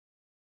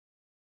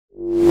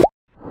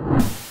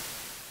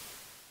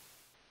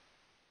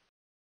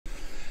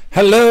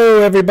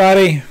Hello,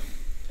 everybody.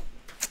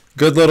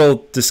 Good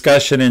little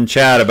discussion in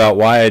chat about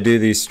why I do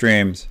these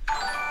streams.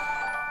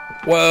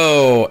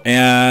 Whoa,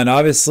 and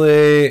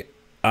obviously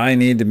I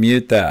need to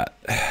mute that.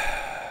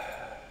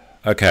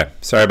 Okay,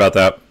 sorry about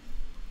that.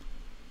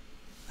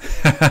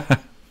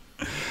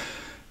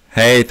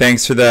 Hey,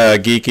 thanks for the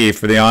Geeky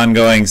for the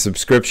ongoing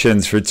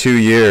subscriptions for 2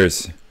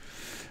 years.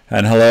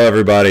 And hello,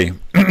 everybody.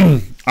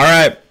 All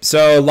right,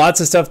 so lots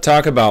of stuff to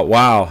talk about.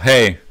 Wow.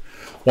 Hey,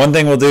 one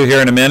thing we'll do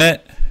here in a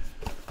minute.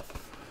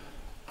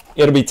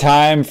 It'll be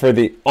time for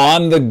the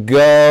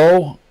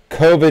on-the-go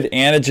COVID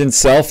antigen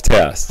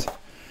self-test.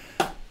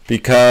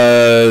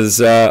 Because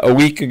a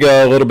week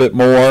ago, a little bit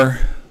more,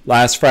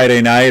 last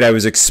Friday night, I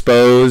was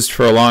exposed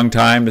for a long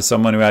time to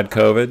someone who had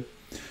COVID.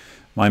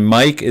 My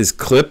mic is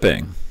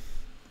clipping.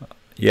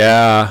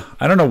 Yeah,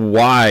 I don't know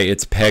why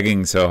it's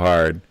pegging so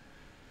hard.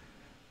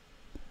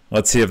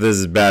 Let's see if this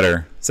is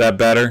better. Is that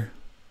better?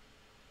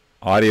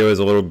 Audio is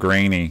a little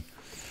grainy.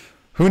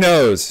 Who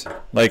knows?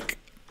 Like,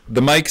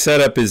 the mic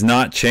setup is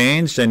not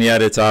changed, and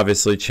yet it's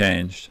obviously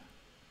changed.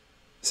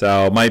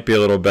 So it might be a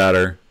little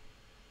better.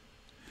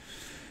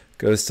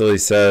 Ghostily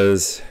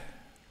says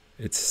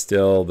it's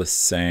still the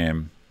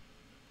same.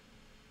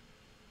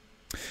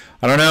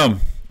 I don't know.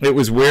 It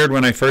was weird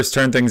when I first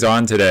turned things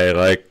on today.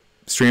 Like,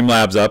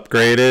 Streamlabs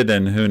upgraded,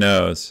 and who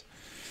knows.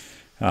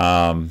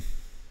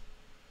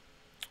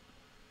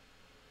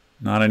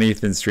 Not an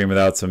Ethan stream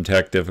without some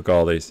tech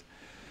difficulties.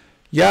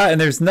 Yeah,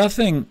 and there's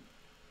nothing...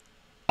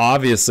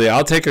 Obviously,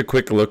 I'll take a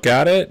quick look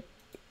at it,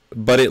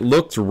 but it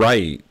looked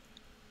right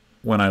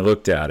when I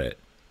looked at it.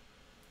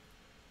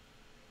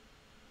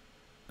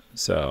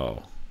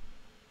 So,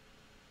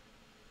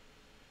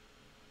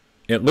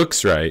 it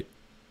looks right.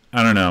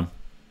 I don't know.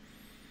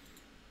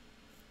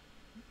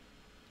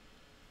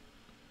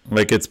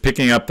 Like, it's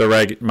picking up the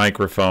right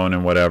microphone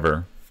and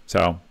whatever.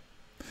 So,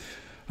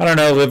 I don't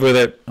know, live with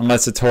it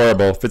unless it's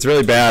horrible. If it's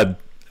really bad,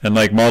 and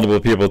like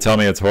multiple people tell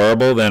me it's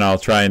horrible, then I'll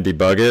try and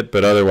debug it.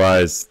 But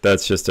otherwise,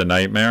 that's just a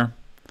nightmare.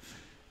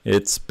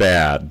 It's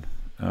bad.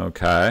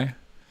 Okay.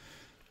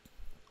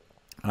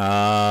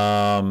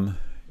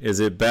 Is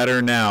it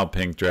better now,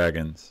 Pink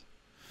Dragons?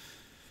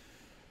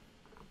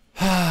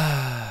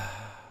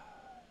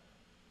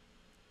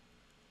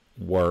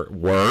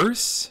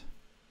 Worse?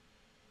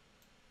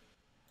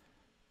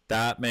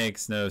 That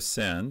makes no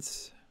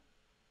sense.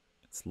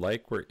 It's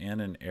like we're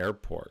in an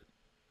airport.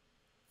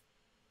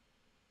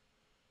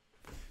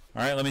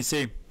 All right, let me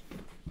see.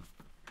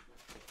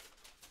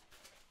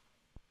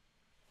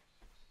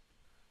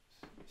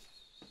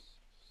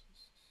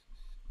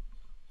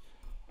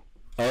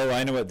 Oh,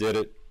 I know what did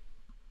it.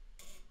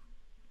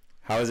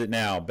 How is it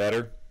now?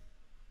 Better?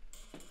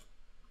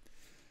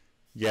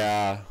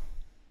 Yeah.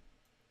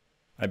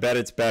 I bet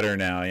it's better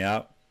now,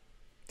 yeah.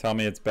 Tell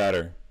me it's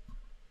better.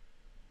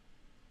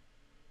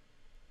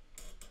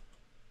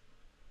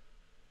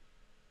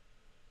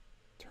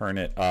 Turn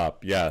it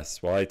up,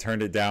 yes. Well, I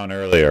turned it down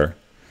earlier.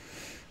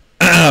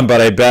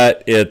 But I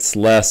bet it's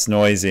less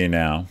noisy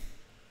now.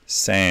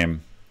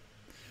 Same.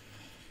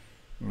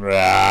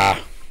 Rah.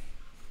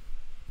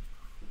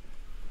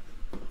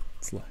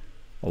 It's a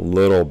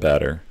little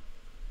better.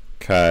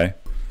 Okay.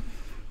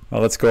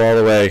 Well, let's go all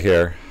the way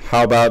here.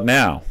 How about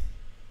now?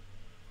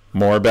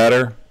 More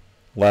better?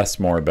 Less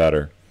more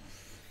better?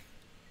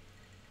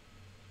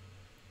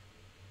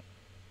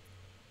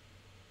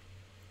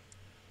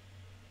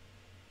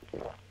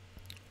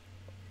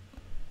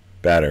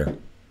 Better.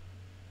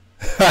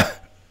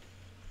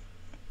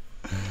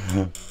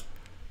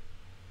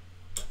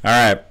 All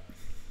right.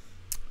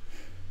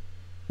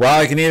 Well,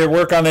 I can either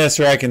work on this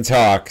or I can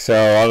talk. So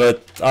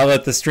I'll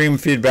let the stream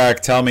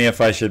feedback tell me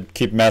if I should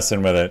keep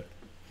messing with it.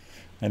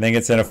 I think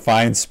it's in a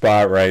fine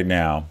spot right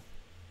now.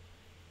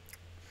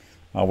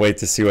 I'll wait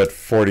to see what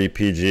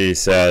 40PG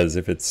says,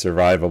 if it's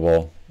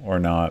survivable or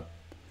not.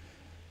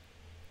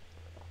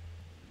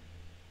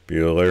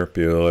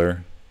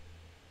 Bueller.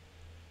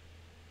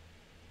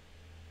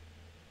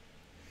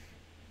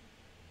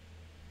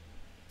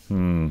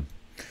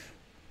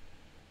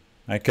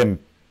 I can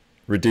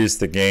reduce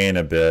the gain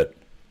a bit.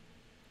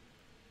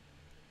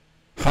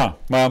 Huh,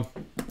 well,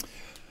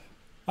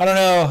 I don't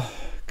know.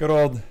 Good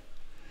old,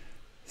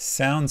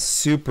 sounds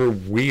super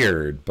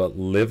weird, but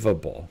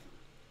livable.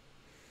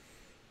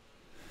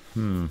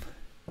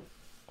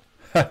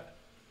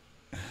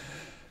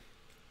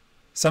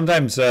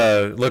 Sometimes,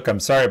 look,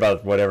 I'm sorry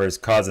about whatever's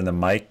causing the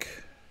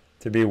mic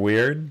to be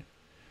weird.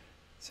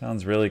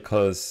 Sounds really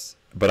close,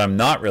 but I'm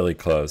not really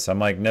close. I'm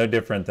like no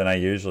different than I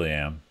usually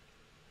am.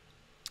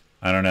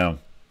 I don't know.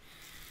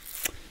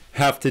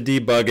 Have to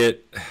debug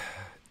it.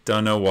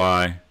 Don't know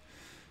why.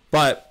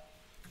 But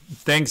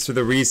thanks to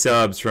the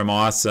resubs from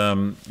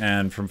Awesome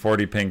and from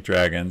 40 Pink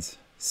Dragons.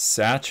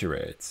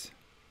 Saturates.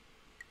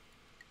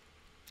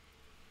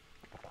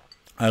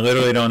 I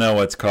literally don't know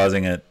what's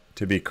causing it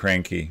to be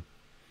cranky.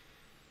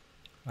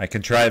 I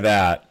can try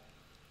that.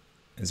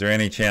 Is there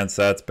any chance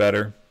that's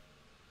better?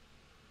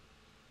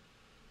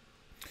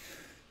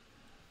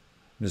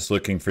 I'm just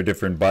looking for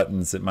different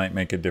buttons that might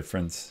make a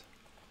difference.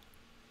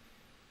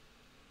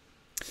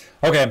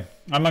 Okay,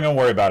 I'm not going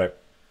to worry about it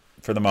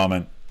for the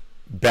moment.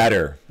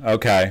 Better.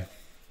 Okay.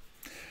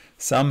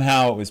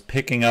 Somehow it was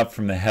picking up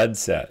from the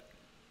headset.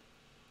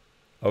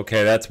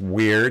 Okay, that's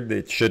weird.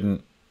 That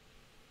should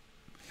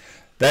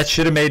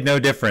have made no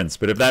difference.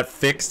 But if that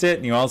fixed it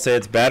and you all say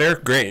it's better,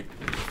 great.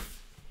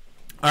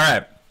 All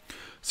right.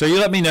 So you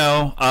let me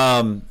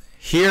know.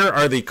 Here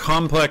are the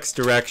complex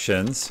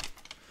directions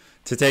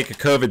to take a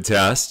COVID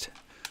test.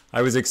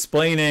 I was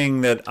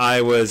explaining that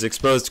I was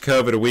exposed to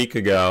COVID a week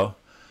ago.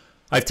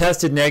 I've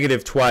tested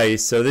negative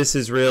twice, so this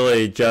is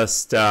really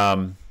just,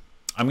 I'm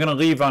going to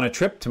leave on a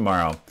trip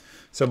tomorrow.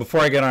 So before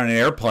I get on an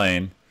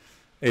airplane,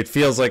 it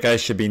feels like I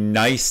should be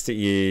nice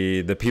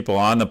to the people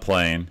on the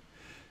plane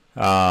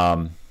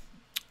and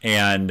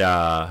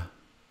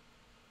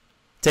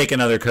take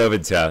another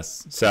COVID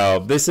test. So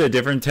this is a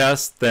different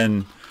test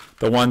than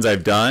the ones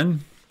I've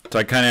done. So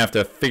I kind of have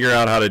to figure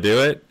out how to do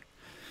it.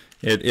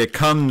 It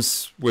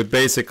comes with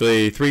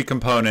basically 3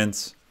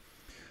 components.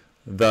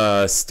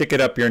 The stick it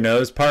up your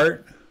nose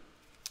part,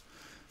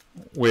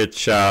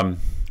 which I'm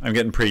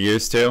getting pretty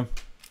used to.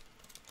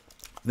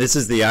 This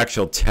is the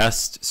actual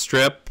test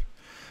strip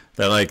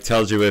that like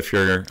tells you if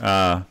you're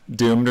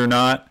doomed or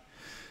not.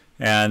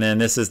 And then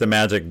this is the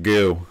magic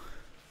goo.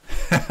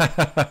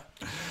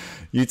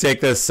 You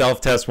take this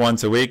self-test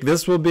once a week.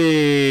 This will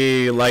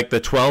be like the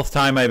 12th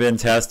time I've been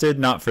tested,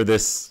 not for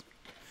this.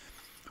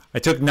 I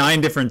took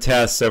 9 different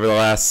tests over the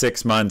last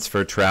 6 months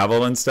for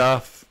travel and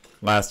stuff,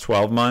 last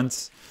 12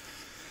 months.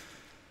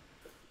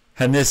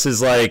 And this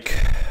is like,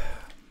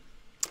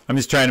 I'm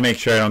just trying to make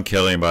sure I don't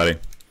kill anybody.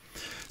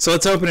 So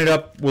let's open it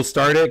up. We'll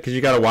start it because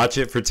you got to watch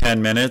it for 10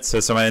 minutes.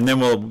 And then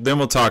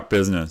we'll talk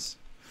business.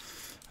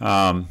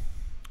 But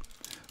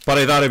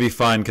I thought it'd be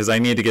fun because I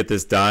need to get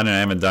this done and I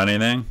haven't done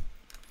anything.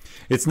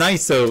 It's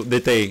nice though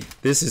that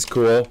this is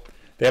cool.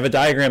 They have a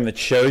diagram that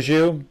shows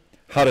you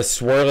how to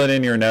swirl it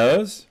in your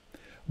nose.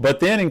 But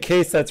then in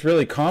case that's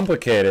really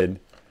complicated,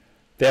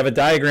 they have a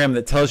diagram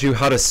that tells you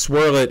how to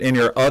swirl it in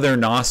your other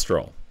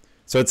nostril.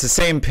 So it's the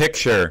same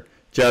picture,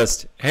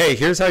 just, hey,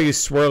 here's how you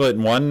swirl it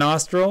in one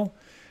nostril,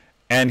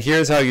 and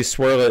here's how you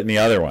swirl it in the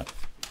other one.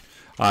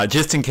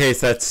 Just in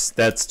case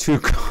that's too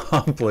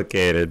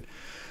complicated,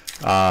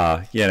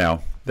 you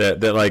know,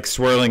 that like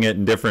swirling it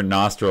in different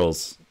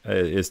nostrils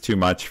is too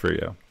much for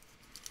you.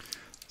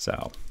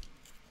 So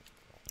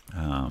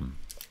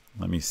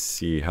let me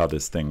see how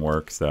this thing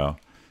works, though.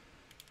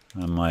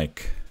 I'm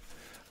like,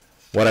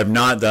 what I've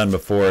not done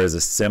before is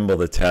assemble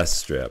the test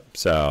strip.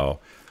 So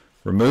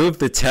remove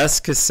the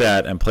test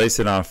cassette and place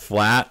it on a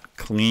flat,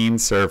 clean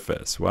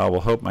surface. Well, we'll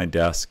hope my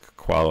desk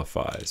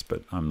qualifies,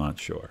 but I'm not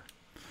sure.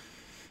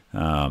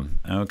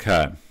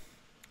 Okay.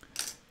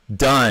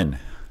 Done.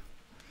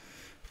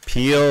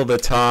 Peel the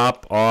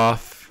top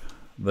off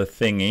the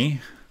thingy.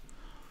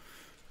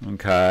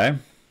 Okay.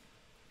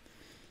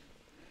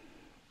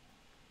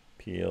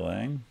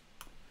 Peeling.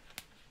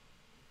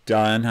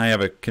 Done. I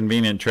have a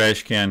convenient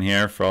trash can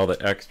here for all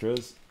the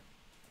extras.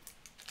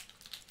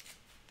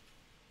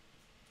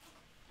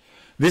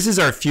 This is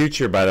our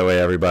future, by the way,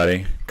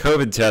 everybody.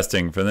 COVID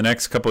testing for the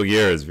next couple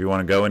years if you want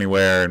to go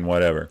anywhere and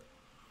whatever.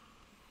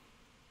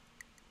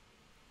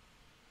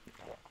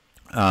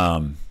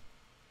 Ouch.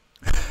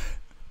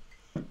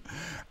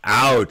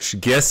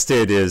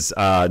 Gisted is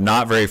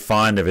not very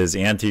fond of his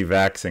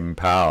anti-vaxxing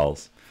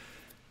pals.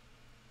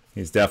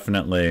 He's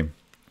definitely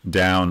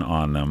down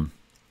on them.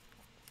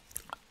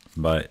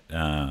 But,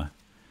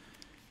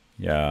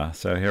 yeah,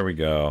 so here we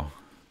go.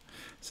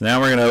 So now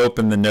we're going to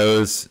open the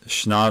nose,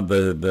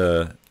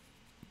 the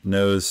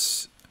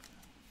nose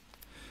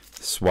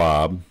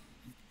swab.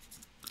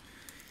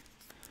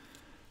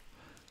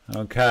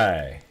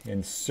 Okay,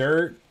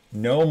 insert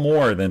no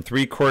more than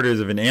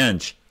 3/4 of an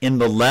inch in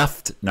the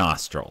left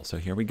nostril. So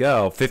here we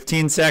go,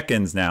 15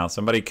 seconds now.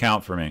 Somebody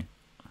count for me.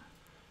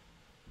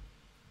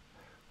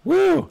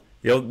 Woo!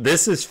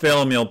 This is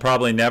film you'll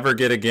probably never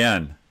get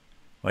again.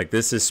 Like,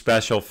 this is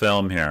special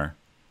film here.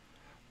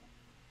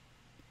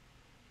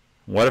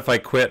 What if I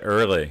quit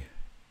early?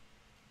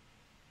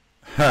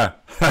 I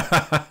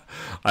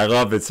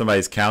love that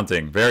somebody's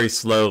counting very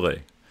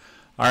slowly.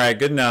 All right,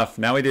 good enough.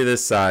 Now we do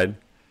this side.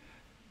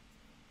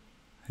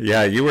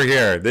 Yeah, you were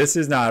here. This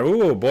is not,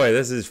 ooh, boy,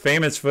 this is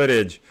famous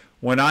footage.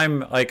 When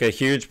I'm like a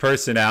huge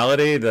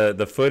personality,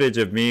 the footage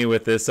of me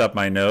with this up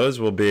my nose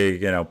will be,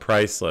 you know,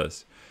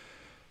 priceless.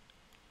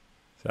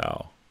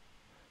 So,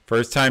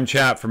 first time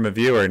chat from a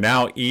viewer.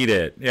 Now eat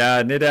it.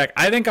 Yeah, Nidek,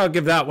 I think I'll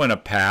give that one a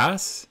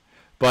pass.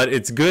 But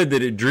it's good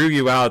that it drew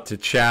you out to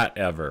chat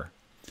ever.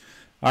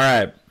 All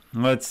right,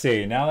 let's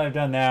see. Now that I've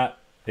done that,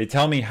 they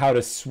tell me how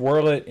to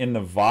swirl it in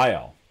the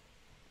vial.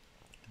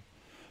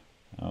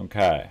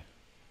 Okay.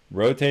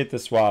 Rotate the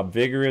swab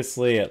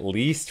vigorously at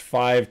least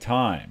 5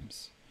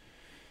 times.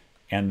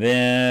 And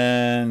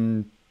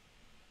then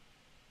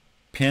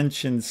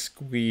pinch and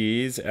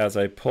squeeze as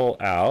I pull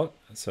out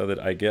so that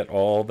I get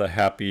all the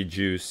happy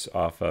juice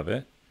off of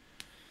it.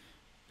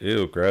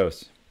 Ew,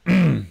 gross.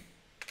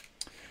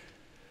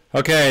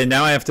 Okay,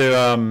 now I have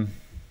to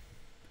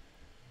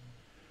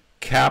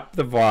cap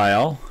the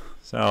vial.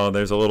 So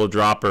there's a little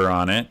dropper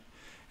on it.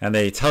 And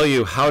they tell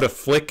you how to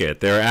flick it.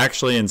 There are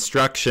actually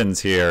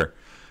instructions here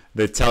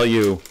that tell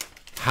you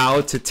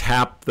how to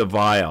tap the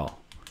vial.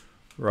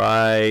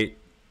 Right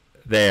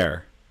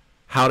there.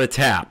 How to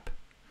tap.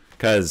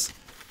 Because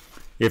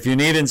if you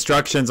need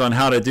instructions on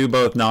how to do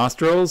both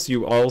nostrils,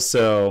 you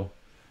also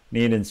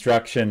need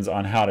instructions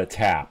on how to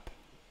tap.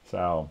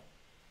 So,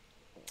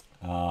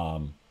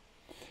 and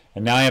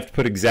now I have to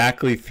put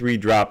exactly 3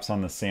 drops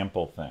on the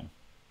sample thing.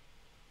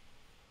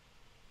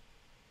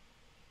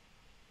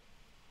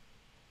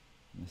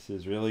 This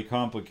is really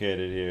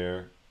complicated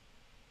here.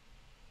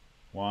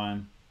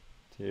 1,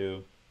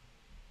 2,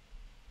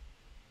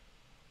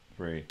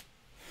 3.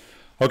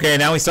 Okay,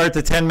 now we start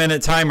the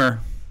 10-minute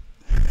timer.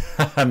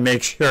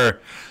 Make sure,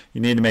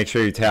 you need to make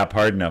sure you tap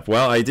hard enough.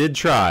 Well, I did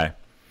try.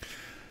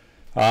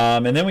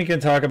 And then we can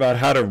talk about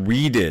how to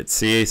read it.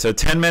 See, so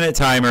 10-minute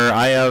timer,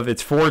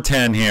 it's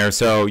 4:10 here,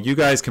 so you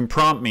guys can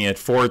prompt me at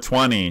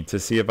 4:20 to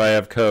see if I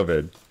have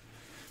COVID.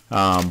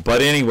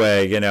 But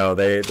anyway, you know,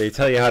 they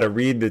tell you how to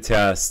read the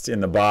test in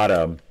the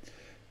bottom.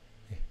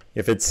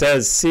 If it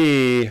says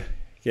C,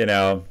 you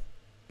know,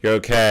 you're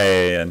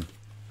okay. And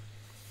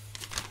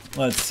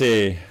let's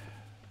see.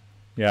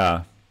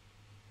 Yeah.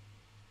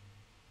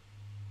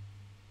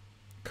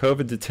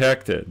 COVID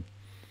detected.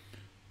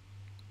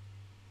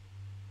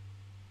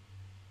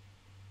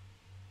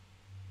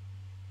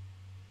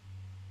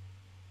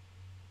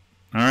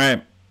 All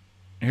right.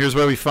 Here's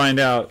where we find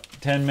out.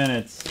 10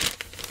 minutes.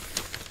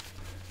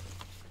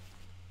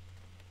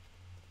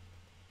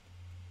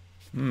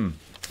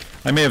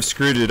 I may have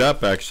screwed it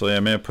up, actually. I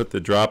may have put the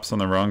drops on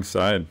the wrong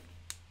side.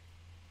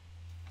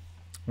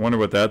 I wonder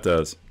what that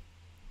does.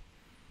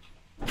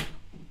 I think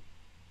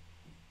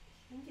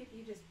if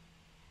you just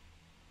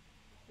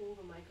pull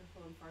the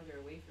microphone farther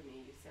away from you,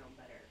 you sound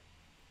better.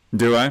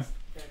 Do I?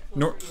 The closer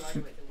you are to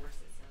it, the worse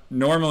it sounds.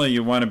 Normally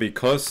you want to be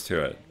close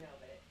to it. I know,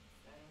 but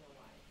I don't know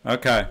why.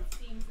 Okay. It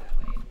seems that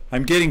way.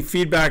 I'm getting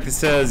feedback that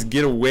says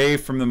get away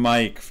from the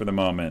mic for the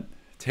moment.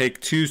 Take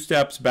 2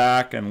 steps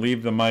back and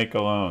leave the mic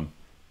alone.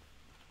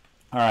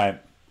 All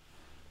right.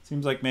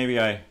 Seems like maybe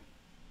I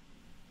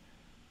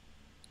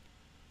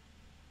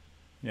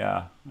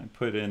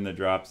put in the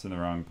drops in the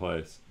wrong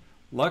place.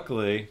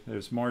 Luckily,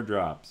 there's more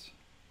drops.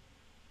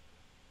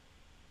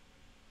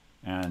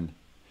 And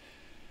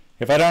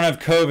if I don't have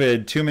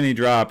COVID, too many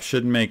drops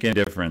shouldn't make any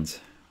difference.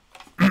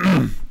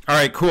 All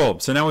right, cool.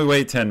 So now we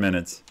wait 10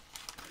 minutes.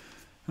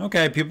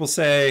 Okay, people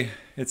say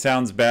it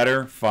sounds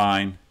better.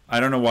 Fine. I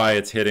don't know why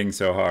it's hitting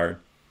so hard.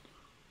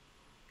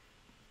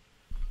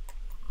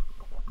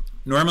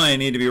 Normally I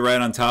need to be right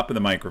on top of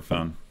the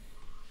microphone.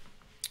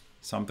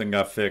 Something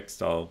got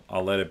fixed. I'll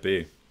let it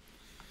be.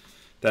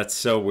 That's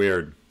so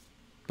weird.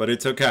 But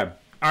it's okay.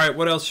 All right,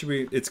 what else should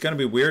we... It's going to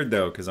be weird,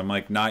 though, because I'm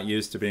like not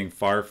used to being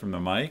far from the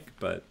mic,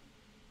 but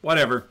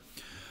whatever.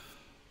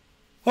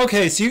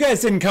 Okay, so you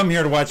guys didn't come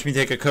here to watch me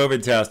take a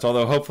COVID test,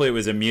 although hopefully it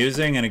was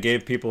amusing and it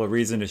gave people a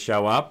reason to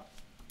show up.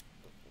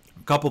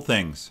 A couple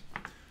things.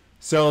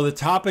 So the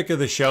topic of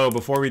the show,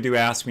 before we do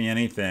Ask Me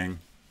Anything,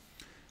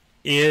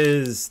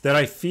 is that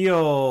I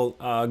feel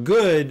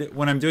good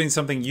when I'm doing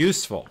something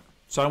useful.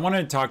 So I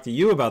wanted to talk to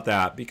you about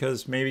that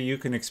because maybe you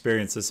can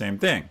experience the same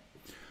thing.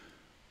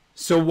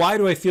 So why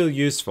do I feel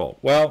useful?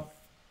 Well,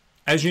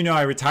 as you know,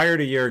 I retired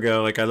a year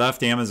ago. Like I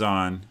left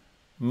Amazon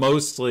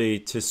mostly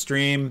to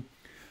stream,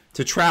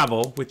 to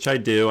travel, which I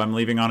do. I'm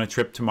leaving on a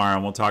trip tomorrow,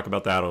 and we'll talk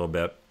about that a little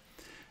bit.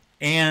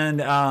 And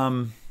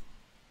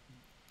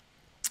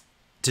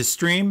to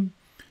stream,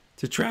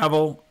 to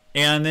travel,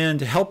 and then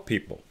to help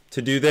people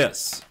to do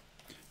this.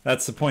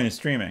 That's the point of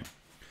streaming.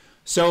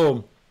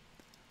 So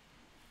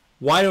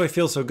why do I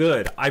feel so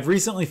good? I've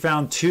recently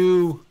found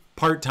 2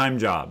 part-time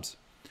jobs.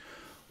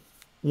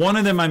 One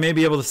of them I may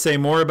be able to say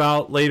more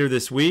about later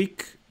this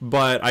week,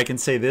 but I can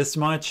say this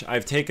much.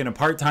 I've taken a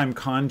part-time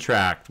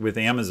contract with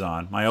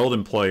Amazon, my old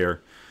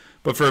employer,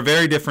 but for a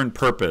very different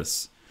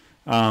purpose.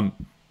 I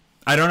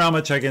don't know how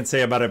much I can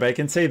say about it, but I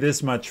can say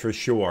this much for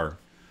sure.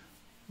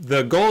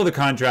 The goal of the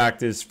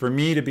contract is for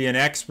me to be an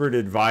expert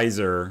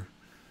advisor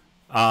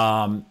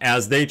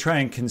as they try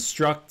and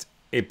construct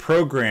a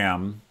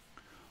program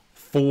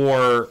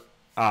for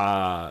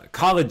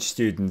college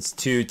students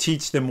to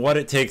teach them what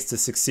it takes to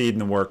succeed in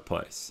the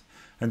workplace.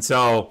 And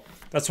so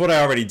that's what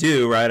I already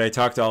do, right? I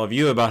talk to all of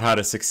you about how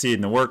to succeed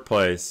in the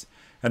workplace.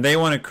 And they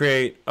want to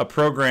create a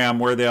program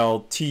where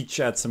they'll teach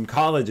at some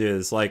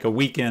colleges, like a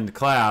weekend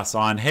class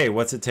on, hey,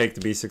 what's it take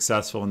to be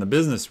successful in the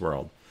business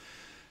world?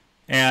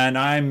 And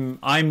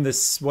I'm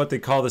this, what they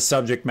call the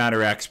subject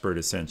matter expert,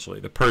 essentially.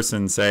 The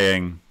person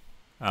saying,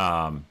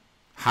 how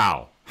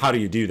do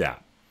you do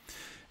that?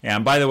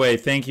 And by the way,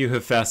 thank you,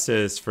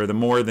 Hephaestus, for the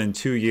more than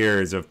 2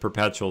 years of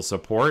perpetual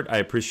support. I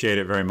appreciate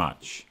it very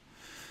much.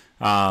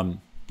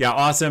 Yeah,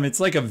 awesome. It's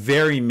like a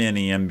very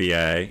mini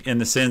MBA in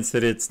the sense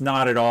that it's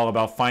not at all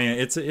about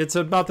finance. It's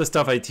about the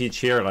stuff I teach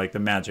here, like the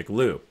magic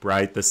loop,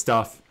 right? The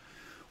stuff,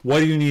 what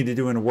do you need to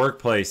do in a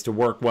workplace to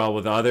work well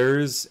with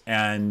others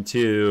and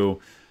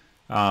to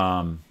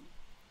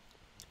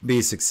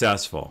be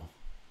successful.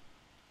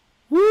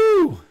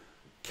 Woo!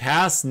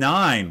 Cast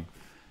 9.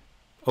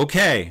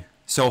 Okay,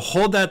 so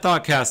hold that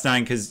thought, Cast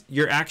 9, because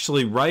you're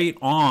actually right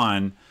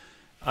on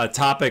a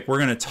topic we're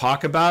going to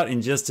talk about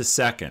in just a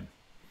second.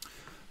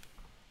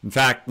 In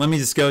fact, let me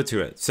just go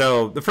to it.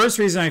 So the first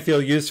reason I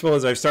feel useful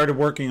is I've started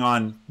working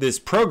on this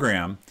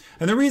program.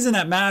 And the reason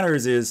that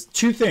matters is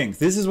two things.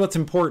 This is what's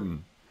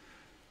important.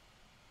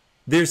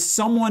 There's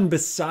someone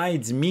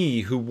besides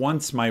me who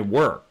wants my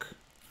work.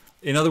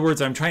 In other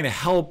words, I'm trying to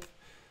help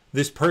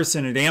this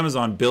person at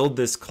Amazon build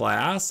this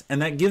class,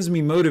 and that gives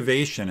me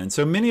motivation. And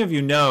so many of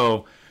you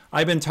know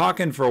I've been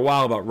talking for a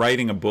while about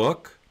writing a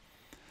book.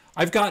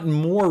 I've gotten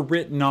more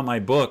written on my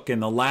book in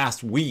the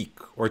last week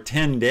or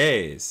 10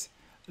 days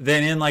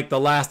than in like the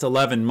last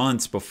 11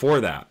 months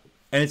before that.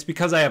 And it's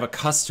because I have a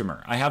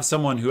customer. I have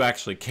someone who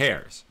actually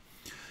cares.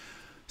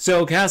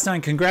 So Cast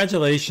 9,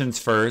 congratulations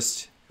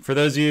first. For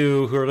those of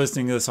you who are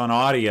listening to this on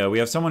audio, we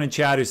have someone in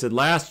chat who said,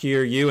 last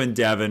year you and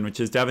Devin,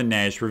 which is Devin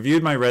Nash,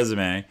 reviewed my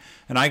resume,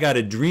 and I got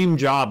a dream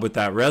job with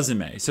that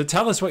resume. So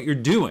tell us what you're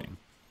doing.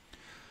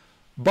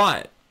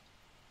 But,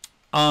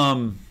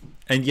 and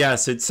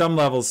yes, at some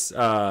levels,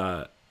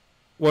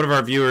 one of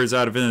our viewers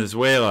out of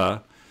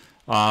Venezuela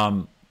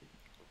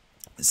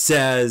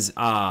says,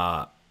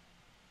 Office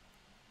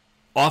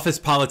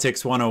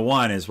Politics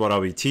 101 is what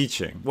I'll be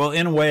teaching. Well,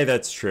 in a way,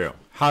 that's true.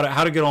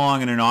 How to get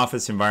along in an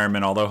office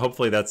environment, although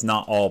hopefully that's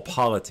not all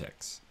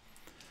politics.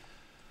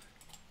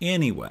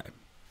 Anyway,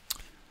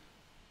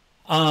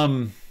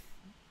 the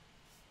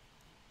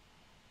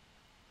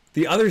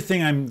other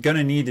thing I'm going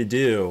to need to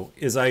do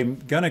is I'm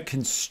going to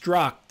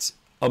construct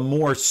a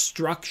more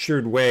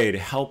structured way to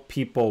help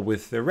people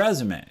with their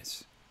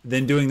resumes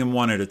than doing them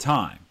one at a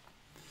time.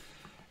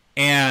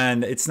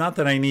 And it's not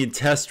that I need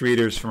test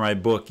readers for my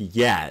book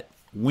yet.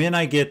 When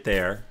I get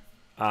there,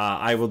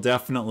 I will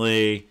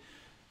definitely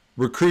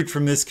recruit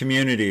from this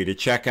community to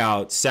check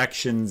out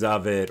sections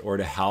of it or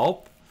to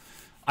help.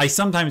 I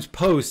sometimes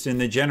post in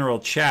the general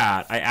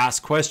chat, I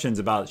ask questions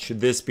about,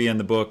 should this be in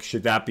the book?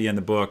 Should that be in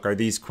the book? Are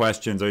these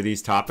questions, are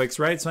these topics,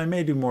 right? So I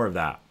may do more of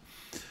that.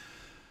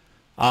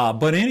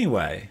 But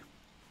anyway,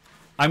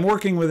 I'm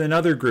working with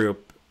another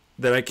group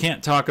that I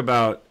can't talk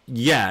about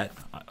yet.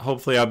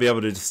 Hopefully I'll be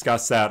able to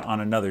discuss that on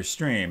another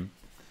stream.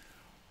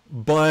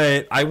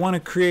 But I want to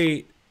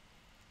create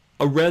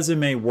a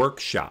resume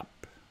workshop.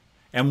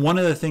 And one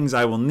of the things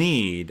I will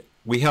need,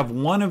 we have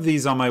one of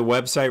these on my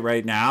website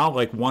right now,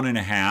 like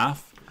 1.5.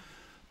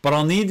 But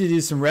I'll need to do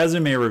some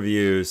resume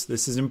reviews.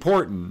 This is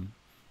important.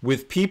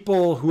 With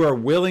people who are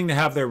willing to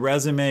have their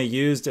resume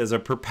used as a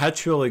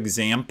perpetual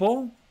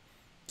example.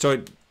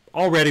 So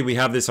already we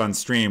have this on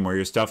stream where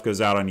your stuff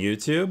goes out on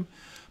YouTube.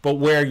 But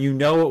where you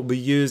know it will be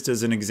used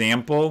as an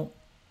example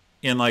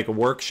in like a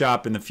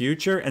workshop in the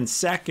future. And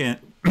second,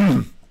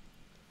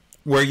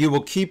 where you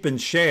will keep and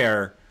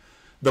share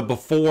the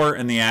before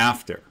and the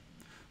after.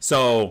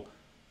 So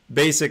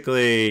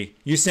basically,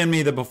 you send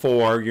me the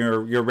before,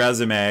 your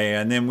resume,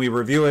 and then we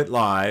review it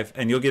live,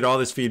 and you'll get all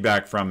this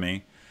feedback from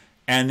me.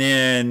 And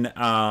then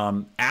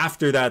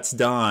after that's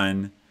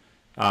done,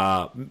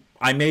 I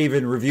may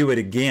even review it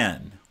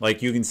again.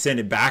 Like you can send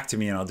it back to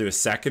me, and I'll do a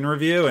second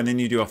review, and then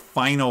you do a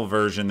final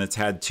version that's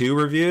had 2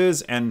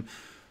 reviews, and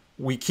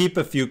we keep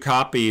a few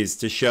copies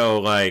to show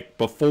like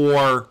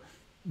before,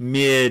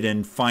 mid,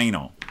 and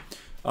final.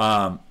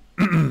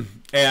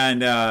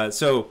 And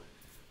so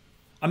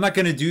I'm not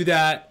going to do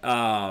that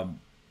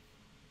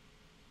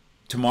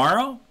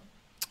tomorrow,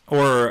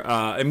 or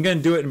I'm going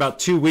to do it in about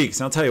 2 weeks.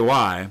 And I'll tell you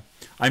why.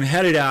 I'm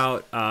headed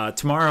out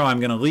tomorrow. I'm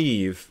going to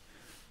leave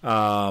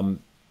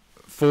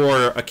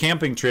for a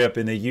camping trip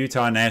in the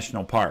Utah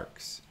National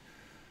Parks.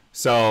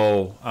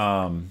 So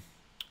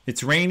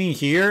it's rainy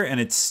here and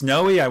it's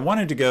snowy. I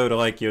wanted to go to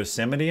like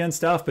Yosemite and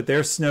stuff, but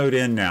they're snowed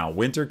in now.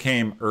 Winter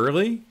came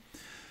early.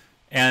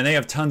 And they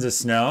have tons of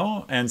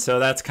snow, and so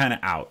that's kind of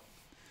out.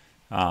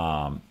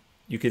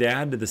 You could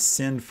add to the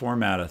send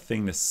format a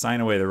thing to sign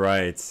away the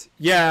rights.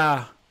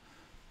 Yeah.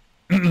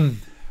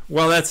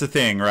 Well, that's the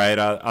thing, right?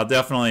 I'll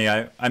definitely,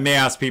 I may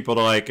ask people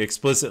to like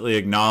explicitly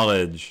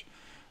acknowledge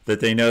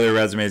that they know their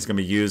resume is going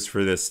to be used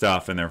for this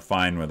stuff, and they're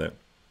fine with it.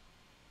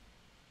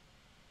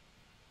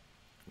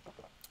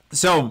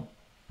 So,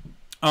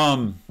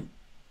 yeah,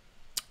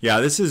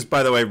 this is,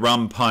 by the way,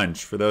 rum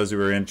punch for those who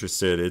are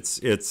interested.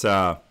 It's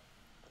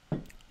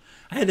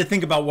I had to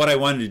think about what I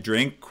wanted to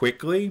drink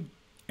quickly,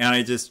 and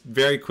I just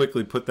very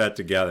quickly put that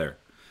together.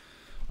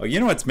 Oh,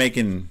 you know what's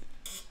making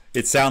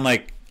it sound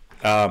like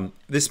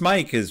this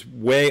mic is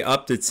way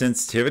upped its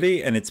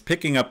sensitivity, and it's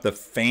picking up the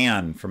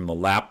fan from the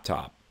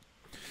laptop.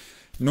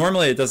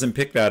 Normally it doesn't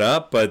pick that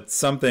up, but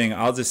something,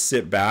 I'll just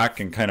sit back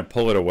and kind of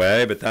pull it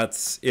away. But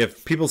that's,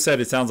 if people said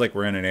it sounds like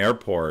we're in an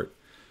airport,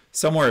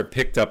 somewhere it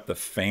picked up the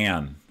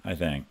fan, I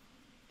think.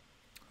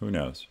 Who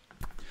knows?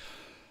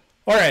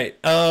 All right.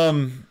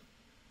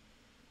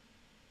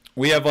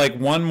 We have like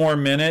 1 more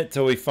minute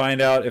till we find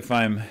out if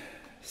I'm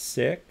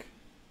sick.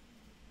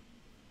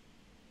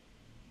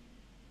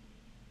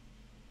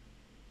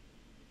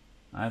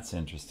 That's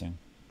interesting.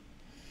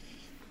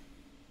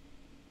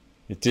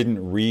 It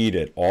didn't read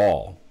at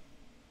all.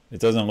 It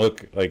doesn't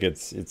look like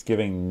it's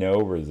giving no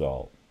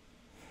result.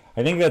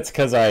 I think that's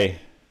because I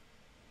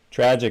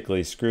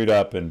tragically screwed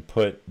up and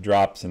put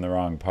drops in the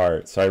wrong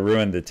part, so I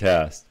ruined the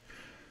test.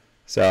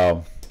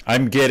 So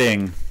I'm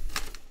getting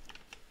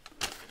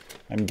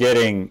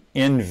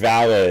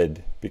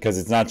invalid because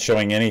it's not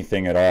showing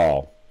anything at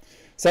all.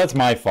 So that's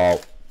my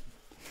fault.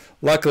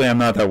 Luckily, I'm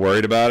not that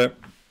worried about it.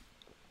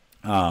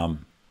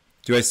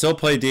 Do I still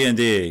play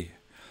D&D?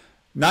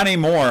 Not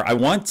anymore. I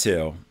want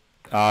to.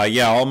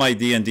 Yeah, all my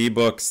D&D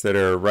books that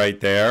are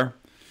right there.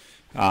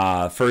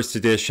 First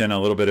edition, a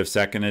little bit of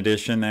second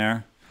edition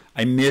there.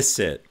 I miss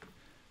it.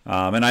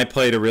 And I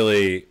played a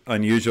really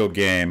unusual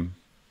game,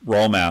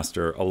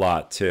 Rollmaster, a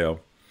lot too.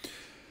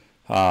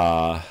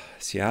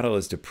 Seattle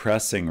is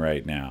depressing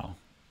right now.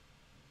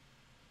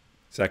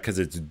 Is that because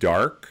it's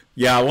dark?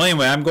 Yeah, well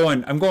anyway, I'm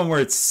going where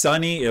it's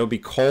sunny. It'll be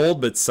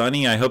cold but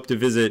sunny. I hope to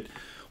visit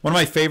one of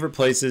my favorite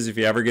places, if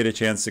you ever get a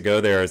chance to go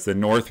there, is the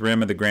north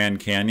rim of the Grand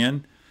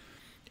Canyon.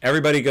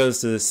 Everybody goes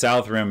to the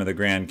south rim of the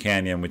Grand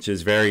Canyon, which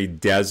is very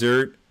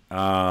desert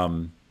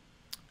and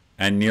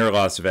near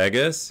Las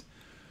Vegas.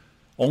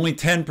 Only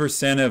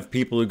 10% of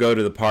people who go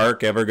to the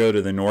park ever go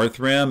to the north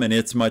rim, and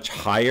it's much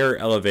higher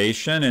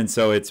elevation, and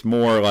so it's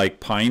more like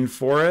pine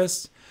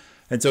forest.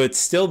 And so it's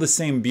still the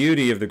same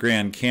beauty of the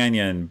Grand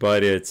Canyon,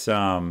 but it's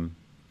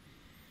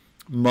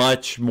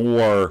much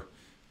more,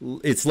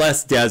 it's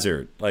less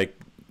desert, like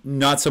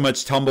not so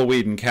much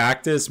tumbleweed and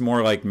cactus,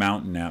 more like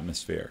mountain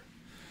atmosphere.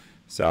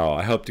 So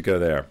I hope to go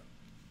there.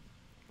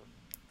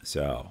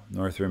 So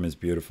North Rim is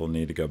beautiful,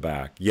 need to go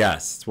back.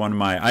 Yes, it's one of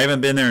my, I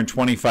haven't been there in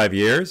 25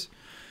 years.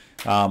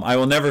 I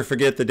will never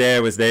forget the day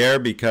I was there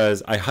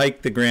because I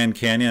hiked the Grand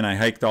Canyon. I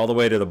hiked all the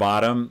way to the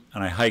bottom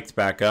and I hiked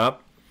back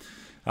up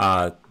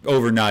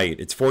overnight.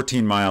 It's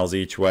 14 miles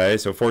each way,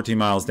 so 14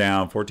 miles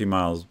down, 14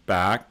 miles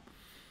back.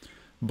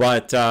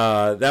 But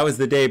that was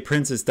the day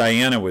Princess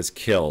Diana was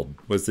killed,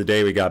 was the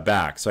day we got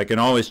back. So I can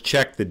always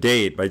check the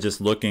date by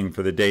just looking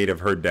for the date of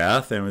her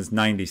death, and it was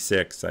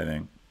 96, I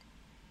think.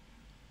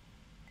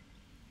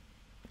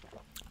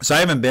 So I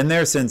haven't been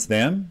there since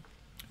then.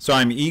 So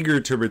I'm eager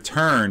to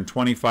return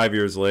 25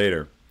 years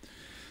later.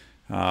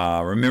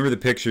 Remember the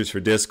pictures for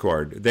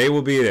Discord. They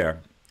will be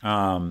there.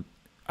 I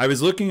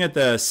was looking at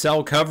the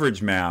cell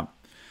coverage map.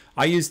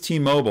 I use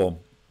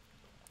T-Mobile.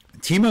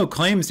 T-Mo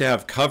claims to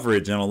have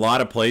coverage in a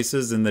lot of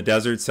places in the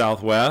desert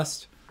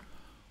Southwest.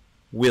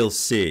 We'll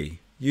see.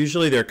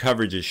 Usually their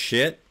coverage is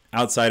shit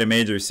outside of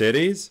major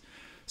cities.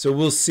 So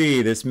we'll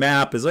see. This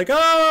map is like,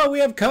 oh, we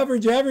have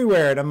coverage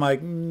everywhere. And I'm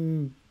like,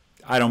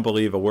 I don't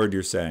believe a word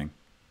you're saying.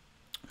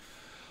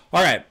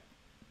 All right.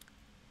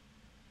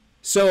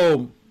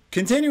 So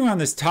continuing on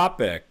this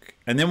topic,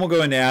 and then we'll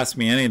go into Ask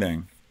Me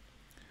Anything.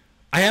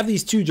 I have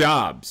these two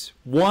jobs.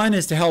 One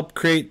is to help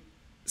create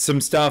some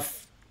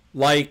stuff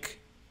like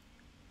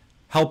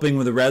helping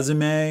with a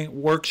resume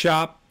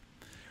workshop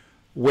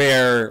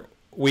where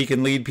we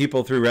can lead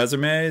people through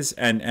resumes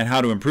and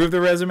how to improve their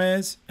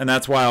resumes. And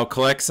that's why I'll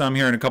collect some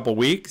here in a couple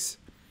weeks.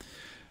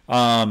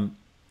 And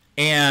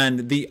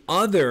the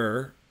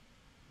other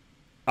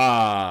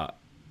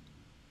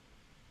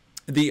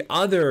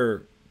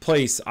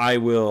place I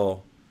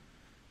will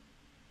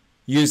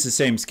use the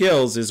same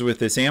skills is with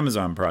this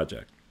Amazon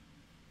project.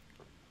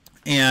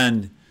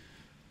 And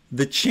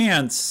the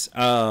chance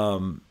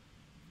to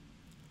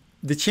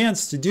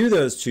do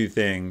those two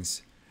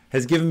things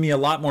has given me a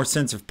lot more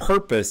sense of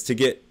purpose to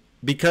get,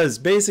 because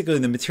basically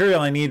the material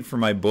I need for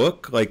my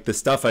book, like the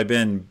stuff I've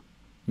been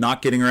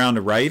not getting around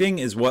to writing,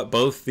 is what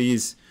both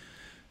these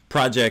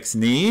projects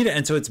need.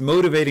 And so it's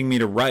motivating me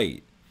to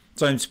write.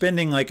 So I'm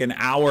spending like an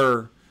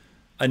hour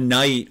a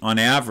night on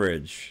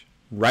average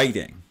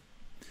writing.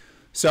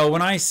 So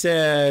when I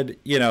said,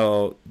 you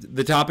know,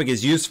 the topic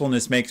is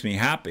usefulness makes me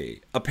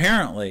happy,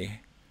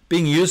 apparently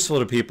being useful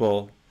to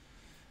people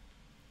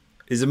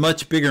is a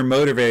much bigger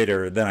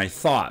motivator than I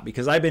thought,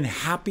 because I've been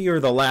happier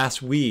the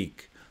last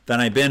week than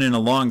I've been in a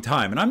long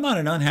time. And I'm not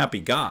an unhappy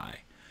guy,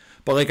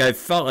 but like I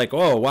felt like,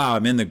 oh, wow,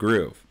 I'm in the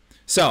groove.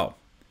 So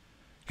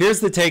here's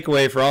the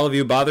takeaway for all of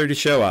you who bother to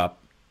show up.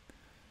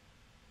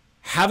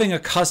 Having a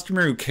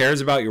customer who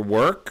cares about your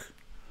work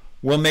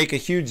will make a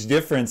huge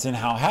difference in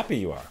how happy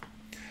you are.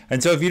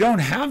 And so if you don't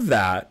have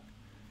that,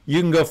 you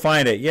can go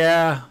find it.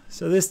 Yeah,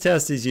 so this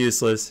test is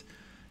useless.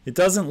 It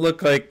doesn't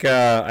look like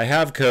I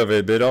have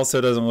COVID, but it also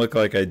doesn't look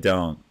like I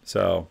don't.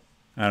 So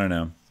I don't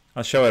know.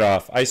 I'll show it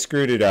off. I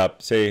screwed it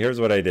up. See,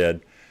 here's what I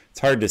did. It's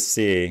hard to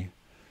see,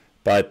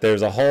 but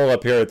there's a hole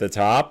up here at the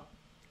top,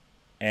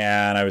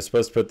 and I was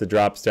supposed to put the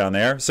drops down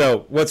there.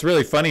 So what's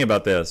really funny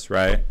about this,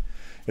 right,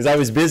 is I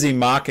was busy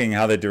mocking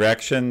how the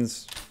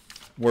directions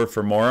were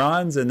for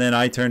morons, and then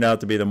I turned out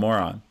to be the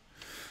moron.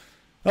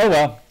 Oh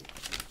well.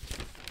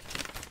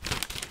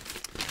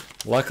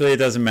 Luckily, it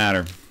doesn't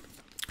matter.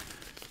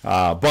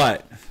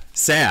 But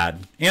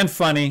sad and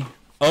funny.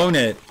 Own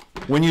it.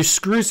 When you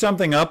screw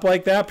something up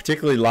like that,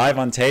 particularly live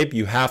on tape,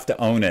 you have to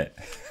own it.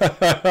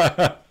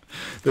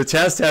 The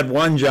test had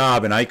one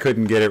job, and I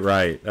couldn't get it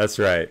right. That's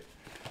right.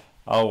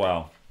 Oh,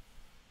 well.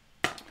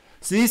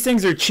 So these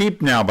things are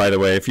cheap now, by the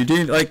way. If you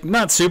do, like,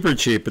 not super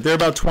cheap, but they're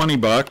about 20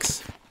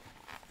 bucks.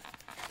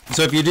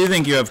 So if you do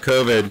think you have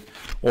COVID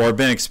or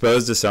been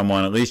exposed to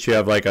someone, at least you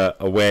have like a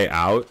way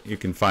out. You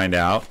can find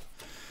out.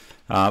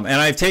 And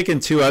I've taken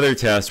 2 other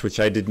tests, which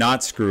I did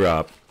not screw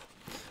up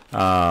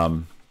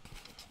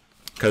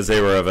because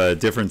they were of a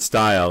different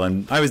style.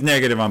 And I was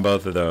negative on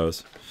both of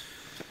those.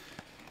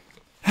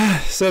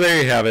 So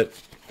there you have it.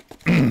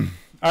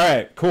 All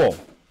right, cool.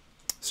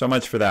 So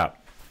much for that.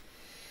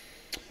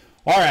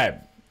 All right.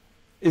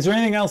 Is there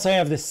anything else I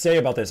have to say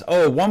about this?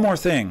 Oh, one more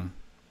thing.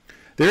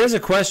 There is a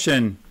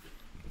question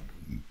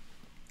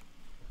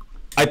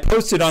I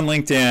posted on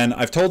LinkedIn.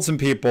 I've told some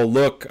people,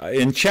 look,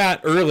 in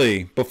chat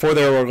early, before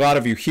there were a lot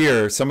of you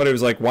here, somebody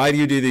was like, why do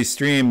you do these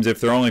streams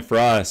if they're only for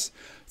us?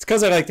 It's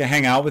because I like to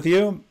hang out with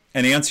you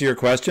and answer your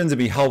questions and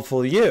be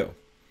helpful to you.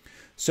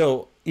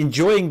 So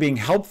enjoying being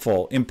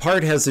helpful in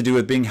part has to do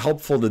with being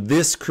helpful to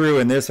this crew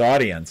and this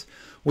audience,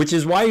 which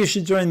is why you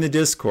should join the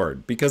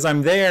Discord, because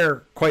I'm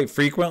there quite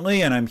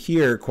frequently and I'm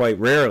here quite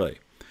rarely.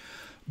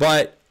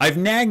 But I've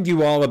nagged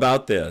you all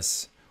about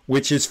this,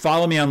 which is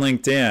follow me on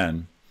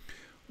LinkedIn.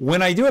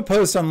 When I do a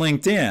post on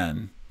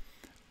LinkedIn,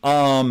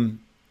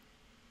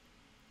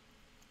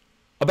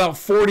 about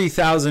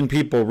 40,000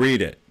 people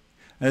read it.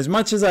 And as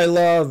much as I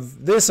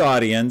love this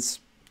audience,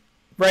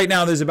 right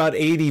now there's about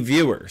 80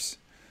 viewers.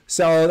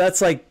 So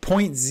that's like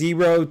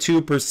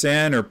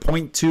 0.02% or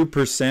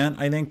 0.2%,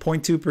 I think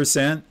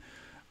 0.2%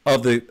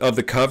 of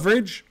the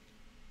coverage.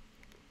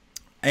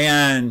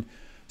 And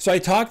so I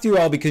talk to you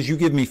all because you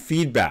give me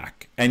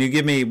feedback, and you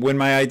give me, when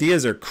my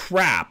ideas are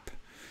crap,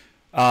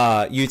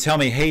 you tell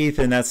me, hey,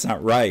 Ethan, that's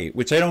not right,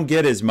 which I don't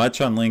get as much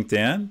on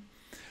LinkedIn.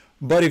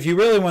 But if you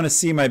really want to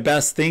see my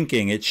best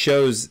thinking, it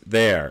shows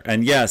there.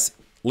 And yes,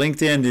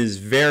 LinkedIn is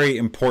very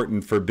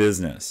important for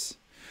business.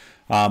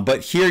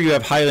 But here you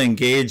have highly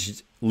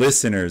engaged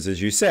listeners,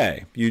 as you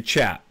say. You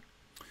chat.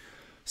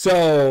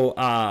 So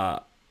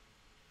I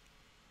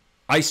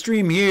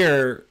stream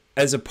here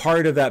as a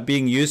part of that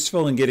being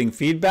useful and getting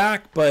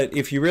feedback. But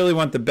if you really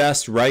want the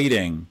best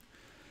writing,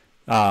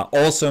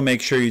 also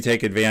make sure you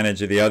take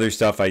advantage of the other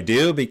stuff I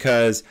do,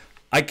 because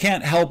I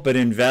can't help but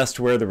invest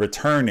where the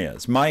return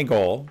is. My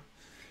goal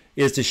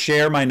is to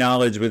share my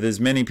knowledge with as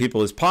many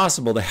people as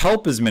possible, to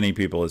help as many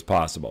people as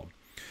possible.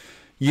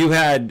 You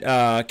had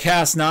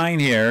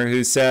Cass9 here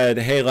who said,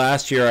 hey,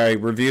 last year I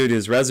reviewed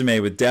his resume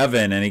with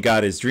Devin and he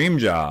got his dream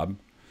job.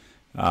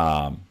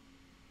 And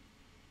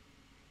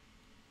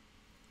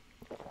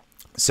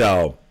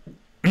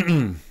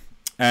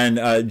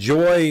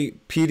Joy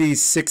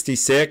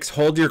PD66,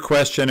 hold your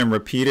question and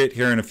repeat it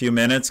here in a few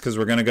minutes, because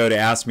we're going to go to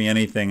Ask Me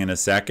Anything in a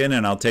second,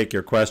 and I'll take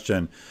your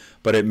question,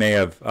 but it may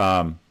have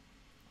gone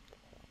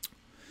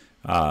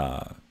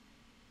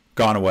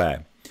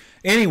away.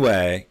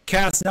 Anyway,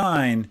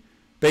 Cass9,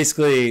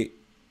 basically,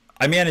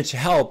 I managed to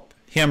help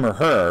him or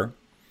her.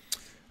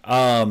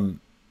 I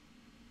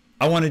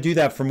want to do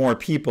that for more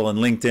people, and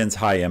LinkedIn's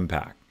high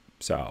impact.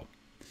 So,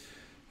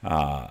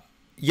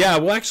 yeah,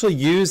 we'll actually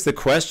use the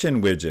question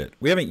widget.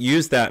 We haven't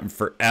used that in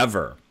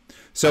forever.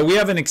 So we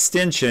have an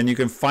extension. You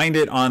can find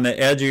it on the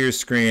edge of your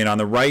screen, on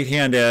the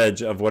right-hand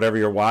edge of whatever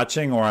you're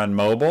watching, or on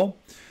mobile.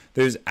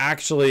 There's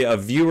actually a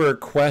viewer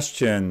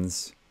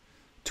questions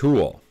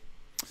tool.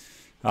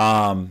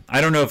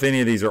 I don't know if any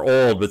of these are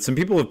old, but some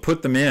people have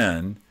put them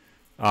in.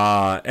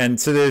 And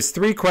so there's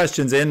 3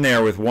 questions in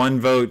there with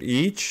 1 vote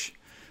each.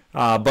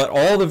 But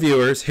all the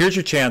viewers, here's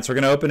your chance. We're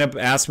going to open up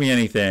Ask Me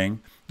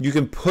Anything. You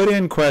can put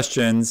in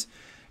questions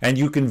and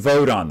you can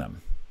vote on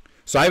them.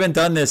 So I haven't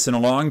done this in a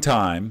long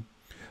time,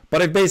 but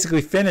I've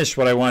basically finished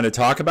what I wanted to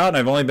talk about, and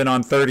I've only been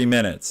on 30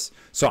 minutes.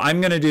 So I'm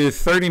going to do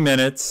 30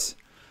 minutes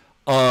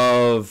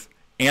of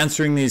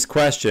answering these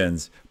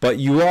questions, but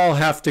you all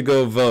have to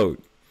go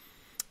vote.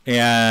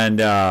 And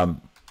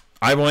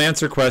I will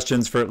answer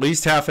questions for at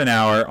least half an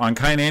hour on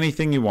kind of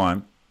anything you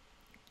want.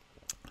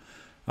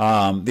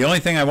 The only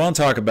thing I won't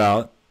talk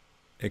about,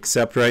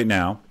 except right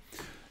now,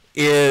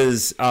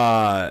 is,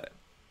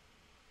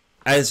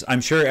 as I'm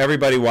sure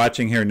everybody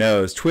watching here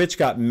knows, Twitch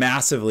got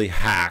massively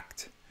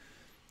hacked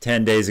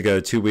 10 days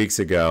ago, 2 weeks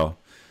ago.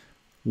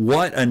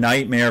 What a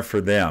nightmare for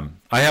them.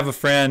 I have a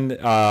friend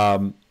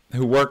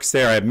who works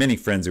there. I have many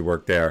friends who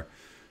work there.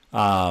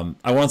 I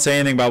won't say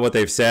anything about what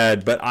they've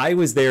said, but I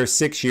was there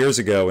 6 years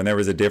ago when there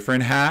was a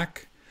different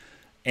hack.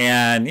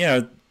 And, you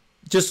know,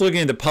 just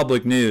looking at the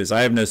public news,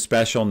 I have no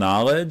special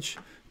knowledge.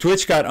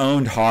 Twitch got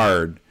owned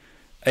hard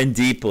and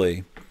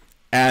deeply.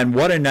 And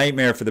what a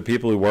nightmare for the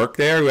people who work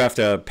there who have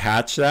to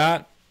patch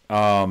that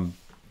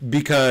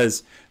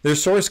because their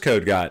source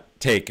code got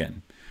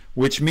taken,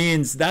 which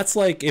means that's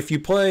like if you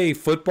play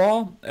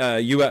football,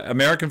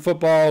 American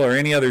football or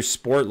any other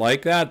sport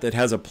like that that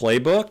has a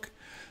playbook,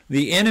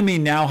 the enemy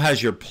now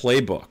has your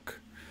playbook.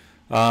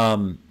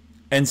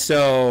 And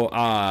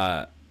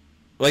so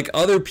like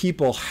other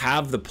people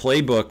have the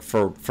playbook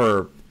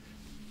for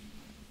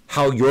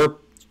how you're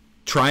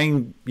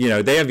trying, you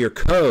know, they have your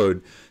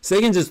code, so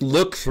they can just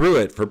look through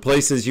it for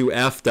places you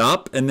effed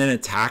up and then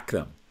attack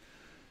them.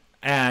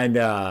 And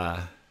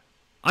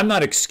I'm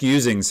not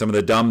excusing some of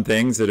the dumb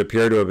things that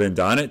appear to have been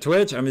done at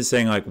Twitch. I'm just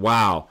saying, like,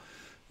 wow.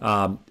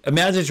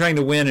 Imagine trying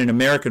to win an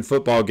American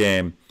football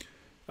game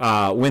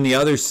when the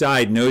other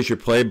side knows your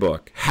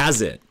playbook,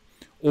 has it,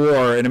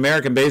 or an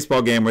American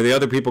baseball game where the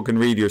other people can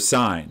read your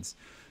signs.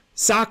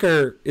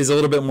 Soccer is a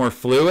little bit more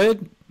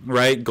fluid,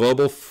 right?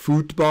 Global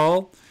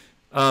football,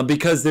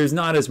 because there's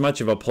not as much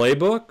of a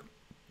playbook.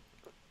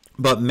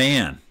 But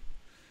man,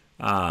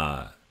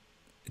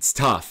 it's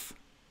tough.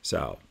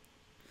 So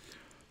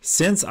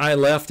since I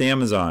left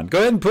Amazon, go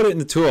ahead and put it in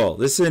the tool.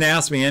 This is an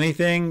Ask Me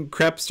Anything,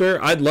 Crepster.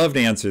 I'd love to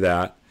answer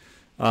that.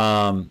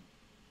 Taryn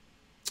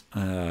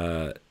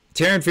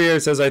Fear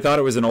says, I thought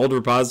it was an old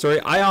repository.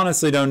 I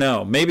honestly don't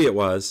know. Maybe it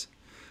was.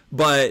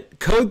 But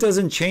code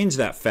doesn't change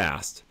that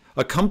fast.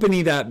 A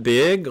company that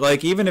big,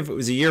 like even if it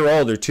was a year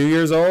old or 2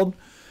 years old,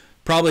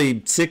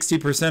 probably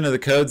 60% of the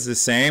code's the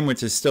same,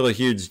 which is still a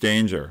huge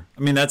danger.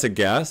 I mean, that's a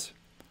guess.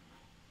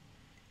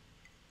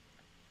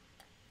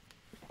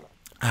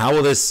 How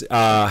will this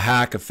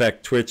hack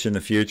affect Twitch in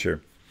the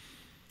future?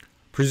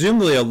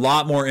 Presumably a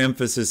lot more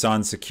emphasis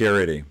on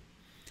security.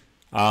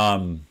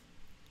 Right?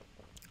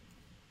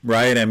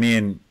 I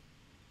mean,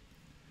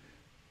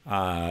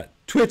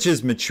 Twitch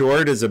has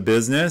matured as a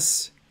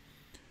business,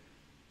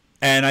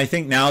 and I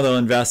think now they'll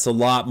invest a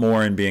lot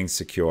more in being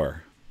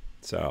secure.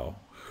 So,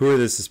 who are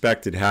the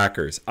suspected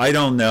hackers? I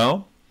don't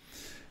know.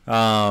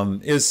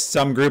 Is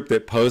some group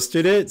that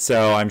posted it,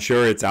 so I'm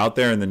sure it's out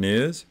there in the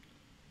news.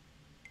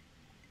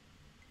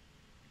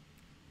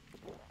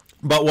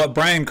 But what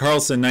Brian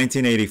Carlson,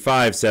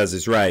 1985, says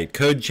is right.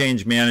 Code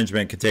change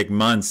management can take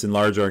months in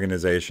large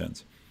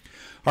organizations.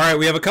 All right,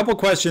 we have a couple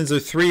questions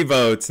with 3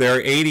 votes. There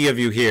are 80 of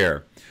you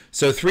here.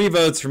 So 3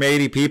 votes from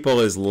 80 people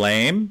is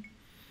lame.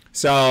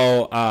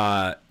 So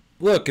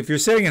look, if you're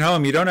sitting at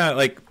home, you don't have,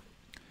 like,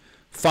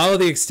 follow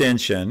the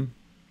extension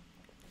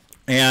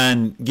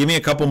and give me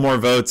a couple more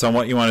votes on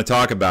what you want to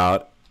talk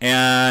about.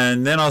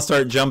 And then I'll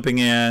start jumping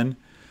in.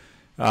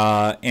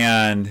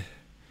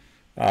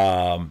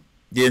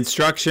 The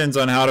instructions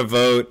on how to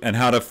vote and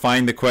how to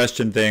find the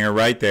question thing are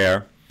right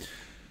there.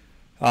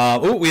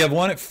 Oh, we have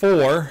one at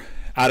 4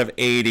 out of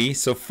 80,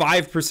 so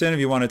 5% of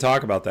you want to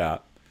talk about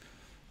that.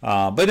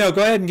 But no,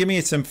 go ahead and give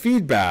me some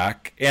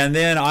feedback, and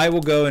then I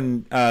will go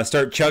and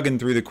start chugging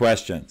through the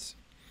questions.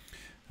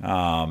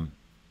 And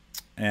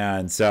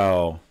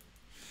so,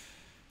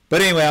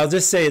 but anyway, I'll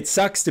just say it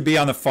sucks to be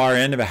on the far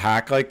end of a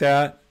hack like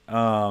that,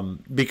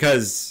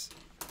 because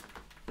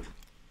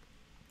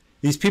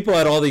these people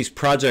had all these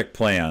project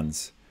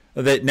plans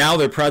that now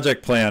their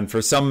project plan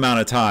for some amount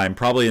of time,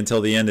 probably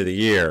until the end of the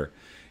year,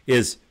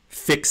 is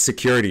fix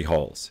security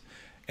holes.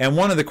 And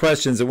one of the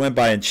questions that went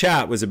by in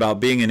chat was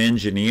about being an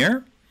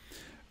engineer.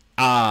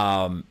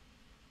 How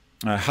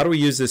do we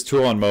use this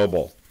tool on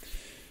mobile?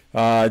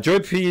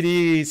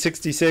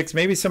 JoyPD66,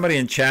 maybe somebody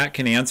in chat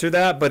can answer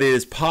that, but it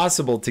is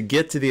possible to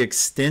get to the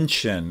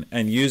extension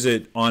and use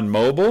it on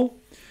mobile.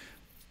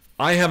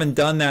 I haven't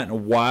done that in a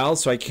while,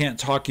 so I can't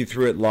talk you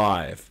through it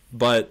live.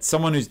 But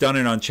someone who's done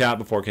it on chat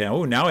before can.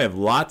 Oh, now we have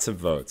lots of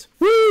votes.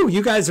 Woo!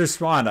 You guys are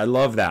spawned. I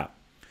love that.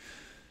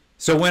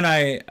 So when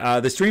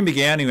the stream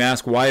began, you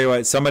asked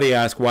somebody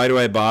asked, why do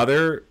I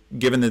bother,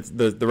 given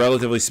the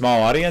relatively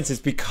small audience? It's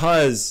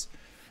because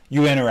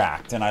you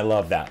interact, and I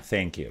love that.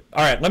 Thank you.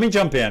 All right, let me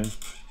jump in.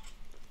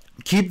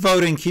 Keep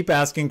voting, keep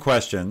asking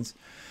questions,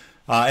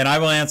 and I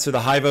will answer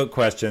the high vote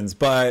questions.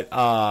 But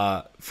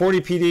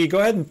 40PD, go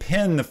ahead and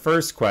pin the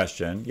first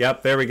question.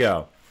 Yep, there we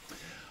go.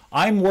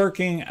 I'm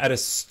working at a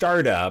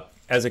startup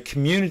as a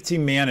community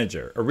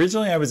manager.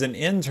 Originally, I was an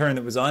intern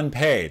that was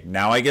unpaid.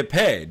 Now I get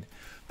paid.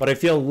 But I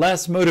feel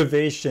less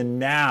motivation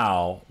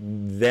now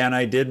than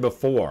I did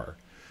before.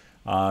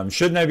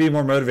 Shouldn't I be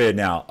more motivated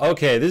now?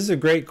 Okay, this is a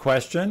great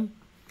question.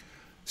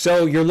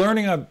 So you're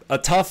learning a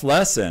tough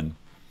lesson,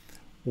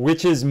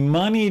 which is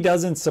money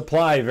doesn't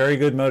supply very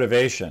good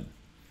motivation.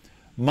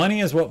 Money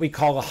is what we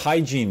call a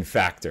hygiene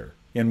factor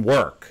in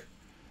work.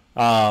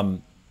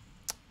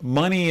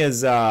 Money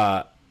is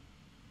a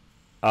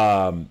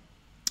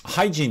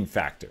hygiene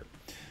factor.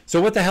 So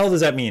what the hell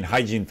does that mean,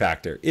 hygiene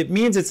factor? It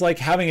means it's like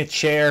having a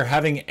chair,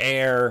 having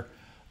air.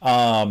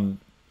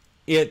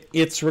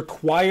 It's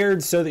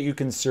required so that you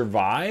can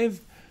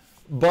survive,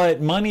 but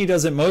money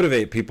doesn't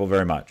motivate people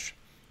very much.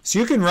 So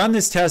you can run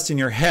this test in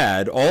your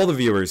head, all the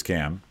viewers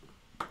can.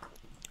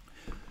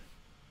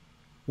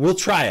 We'll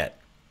try it.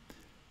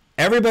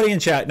 Everybody in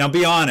chat, now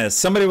be honest,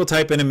 somebody will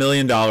type in $1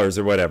 million or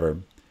whatever.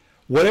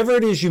 Whatever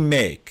it is you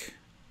make,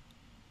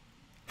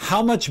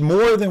 how much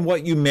more than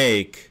what you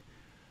make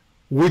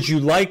would you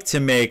like to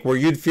make where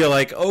you'd feel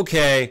like,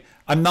 okay,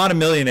 I'm not a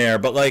millionaire,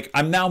 but like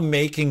I'm now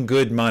making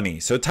good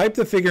money? So type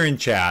the figure in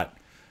chat.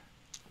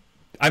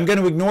 I'm going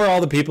to ignore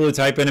all the people who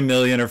type in 1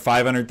 million or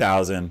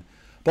 500,000.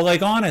 But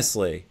like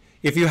honestly,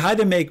 if you had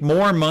to make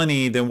more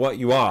money than what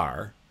you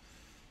are,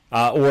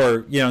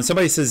 or you know,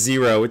 somebody says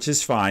 0, which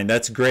is fine,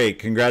 that's great,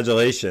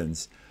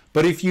 congratulations.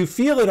 But if you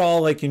feel at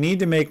all like you need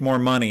to make more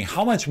money,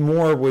 how much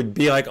more would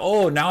be like,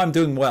 oh, now I'm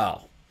doing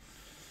well?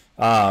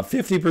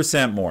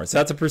 50% more. So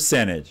that's a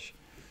percentage.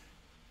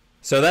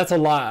 So that's a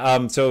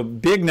lot. So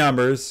big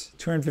numbers,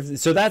 250.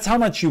 So that's how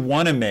much you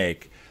want to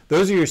make.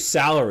 Those are your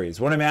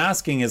salaries. What I'm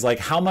asking is like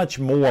how much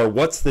more,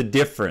 what's the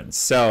difference?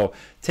 So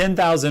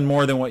 10,000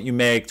 more than what you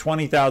make,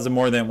 20,000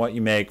 more than what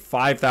you make,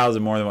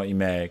 5,000 more than what you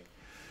make.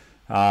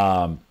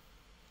 So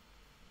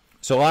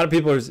a lot of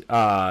people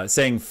are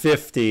saying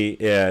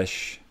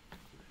 50-ish,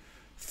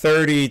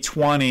 30,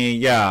 20,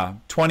 yeah,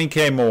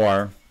 20K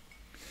more.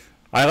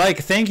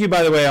 Thank you,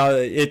 by the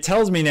way. It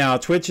tells me now,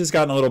 Twitch has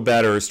gotten a little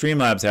better,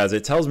 Streamlabs has.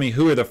 It tells me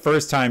who are the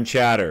first-time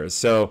chatters.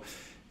 So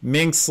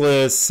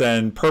Minxless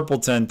and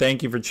Purpleton,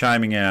 thank you for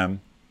chiming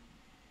in.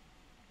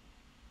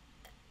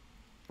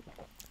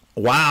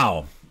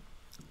 Wow.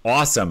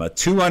 Awesome. A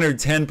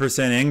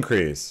 210%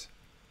 increase.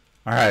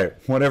 All right.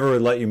 Whatever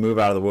would let you move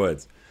out of the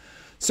woods.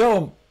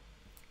 So,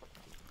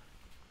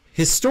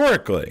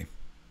 historically,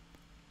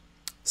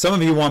 some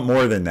of you want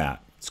more than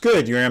that. It's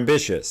good. You're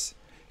ambitious.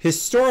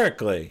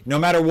 Historically, no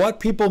matter what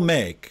people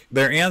make,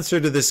 their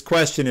answer to this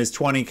question is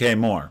 20K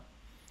more.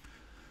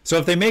 So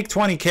if they make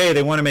 20K,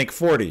 they want to make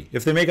 40.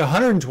 If they make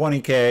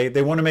 120K,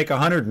 they want to make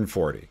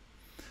 140.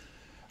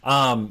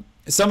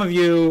 Some of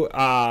you,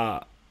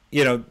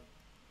 you know,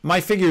 my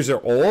figures are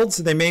old,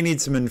 so they may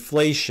need some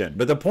inflation.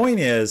 But the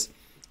point is,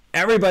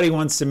 everybody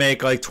wants to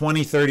make like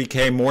 20,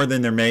 30K more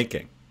than they're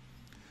making.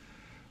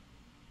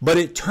 But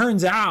it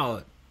turns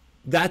out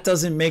that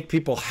doesn't make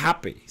people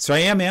happy. So I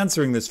am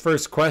answering this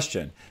first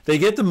question. They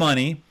get the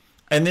money,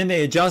 and then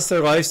they adjust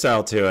their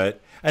lifestyle to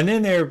it, and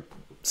then they're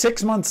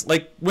 6 months,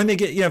 like when they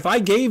get, you know, if I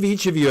gave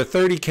each of you a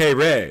 30K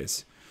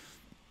raise,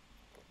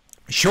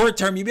 short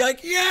term, you'd be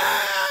like,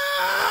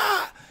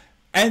 yeah!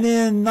 And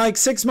then like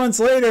 6 months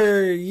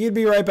later, you'd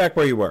be right back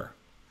where you were.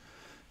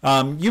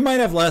 You might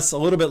have a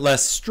little bit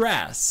less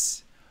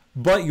stress,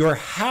 but your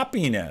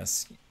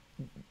happiness,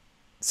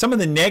 some of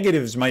the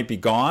negatives might be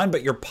gone,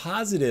 but your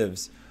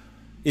positives,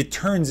 it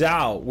turns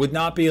out, would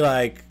not be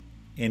like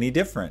any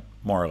different,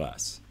 more or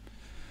less.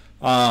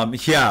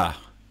 Yeah.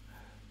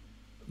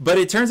 But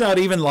it turns out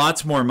even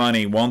lots more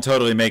money won't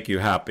totally make you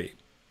happy.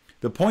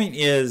 The point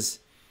is,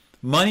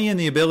 money and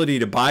the ability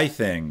to buy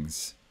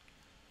things,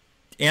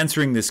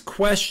 answering this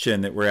question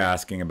that we're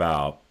asking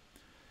about,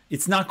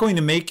 it's not going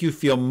to make you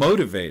feel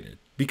motivated.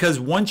 Because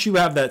once you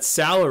have that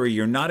salary,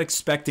 you're not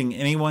expecting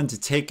anyone to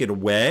take it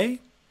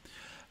away.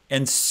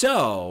 And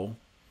so,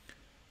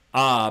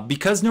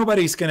 because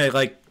nobody's going to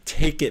like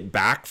take it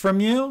back from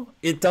you,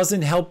 it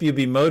doesn't help you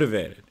be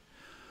motivated.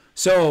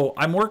 So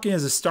I'm working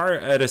as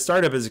at a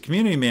startup as a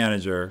community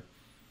manager.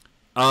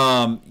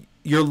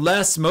 You're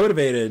less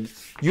motivated.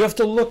 You have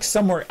to look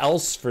somewhere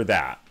else for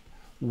that.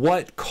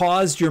 What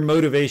caused your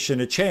motivation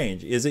to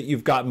change? Is it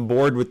you've gotten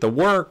bored with the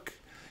work?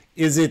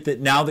 Is it that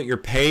now that you're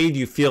paid,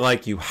 you feel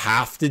like you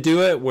have to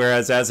do it,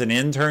 whereas as an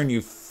intern,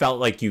 you felt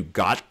like you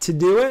got to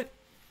do it?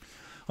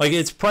 Like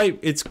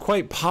it's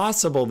quite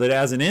possible that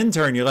as an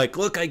intern, you're like,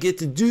 look, I get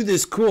to do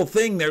this cool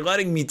thing. They're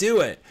letting me do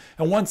it.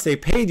 And once they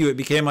paid you, it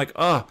became like,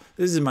 oh,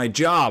 this is my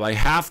job. I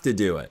have to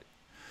do it.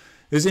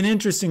 There's an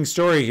interesting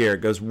story here.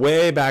 It goes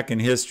way back in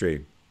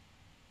history.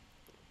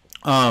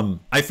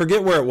 I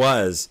forget where it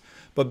was,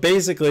 but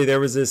basically there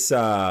was this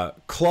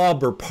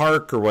club or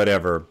park or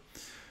whatever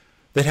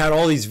that had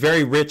all these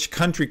very rich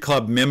country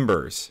club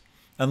members.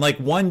 And like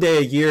one day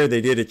a year,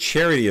 they did a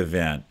charity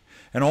event.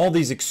 And all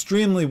these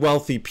extremely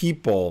wealthy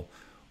people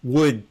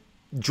would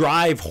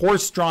drive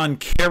horse-drawn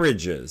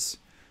carriages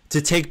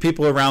to take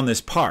people around this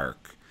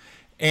park.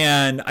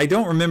 And I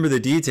don't remember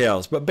the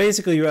details, but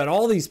basically you had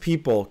all these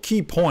people,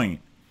 key point,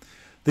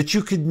 that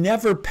you could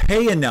never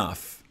pay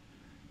enough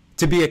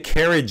to be a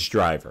carriage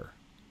driver,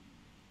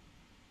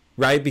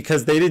 right?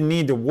 Because they didn't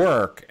need to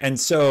work. And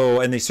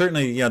so, and they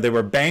certainly, you know, they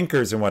were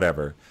bankers and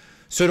whatever.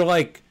 So to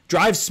like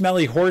drive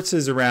smelly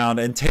horses around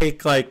and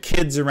take like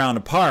kids around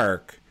a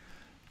park,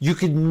 you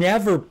could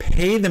never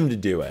pay them to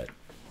do it,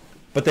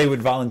 but they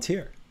would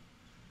volunteer.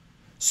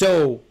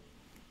 So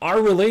our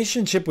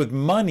relationship with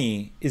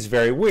money is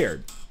very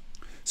weird.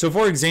 So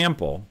for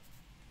example,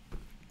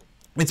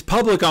 it's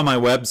public on my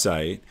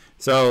website,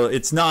 so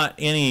it's not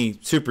any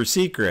super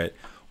secret.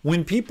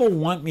 When people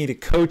want me to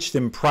coach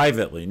them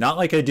privately, not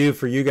like I do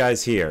for you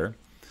guys here,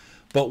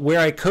 but where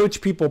I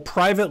coach people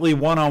privately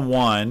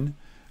one-on-one,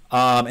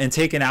 and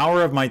take an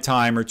hour of my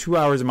time or 2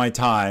 hours of my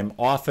time,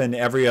 often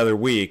every other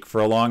week for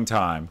a long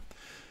time,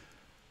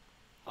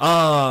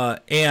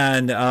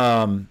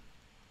 and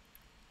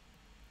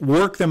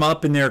work them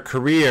up in their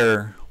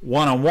career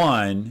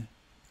one-on-one,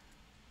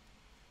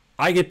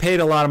 I get paid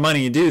a lot of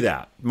money to do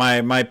that.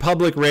 My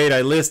public rate I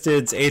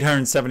listed is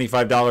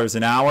 $875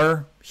 an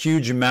hour,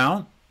 huge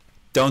amount.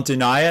 Don't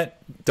deny it.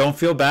 Don't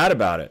feel bad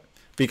about it,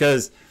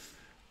 because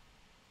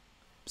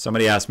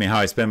somebody asked me how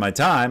I spend my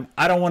time.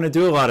 I don't want to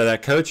do a lot of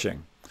that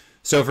coaching.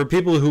 So for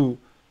people who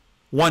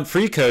want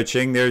free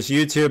coaching, there's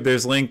YouTube,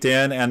 there's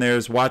LinkedIn, and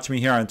there's Watch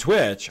Me Here on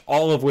Twitch,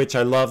 all of which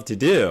I love to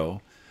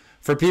do.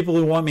 For people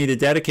who want me to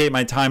dedicate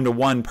my time to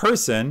one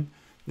person,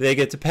 they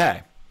get to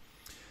pay.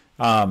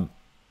 I'm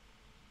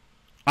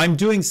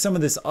doing some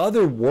of this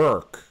other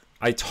work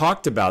I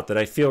talked about that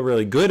I feel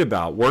really good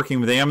about, working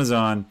with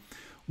Amazon,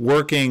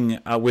 working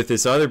with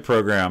this other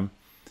program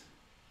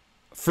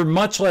for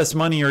much less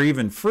money or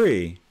even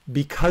free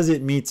because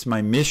it meets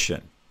my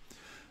mission.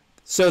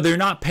 So they're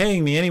not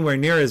paying me anywhere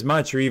near as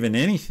much or even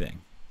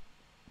anything.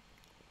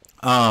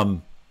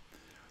 The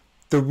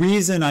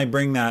reason I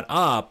bring that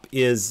up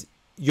is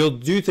you'll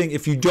do things,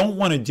 if you don't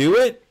want to do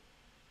it,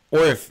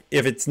 or if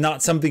it's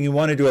not something you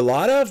want to do a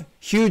lot of,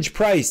 huge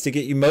price to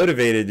get you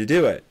motivated to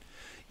do it.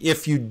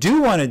 If you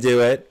do want to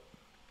do it,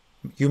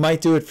 you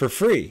might do it for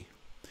free.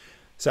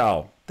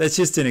 So that's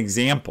just an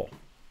example.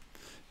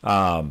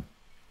 Yeah.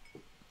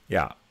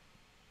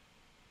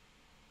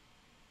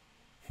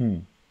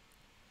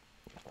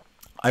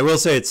 I will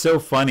say it's so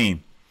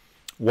funny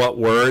what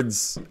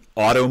words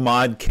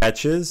AutoMod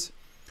catches.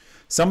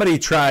 Somebody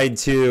tried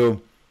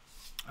to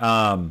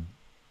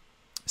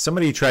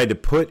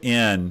put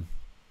in,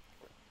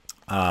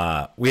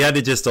 we had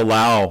to just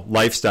allow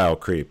lifestyle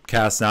creep.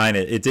 Cas9,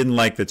 it didn't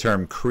like the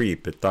term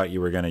creep. It thought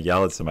you were going to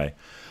yell at somebody.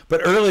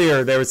 But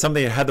earlier there was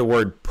something that had the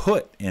word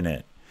put in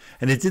it,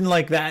 and it didn't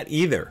like that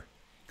either.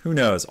 Who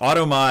knows?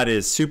 AutoMod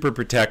is super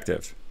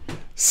protective.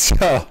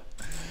 So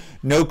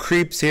no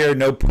creeps here,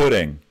 no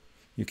putting.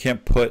 You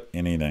can't put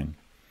anything.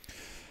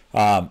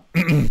 All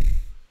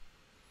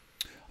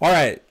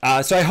right,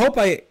 so I hope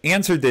I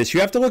answered this. You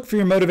have to look for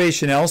your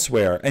motivation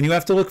elsewhere, and you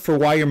have to look for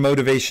why your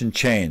motivation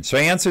changed. So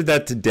I answered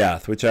that to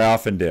death, which I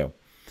often do.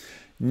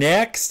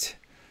 Next,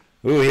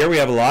 here we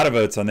have a lot of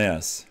votes on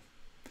this.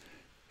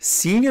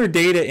 Senior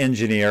data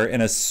engineer in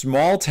a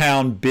small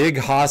town, big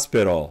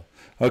hospital.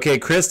 Okay,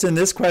 Kristen,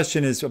 this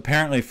question is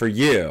apparently for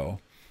you.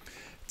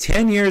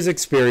 10 years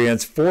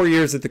experience, 4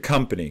 years at the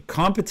company.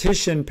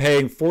 Competition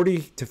paying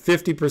 40 to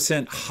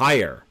 50%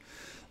 higher.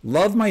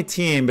 Love my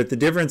team, but the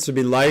difference would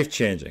be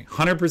life-changing.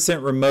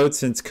 100% remote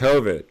since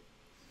COVID.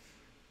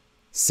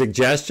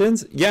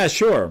 Suggestions? Yeah,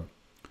 sure.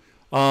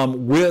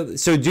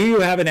 So do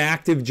you have an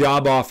active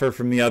job offer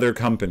from the other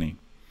company?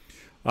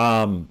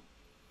 I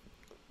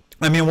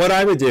mean, what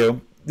I would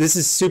do, this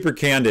is super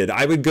candid.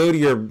 I would go to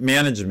your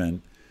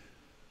management.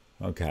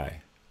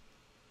 Okay.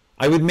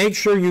 I would make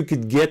sure you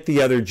could get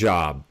the other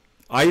job,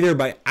 either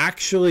by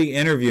actually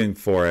interviewing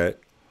for it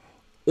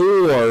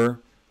or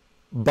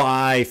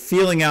by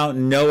feeling out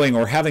and knowing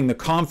or having the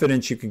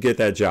confidence you could get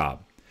that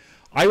job.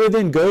 I would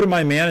then go to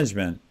my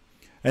management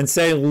and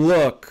say,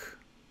 look,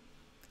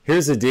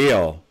 here's the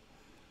deal.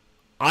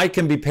 I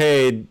can be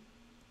paid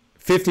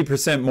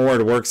 50% more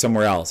to work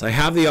somewhere else. I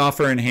have the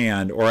offer in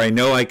hand, or I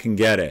know I can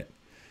get it.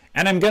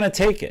 And I'm going to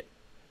take it.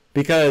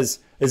 Because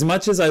as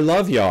much as I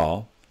love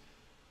y'all,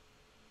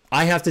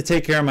 I have to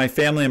take care of my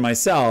family and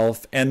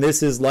myself, and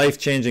this is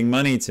life-changing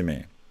money to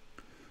me.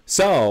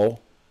 So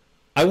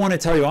I want to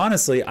tell you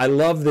honestly, I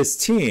love this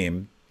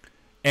team,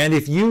 and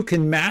if you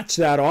can match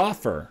that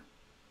offer,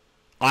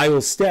 I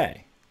will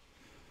stay.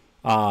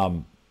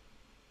 And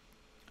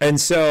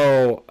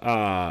so,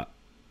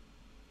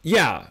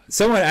 yeah,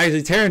 someone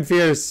actually, Taryn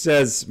Fears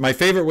says, my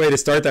favorite way to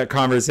start that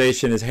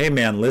conversation is, hey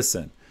man,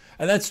 listen.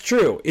 And that's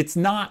true. It's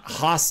not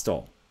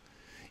hostile.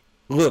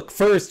 Look,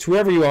 first,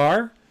 whoever you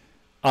are,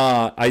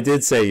 I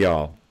did say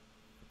y'all,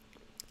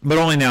 but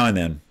only now and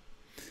then.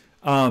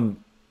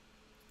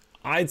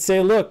 I'd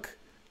say, look,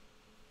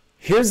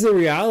 here's the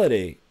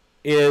reality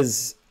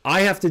is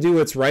I have to do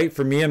what's right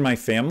for me and my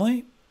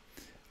family.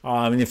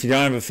 And if you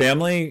don't have a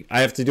family, I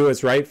have to do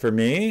what's right for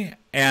me.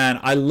 And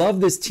I love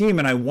this team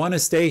and I want to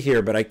stay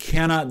here, but I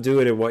cannot do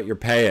it at what you're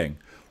paying.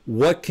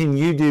 What can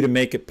you do to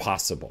make it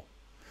possible?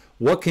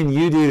 What can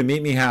you do to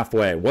meet me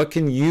halfway? What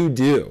can you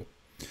do?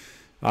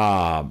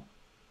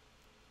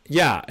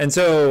 Yeah, and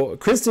so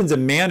Kristen's a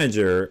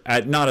manager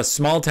at not a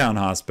small town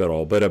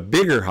hospital, but a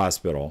bigger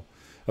hospital,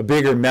 a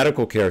bigger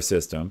medical care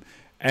system.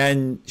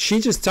 And she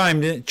just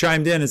chimed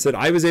in and said,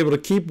 I was able to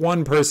keep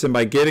one person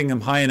by getting them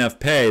high enough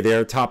pay.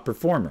 They're a top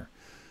performer.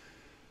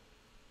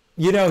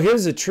 You know,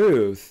 here's the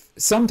truth.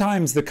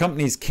 Sometimes the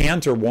companies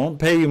can't or won't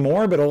pay you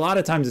more, but a lot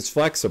of times it's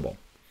flexible.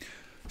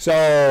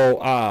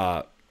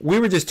 So we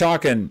were just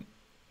talking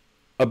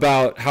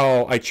about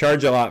how I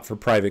charge a lot for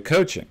private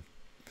coaching.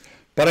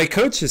 But I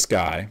coached this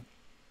guy,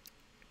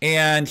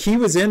 and he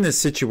was in this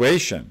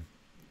situation.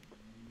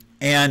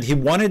 And he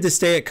wanted to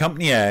stay at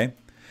Company A,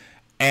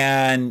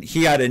 and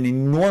he had an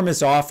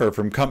enormous offer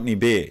from Company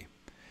B.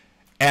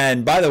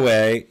 And by the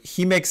way,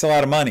 he makes a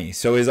lot of money.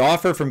 So his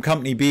offer from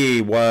Company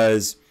B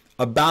was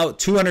about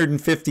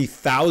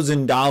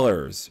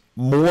 $250,000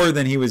 more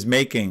than he was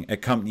making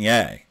at Company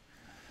A.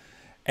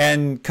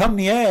 And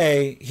Company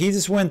A, he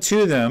just went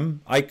to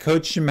them. I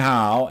coached him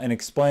how and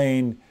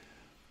explained,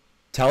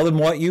 tell them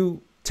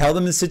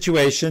the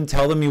situation,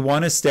 tell them you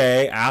want to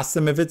stay, ask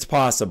them if it's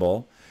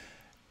possible.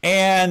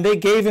 And they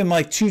gave him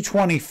like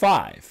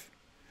 $225,000.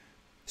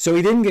 So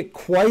he didn't get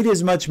quite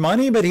as much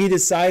money, but he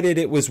decided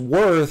it was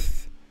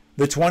worth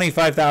the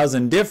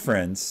 $25,000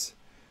 difference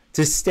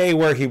to stay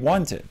where he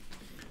wanted.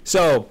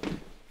 So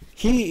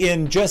he,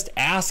 in just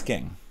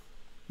asking,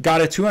 got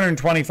a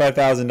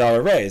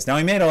 $225,000 raise. Now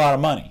he made a lot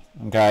of money,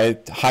 okay,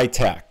 high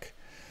tech.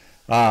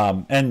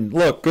 And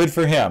look, good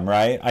for him,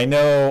 right? I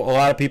know a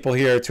lot of people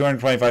here,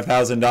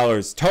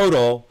 $225,000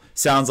 total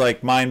sounds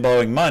like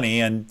mind-blowing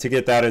money, and to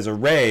get that as a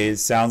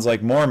raise sounds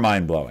like more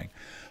mind-blowing.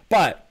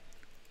 But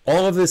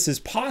all of this is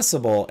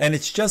possible, and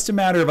it's just a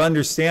matter of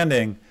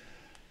understanding.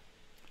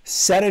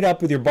 Set it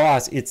up with your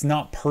boss. It's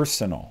not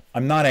personal.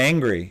 I'm not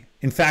angry.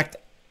 In fact,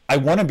 I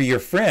want to be your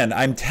friend.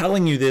 I'm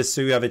telling you this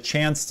so you have a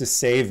chance to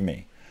save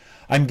me.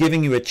 I'm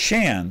giving you a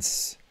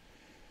chance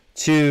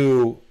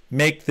to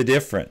make the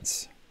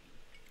difference.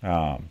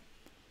 Yeah,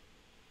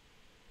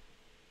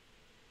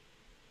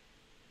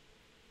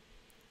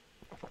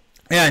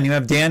 and you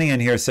have Danny in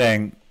here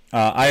saying,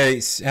 I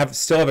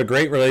still have a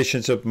great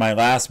relationship with my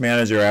last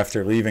manager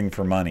after leaving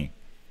for money.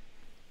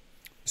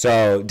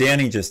 So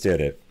Danny just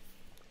did it.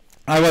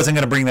 I wasn't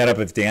going to bring that up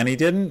if Danny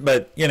didn't,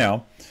 but, you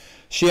know,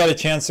 she had a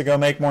chance to go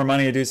make more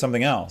money or do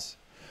something else.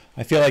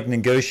 I feel like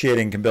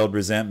negotiating can build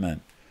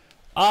resentment.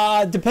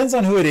 Depends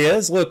on who it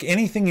is. Look,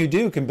 anything you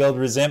do can build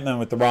resentment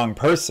with the wrong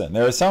person.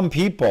 There are some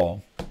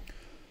people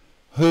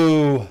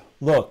who,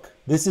 look,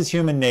 this is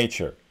human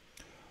nature.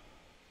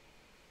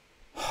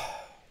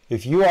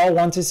 If you all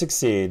want to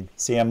succeed,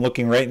 see, I'm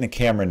looking right in the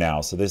camera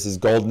now, so this is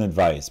golden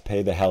advice.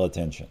 Pay the hell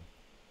attention.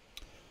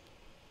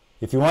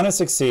 If you want to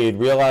succeed,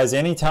 realize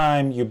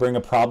anytime you bring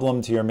a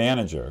problem to your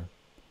manager,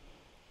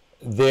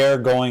 they're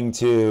going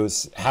to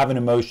have an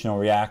emotional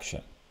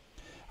reaction.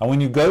 And when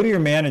you go to your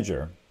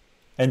manager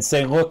and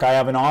say, look, I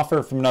have an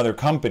offer from another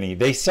company,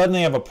 they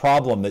suddenly have a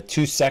problem that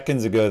 2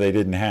 seconds ago they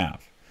didn't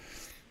have.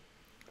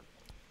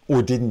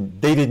 Or they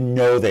didn't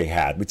know they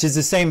had, which is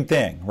the same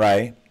thing,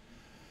 right?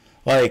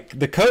 Like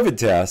the COVID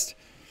test,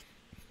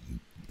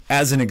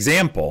 as an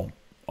example,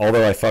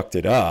 although I fucked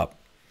it up,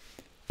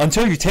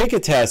 until you take a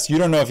test, you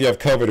don't know if you have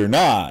COVID or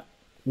not.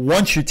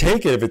 Once you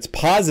take it, if it's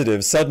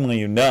positive, suddenly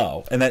you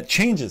know, and that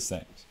changes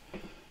things.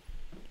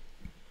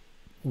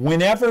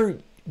 Whenever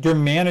your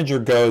manager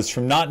goes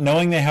from not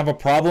knowing they have a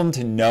problem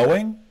to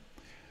knowing,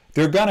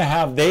 they're going to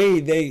have,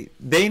 they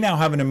now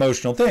have an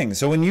emotional thing.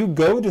 So when you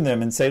go to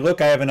them and say,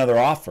 look, I have another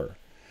offer,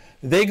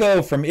 they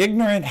go from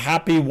ignorant,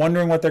 happy,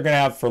 wondering what they're going to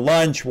have for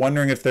lunch,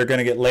 wondering if they're going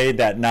to get laid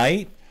that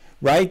night,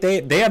 right?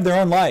 They have their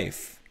own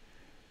life.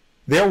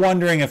 They're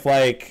wondering if,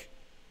 like,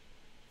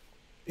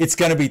 it's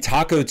going to be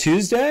Taco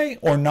Tuesday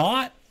or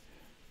not.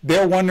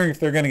 They're wondering if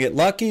they're going to get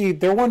lucky.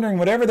 They're wondering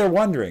whatever they're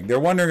wondering. They're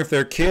wondering if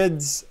their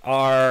kids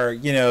are,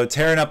 you know,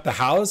 tearing up the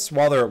house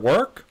while they're at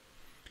work.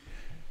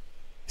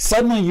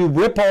 Suddenly you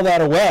rip all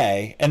that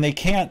away and they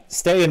can't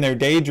stay in their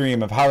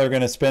daydream of how they're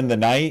going to spend the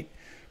night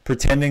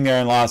pretending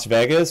they're in Las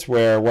Vegas,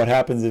 where what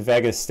happens if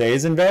Vegas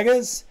stays in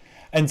Vegas,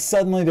 and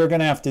suddenly they're going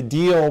to have to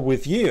deal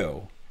with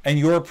you and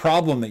your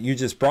problem that you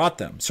just brought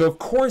them. So of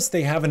course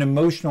they have an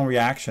emotional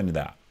reaction to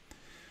that.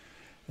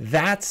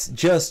 That's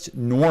just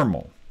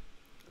normal.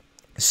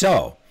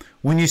 So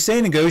when you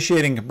say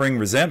negotiating can bring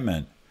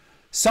resentment,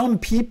 some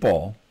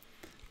people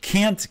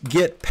can't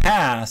get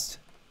past,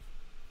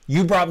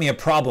 you brought me a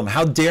problem,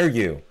 how dare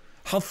you?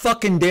 How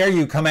fucking dare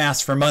you come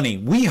ask for money?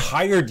 We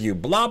hired you,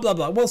 blah, blah,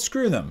 blah. Well,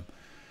 screw them.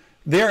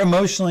 They're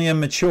emotionally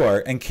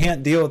immature and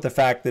can't deal with the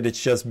fact that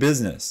it's just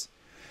business.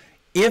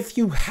 If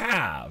you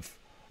have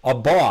a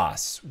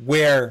boss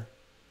where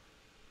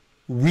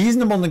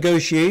reasonable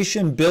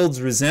negotiation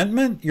builds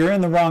resentment, you're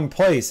in the wrong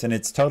place and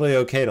it's totally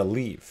okay to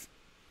leave.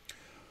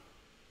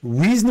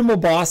 Reasonable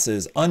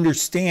bosses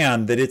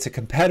understand that it's a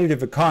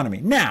competitive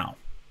economy. Now,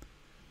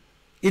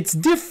 it's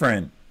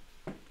different.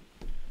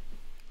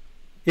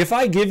 If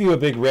I give you a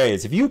big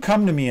raise, if you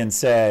come to me and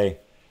say,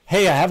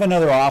 hey, I have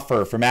another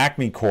offer from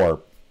Acme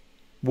Corp,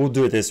 we'll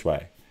do it this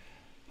way.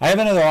 I have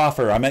another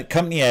offer. I'm at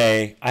company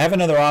A. I have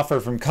another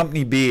offer from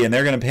company B, and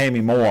they're going to pay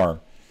me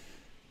more.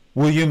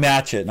 Will you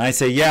match it? And I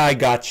say, yeah, I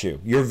got you.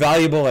 You're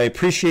valuable. I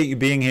appreciate you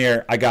being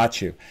here. I got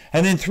you.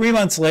 And then 3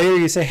 months later,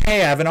 you say,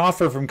 hey, I have an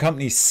offer from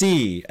company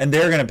C, and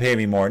they're going to pay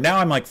me more. Now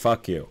I'm like,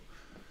 fuck you.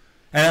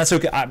 And that's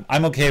okay.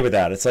 I'm okay with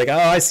that. It's like, oh,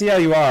 I see how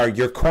you are.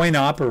 You're coin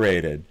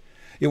operated.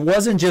 It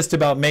wasn't just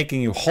about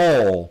making you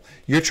whole.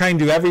 You're trying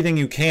to do everything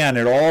you can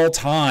at all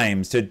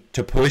times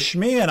to push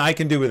me, and I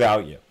can do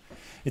without you.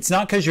 It's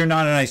not because you're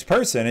not a nice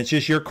person. It's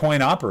just you're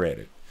coin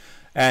operated.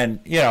 And,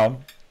 you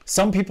know,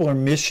 some people are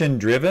mission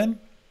driven.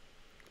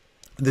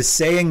 The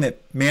saying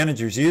that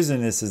managers use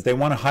in this is they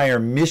want to hire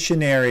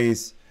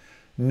missionaries,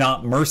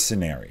 not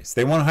mercenaries.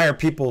 They want to hire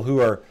people who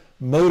are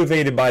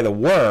motivated by the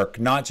work,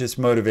 not just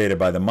motivated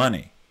by the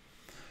money.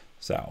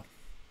 So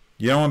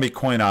you don't want to be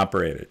coin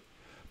operated.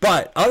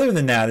 But other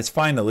than that, it's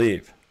fine to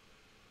leave.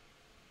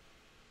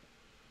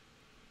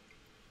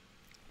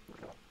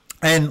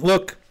 And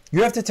look,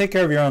 you have to take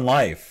care of your own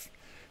life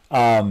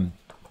by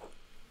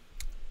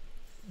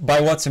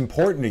what's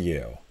important to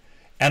you.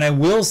 And I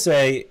will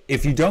say,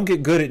 if you don't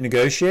get good at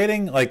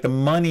negotiating, like, the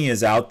money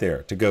is out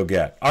there to go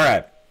get. All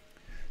right.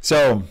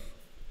 So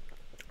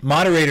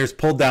moderators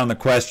pulled down the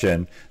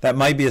question. That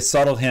might be a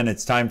subtle hint.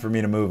 It's time for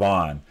me to move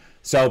on.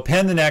 So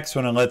pen the next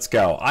one and let's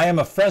go. I am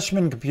a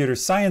freshman computer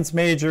science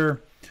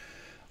major.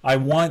 I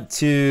want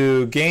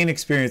to gain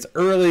experience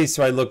early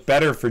so I look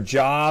better for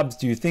jobs.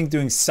 Do you think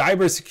doing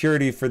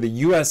cybersecurity for the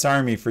U.S.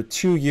 Army for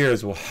 2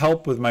 years will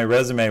help with my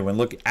resume when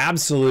looking?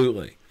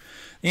 Absolutely.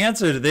 The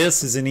answer to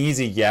this is an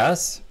easy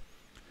yes.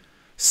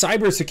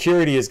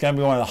 Cybersecurity is going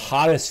to be one of the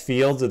hottest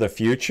fields of the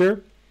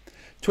future.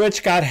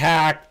 Twitch got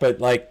hacked, but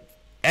like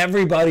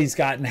everybody's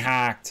gotten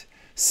hacked.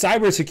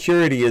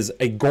 Cybersecurity is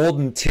a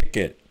golden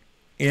ticket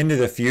into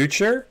the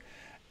future.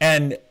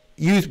 And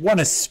you want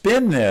to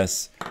spin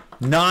this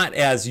not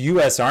as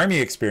U.S. Army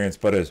experience,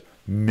 but as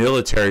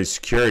military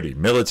security,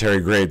 military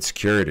grade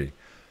security.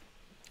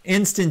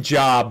 Instant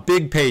job,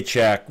 big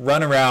paycheck,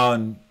 run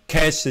around,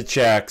 cash the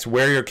checks,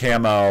 wear your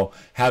camo,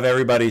 have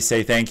everybody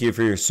say thank you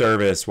for your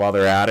service while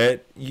they're at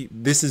it.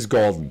 This is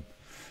golden.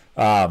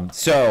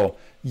 So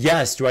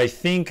yes, do I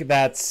think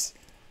that's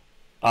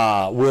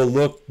will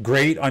look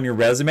great on your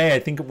resume? I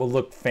think it will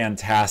look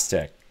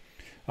fantastic.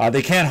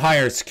 They can't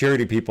hire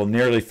security people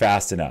nearly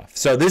fast enough.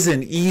 So this is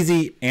an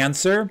easy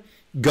answer.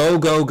 Go,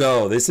 go,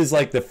 go. This is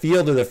like the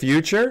field of the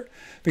future,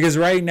 because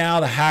right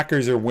now the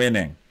hackers are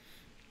winning.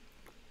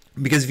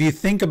 Because if you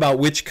think about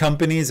which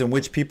companies and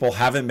which people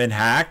haven't been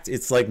hacked,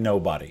 it's like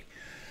nobody.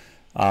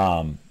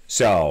 Let's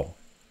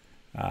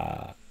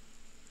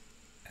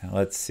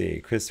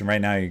see. Kristen,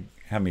 right now you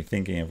have me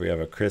thinking if we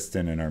have a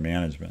Kristen in our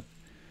management.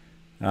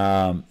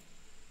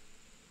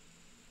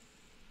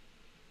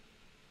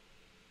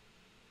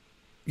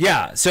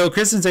 Yeah, so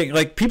Kristen's saying,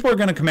 like, people are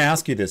going to come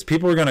ask you this.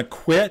 People are going to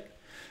quit.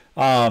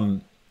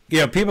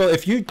 People,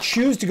 if you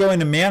choose to go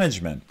into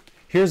management,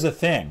 here's the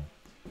thing.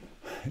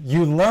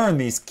 You learn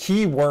these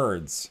key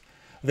words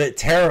that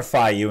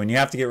terrify you, and you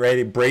have to get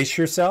ready to brace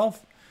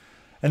yourself.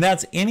 And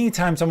that's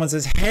anytime someone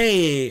says,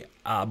 hey,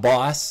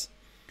 boss,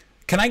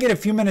 can I get a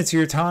few minutes of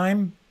your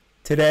time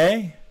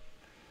today?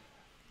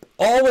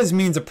 Always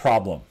means a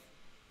problem.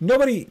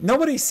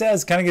 Nobody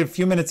says, can I get a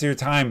few minutes of your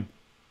time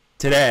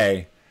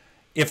today,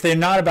 if they're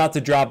not about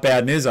to drop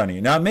bad news on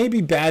you. Now, it may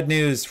be bad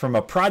news from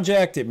a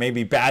project. It may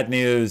be bad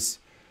news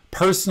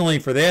personally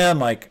for them.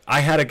 Like,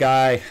 I had a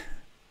guy,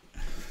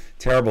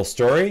 terrible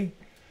story.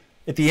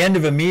 At the end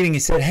of a meeting, he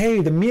said,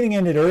 hey, the meeting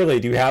ended early.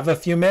 Do you have a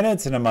few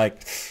minutes? And I'm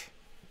like,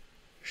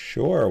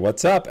 sure,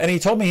 what's up? And he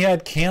told me he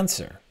had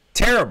cancer.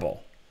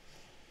 Terrible.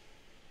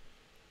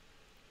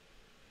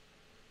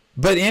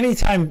 But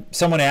anytime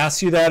someone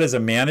asks you that as a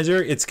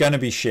manager, it's going to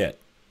be shit.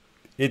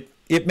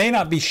 It may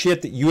not be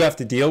shit that you have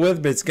to deal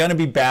with, but it's going to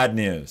be bad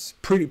news,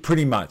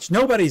 pretty much.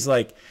 Nobody's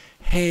like,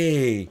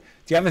 hey, do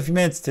you have a few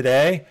minutes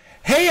today?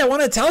 Hey, I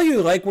want to tell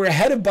you, like, we're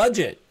ahead of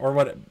budget, or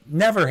what.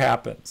 Never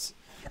happens.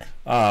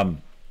 Because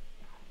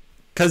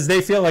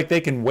they feel like they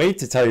can wait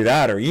to tell you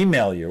that, or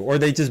email you, or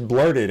they just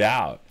blurt it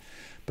out.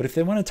 But if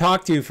they want to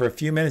talk to you for a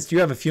few minutes, do you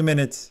have a few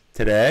minutes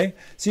today?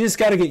 So you just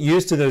got to get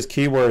used to those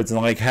keywords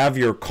and like have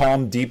your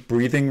calm, deep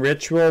breathing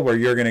ritual where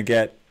you're going to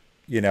get,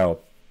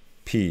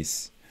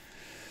 peace.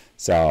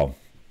 So,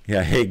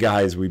 yeah, hey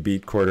guys, we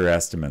beat quarter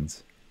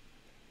estimates.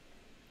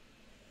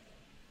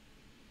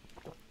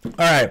 All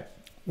right,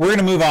 we're going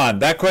to move on.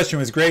 That question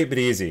was great but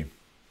easy.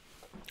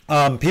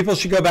 People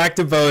should go back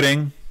to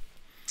voting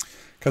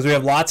because we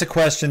have lots of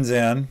questions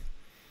in.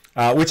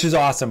 Which is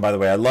awesome, by the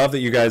way. I love that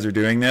you guys are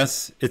doing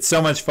this. It's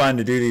so much fun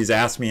to do these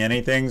Ask Me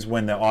Anythings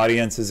when the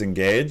audience is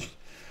engaged.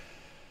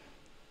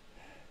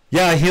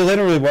 Yeah, he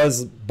literally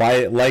was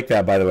like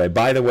that, by the way.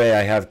 By the way,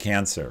 I have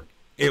cancer.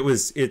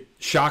 It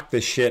shocked the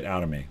shit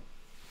out of me.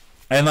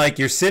 And like,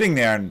 you're sitting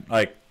there and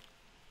like,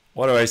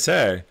 what do I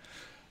say?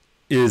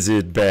 Is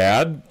it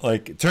bad?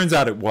 Like, it turns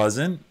out it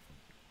wasn't.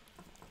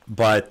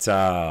 But,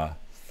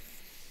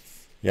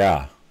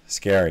 yeah,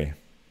 scary.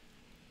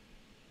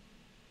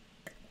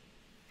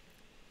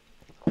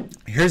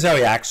 Here's how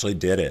he actually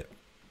did it.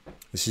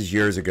 This is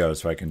years ago,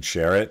 so I can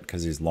share it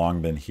because he's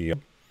long been healed.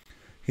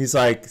 He's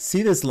like,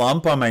 see this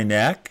lump on my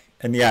neck?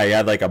 And yeah, he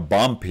had like a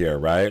bump here,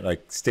 right?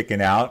 Like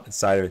sticking out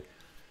inside of it.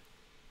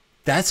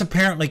 That's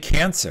apparently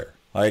cancer.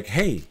 Like,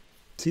 hey,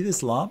 see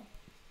this lump?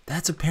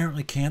 That's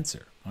apparently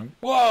cancer. I'm like,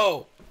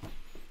 whoa.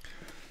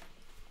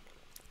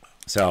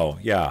 So,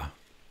 yeah.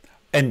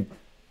 And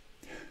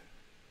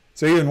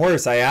so even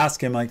worse, I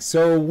asked him, like,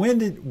 so when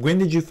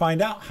did you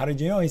find out? How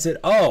did you know? He said,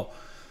 oh,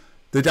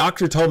 the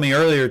doctor told me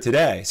earlier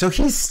today. So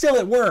he's still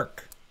at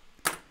work.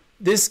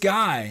 This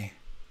guy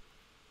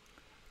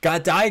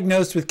got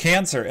diagnosed with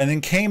cancer and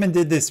then came and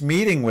did this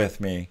meeting with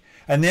me.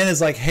 And then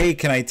is like, hey,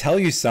 can I tell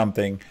you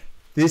something?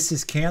 This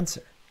is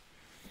cancer.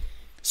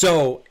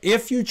 So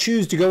if you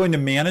choose to go into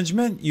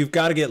management, you've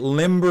got to get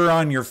limber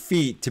on your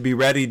feet to be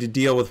ready to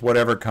deal with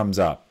whatever comes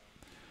up.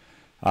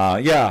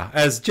 Yeah,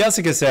 as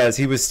Jessica says,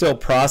 he was still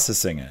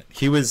processing it.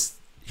 He was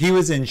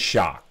in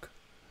shock.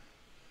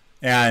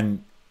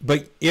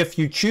 But if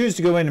you choose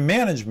to go into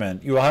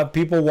management, you will have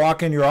people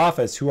walk in your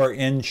office who are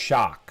in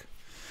shock.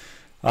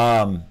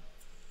 An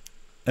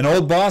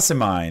old boss of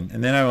mine,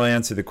 and then I will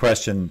answer the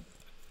question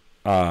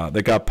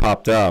that got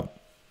popped up.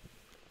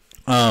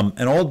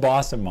 An old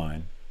boss of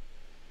mine,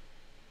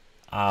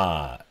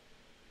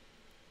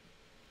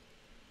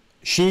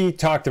 she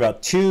talked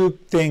about two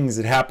things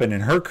that happened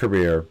in her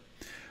career.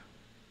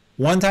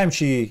 One time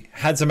she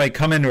had somebody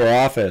come into her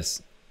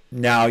office.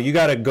 Now, you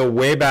got to go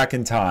way back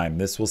in time.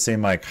 This will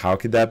seem like, how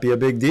could that be a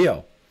big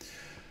deal?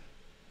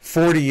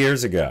 40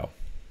 years ago.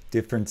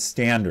 different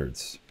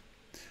standards.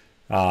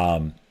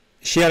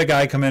 She had a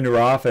guy come into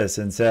her office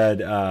and said,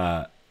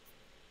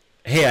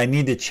 hey, I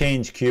need to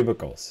change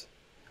cubicles.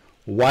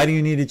 Why do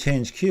you need to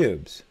change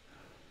cubes?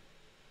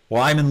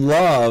 Well, I'm in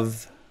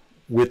love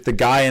with the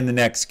guy in the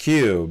next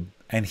cube,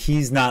 and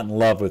he's not in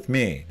love with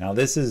me. Now,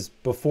 this is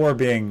before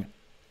being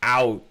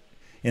out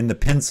in the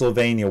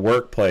Pennsylvania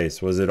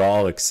workplace was it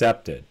all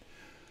accepted.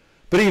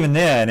 But even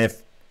then,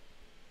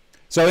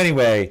 so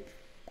anyway,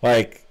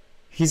 like,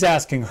 he's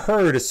asking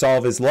her to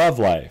solve his love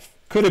life.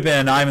 Could have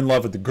been, I'm in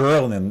love with the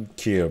girl in the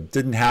cube.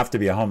 Didn't have to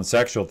be a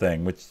homosexual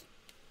thing,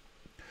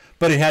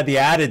 but it had the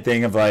added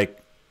thing of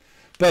like,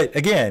 but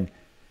again,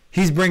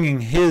 he's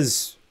bringing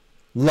his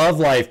love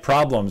life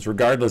problems,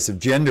 regardless of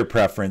gender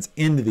preference,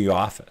 into the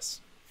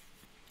office.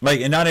 Like,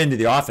 and not into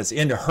the office,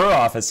 into her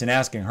office and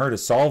asking her to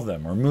solve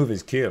them or move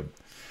his cube.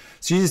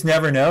 So you just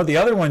never know. The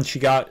other one she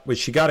got was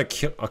she got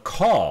a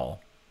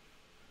call.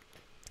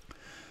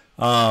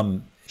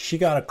 She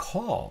got a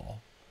call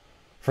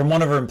from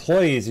one of her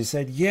employees who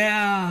said,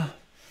 yeah,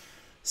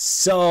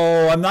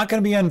 so I'm not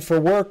going to be in for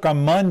work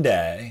on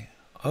Monday.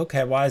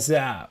 Okay, why is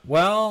that?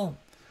 Well,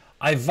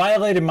 I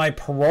violated my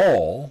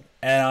parole,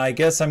 and I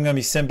guess I'm going to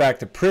be sent back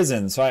to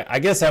prison, so I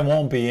guess I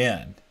won't be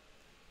in.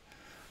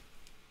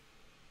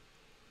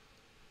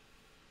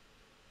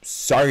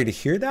 Sorry to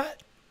hear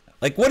that.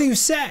 Like, what do you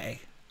say?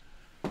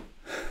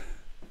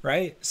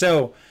 Right?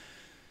 So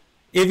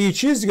if you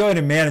choose to go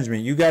into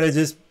management, you got to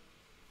just,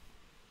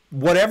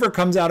 whatever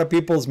comes out of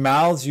people's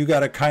mouths, you got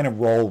to kind of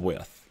roll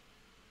with.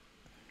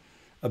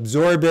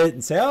 Absorb it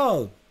and say,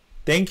 oh,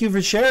 thank you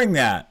for sharing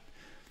that.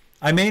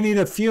 I may need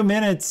a few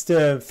minutes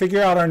to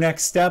figure out our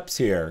next steps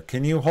here.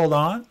 Can you hold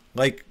on?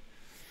 Like,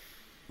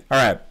 all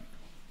right.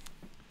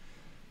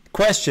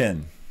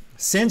 Question.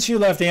 Since you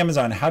left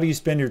Amazon, how do you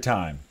spend your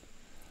time?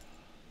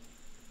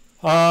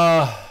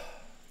 Well,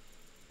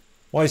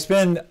 I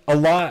spend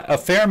a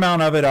fair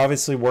amount of it,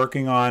 obviously,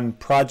 working on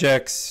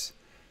projects.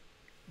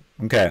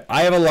 Okay,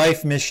 I have a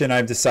life mission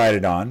I've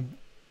decided on.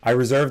 I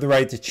reserve the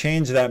right to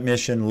change that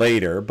mission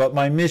later, but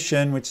my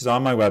mission, which is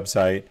on my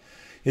website,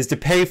 is to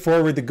pay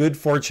forward the good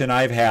fortune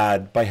I've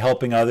had by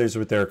helping others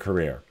with their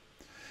career.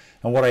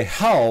 And what I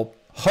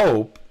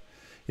hope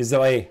is that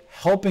by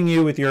helping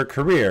you with your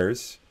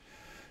careers,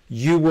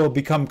 you will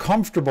become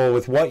comfortable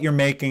with what you're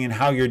making and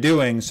how you're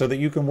doing so that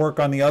you can work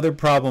on the other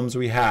problems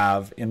we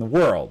have in the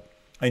world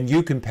and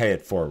you can pay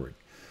it forward.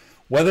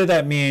 Whether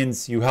that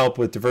means you help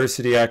with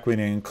diversity,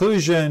 equity, and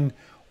inclusion,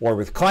 or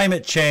with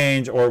climate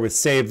change, or with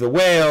Save the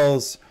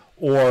Whales,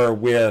 or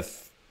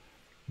with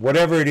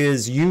whatever it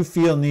is you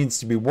feel needs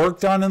to be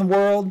worked on in the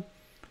world.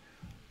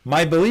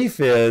 My belief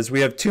is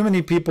we have too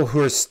many people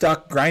who are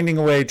stuck grinding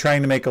away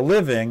trying to make a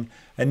living,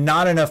 and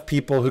not enough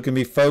people who can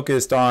be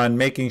focused on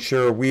making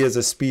sure we as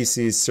a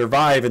species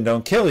survive and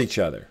don't kill each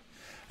other.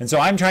 And so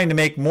I'm trying to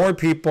make more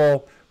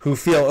people who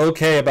feel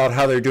okay about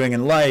how they're doing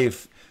in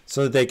life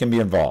so that they can be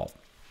involved.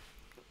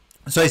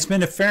 So I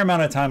spend a fair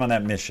amount of time on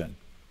that mission.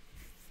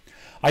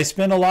 I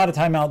spend a lot of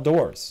time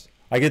outdoors.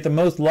 I get the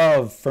most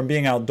love from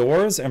being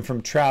outdoors and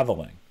from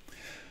traveling.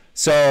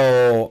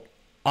 So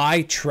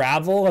I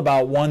travel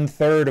about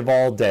 1/3 of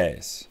all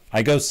days.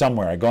 I go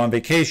somewhere. I go on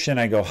vacation.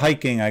 I go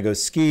hiking. I go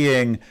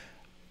skiing.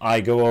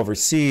 I go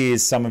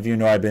overseas. Some of you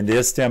know I've been to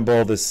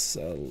Istanbul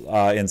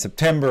in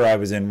September. I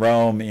was in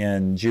Rome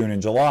in June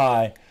and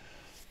July.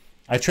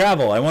 I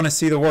travel. I want to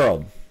see the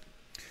world.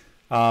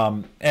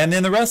 And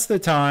then the rest of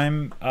the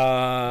time,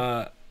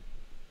 I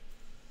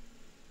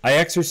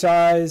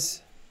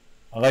exercise,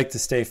 I like to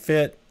stay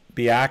fit,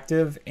 be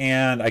active,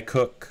 and I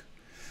cook.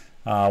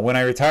 When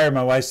I retired,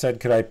 my wife said,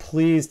 could I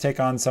please take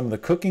on some of the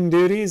cooking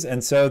duties?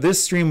 And so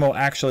this stream will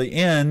actually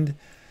end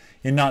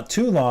in not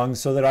too long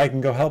so that I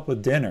can go help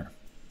with dinner.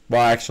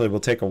 Well, actually, we'll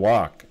take a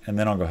walk, and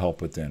then I'll go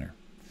help with dinner.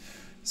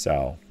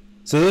 So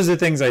those are the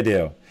things I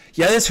do.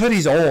 Yeah, this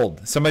hoodie's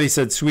old. Somebody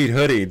said sweet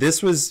hoodie.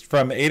 This was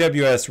from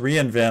AWS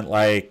reInvent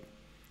like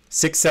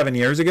 6-7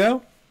 years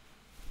ago.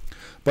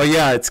 But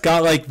yeah, it's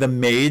got like the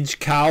mage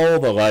cowl,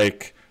 the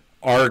like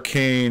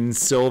arcane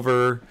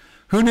silver.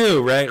 Who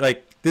knew, right?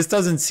 Like this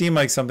doesn't seem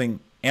like something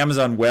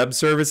Amazon Web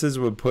Services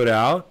would put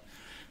out,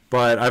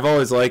 but I've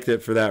always liked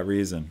it for that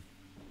reason.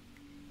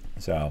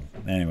 So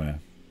anyway.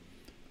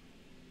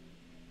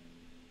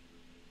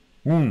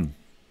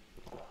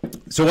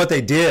 So what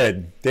they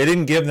did, they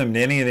didn't give them to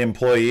any of the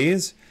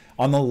employees.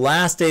 On the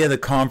last day of the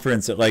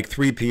conference at like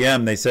 3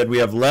 p.m., they said, we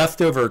have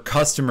leftover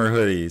customer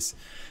hoodies,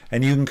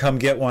 and you can come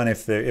get one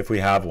if we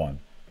have one.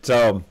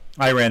 So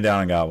I ran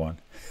down and got one.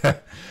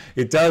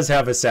 It does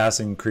have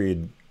Assassin's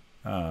Creed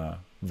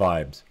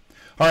vibes.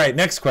 All right,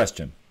 next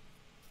question.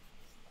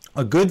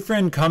 A good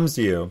friend comes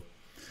to you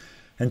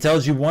and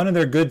tells you one of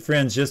their good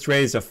friends just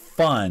raised a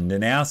fund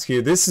and asks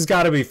you, this has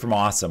got to be from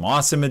Awesome.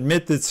 Awesome,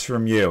 admit it's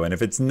from you. And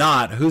if it's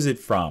not, who's it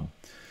from?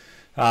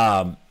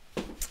 A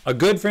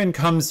good friend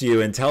comes to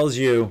you and tells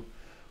you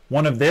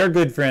one of their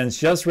good friends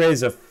just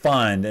raised a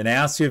fund and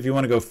asks you if you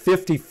want to go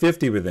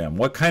 50-50 with them.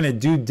 What kind of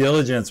due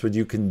diligence would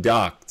you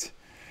conduct?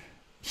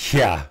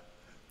 Yeah,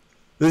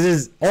 this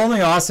is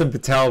only Awesome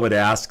Patel would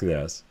ask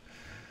this.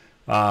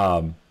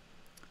 Before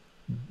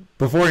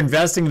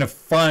investing in a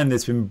fund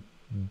that's been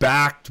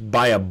backed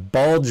by a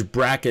bulge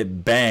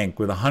bracket bank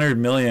with 100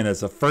 million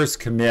as a first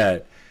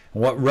commit,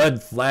 what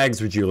red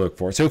flags would you look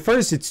for? So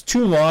first, it's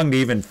too long to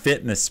even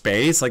fit in the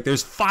space. Like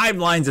there's 5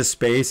 lines of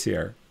space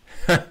here.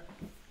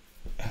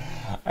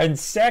 And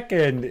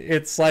second,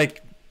 it's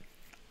like,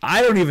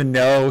 I don't even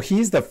know.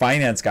 He's the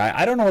finance guy.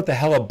 I don't know what the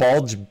hell a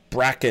bulge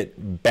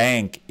bracket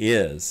bank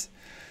is.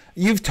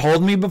 You've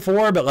told me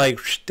before, but like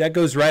that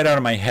goes right out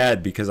of my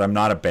head because I'm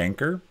not a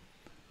banker.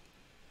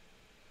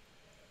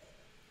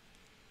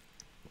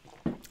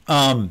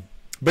 But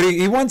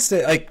he wants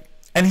to like,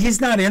 and he's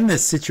not in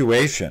this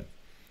situation.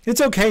 It's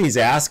okay, he's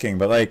asking,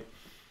 but like,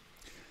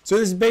 so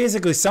this is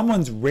basically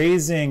someone's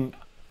raising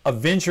a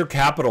venture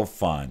capital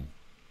fund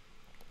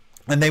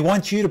and they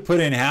want you to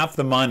put in half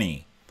the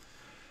money.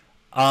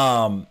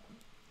 And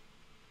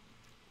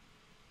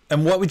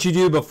what would you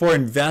do before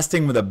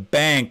investing with a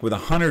bank with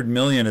 100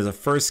 million as a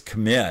first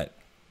commit?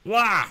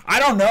 I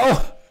don't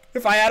know.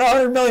 If I had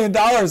 $100 million,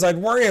 I'd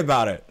worry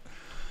about it.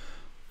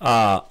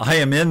 I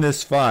am in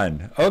this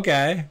fund.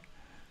 Okay.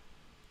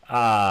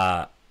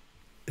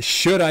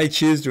 Should I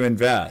choose to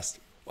invest?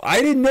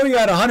 I didn't know you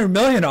had 100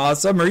 million,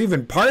 awesome, or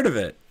even part of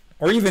it,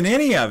 or even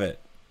any of it.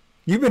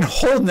 You've been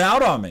holding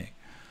out on me.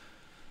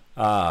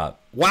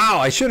 Wow,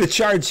 I should have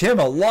charged him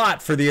a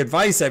lot for the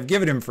advice I've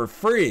given him for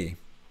free.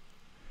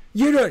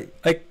 You don't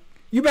like.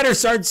 You better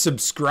start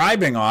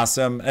subscribing,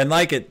 awesome, and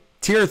like it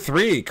tier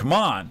 3. Come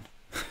on.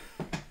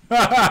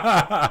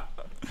 The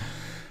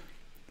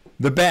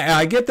bank.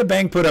 I get the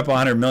bank put up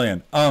 100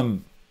 million.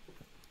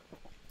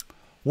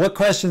 What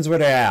questions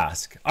would I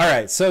ask? All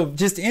right, so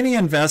just any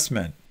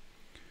investment.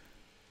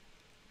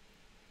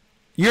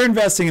 You're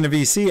investing in a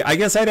VC. I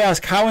guess I'd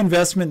ask how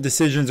investment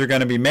decisions are going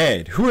to be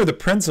made. Who are the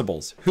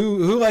principals?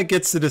 Who like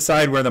gets to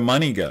decide where the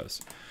money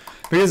goes?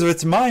 Because if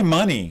it's my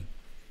money,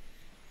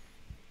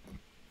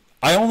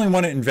 I only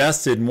want it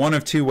invested in one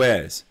of 2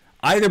 ways.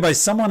 Either by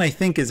someone I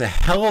think is a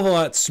hell of a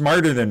lot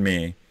smarter than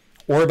me,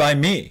 or by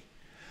me.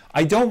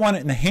 I don't want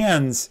it in the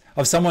hands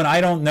of someone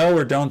I don't know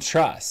or don't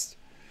trust.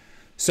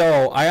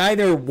 So I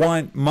either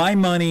want my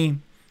money,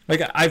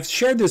 like I've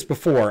shared this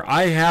before,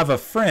 I have a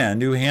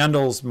friend who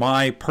handles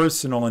my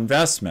personal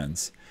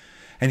investments,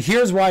 and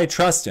here's why I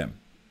trust him.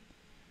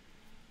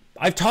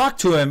 I've talked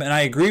to him and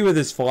I agree with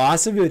his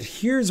philosophy, but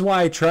here's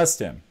why I trust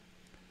him.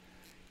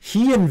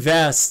 He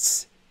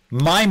invests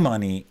my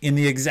money in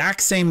the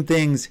exact same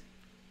things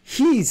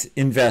he's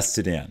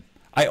invested in.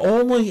 I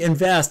only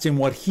invest in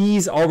what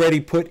he's already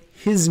put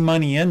his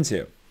money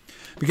into,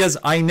 because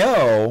I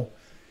know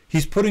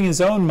he's putting his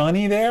own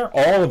money there,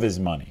 all of his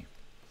money.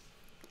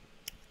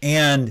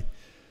 And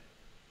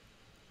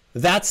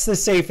that's the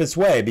safest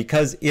way,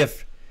 because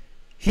if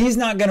he's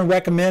not going to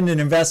recommend an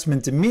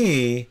investment to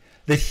me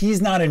that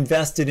he's not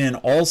invested in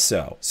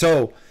also.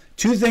 So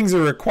 2 things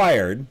are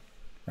required,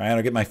 right?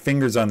 I'll get my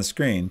fingers on the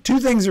screen. 2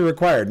 things are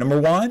required. Number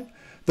 1,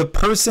 the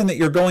person that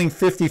you're going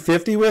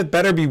 50-50 with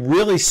better be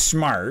really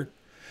smart.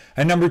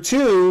 And number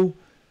 2,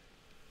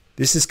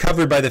 this is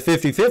covered by the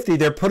 50-50,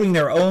 they're putting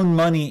their own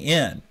money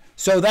in.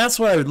 So that's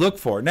what I would look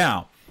for.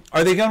 Now,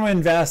 are they going to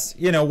invest?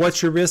 You know,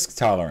 what's your risk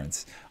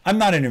tolerance? I'm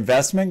not an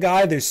investment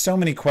guy. There's so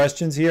many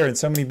questions here and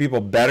so many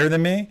people better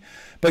than me.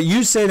 But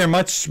you say they're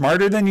much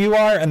smarter than you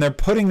are and they're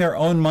putting their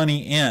own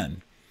money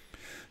in.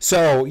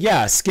 So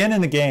yeah, skin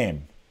in the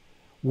game.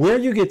 Where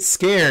you get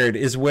scared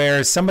is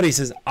where somebody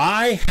says,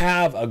 I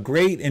have a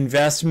great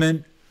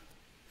investment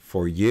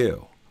for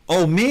you.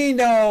 Oh, me?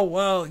 No.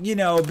 Well, you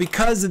know,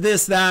 because of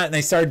this, that, and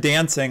they start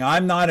dancing.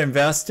 I'm not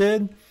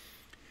invested.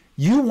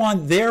 You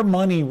want their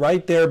money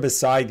right there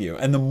beside you.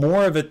 And the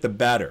more of it, the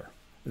better.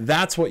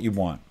 That's what you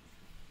want.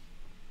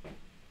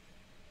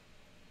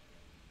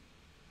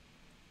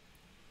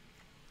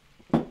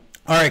 All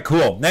right,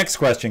 cool. Next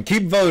question.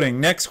 Keep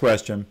voting. Next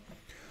question.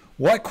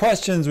 What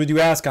questions would you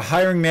ask a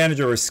hiring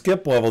manager or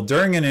skip level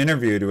during an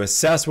interview to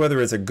assess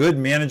whether it's a good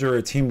manager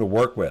or team to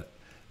work with?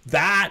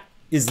 That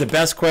is the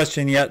best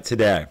question yet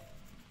today.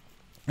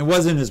 It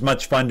wasn't as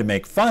much fun to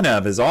make fun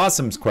of as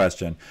Awesome's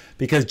question,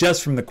 because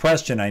just from the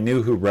question I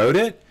knew who wrote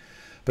it.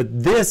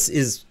 But this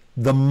is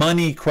the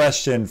money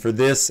question for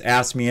this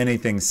Ask Me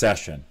Anything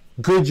session.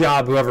 Good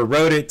job, whoever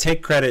wrote it.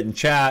 Take credit in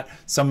chat.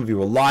 Some of you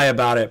will lie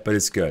about it, but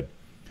it's good.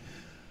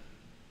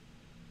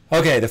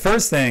 Okay, the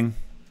first thing,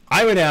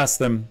 I would ask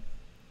them,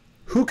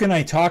 who can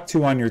I talk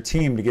to on your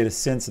team to get a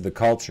sense of the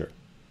culture?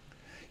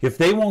 If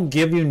they won't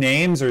give you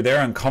names or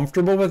they're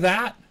uncomfortable with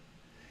that,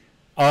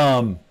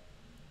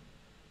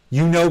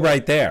 you know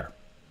right there.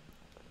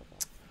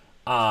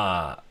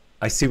 I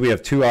see we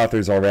have 2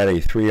 authors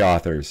already, 3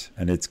 authors,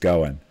 and it's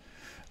going.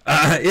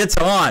 It's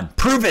on.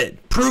 Prove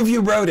it. Prove you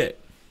wrote it.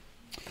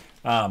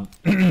 I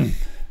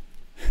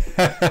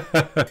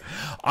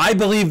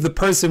believe the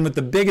person with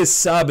the biggest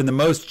sub and the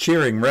most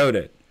cheering wrote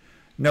it.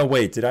 No,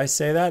 wait, did I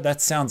say that? That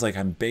sounds like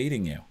I'm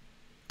baiting you.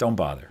 Don't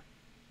bother.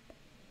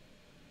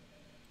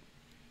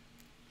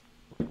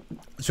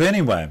 So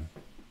anyway,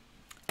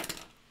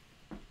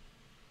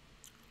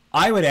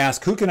 I would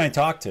ask, who can I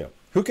talk to?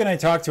 Who can I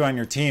talk to on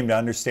your team to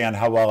understand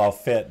how well I'll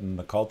fit in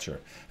the culture?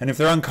 And if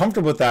they're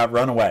uncomfortable with that,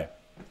 run away.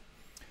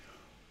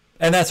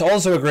 And that's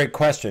also a great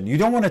question. You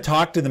don't want to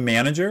talk to the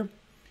manager.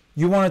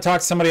 You want to talk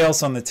to somebody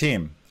else on the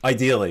team,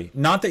 ideally.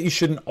 Not that you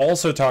shouldn't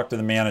also talk to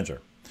the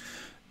manager.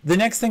 The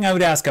next thing I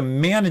would ask a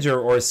manager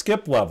or a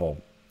skip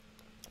level,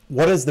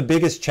 what is the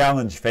biggest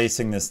challenge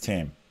facing this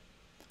team?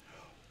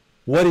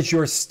 What is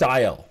your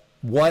style?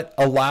 What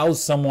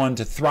allows someone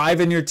to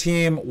thrive in your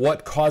team?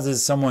 What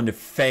causes someone to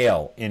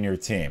fail in your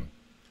team?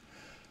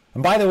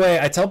 And by the way,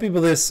 I tell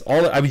people this,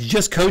 I was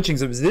just coaching,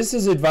 so this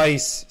is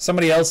advice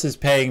somebody else is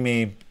paying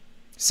me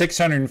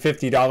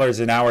 $650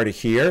 an hour to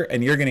hear,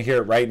 and you're going to hear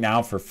it right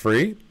now for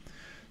free.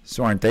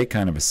 So aren't they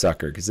kind of a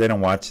sucker? Because they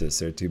don't watch this.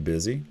 They're too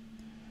busy.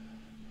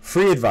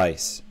 Free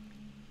advice.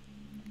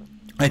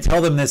 I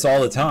tell them this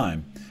all the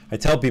time. I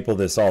tell people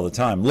this all the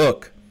time.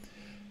 Look,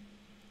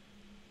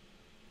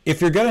 if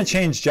you're going to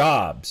change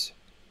jobs,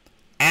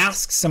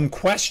 ask some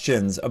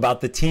questions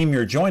about the team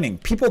you're joining.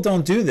 People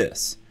don't do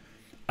this.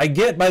 I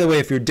get, by the way,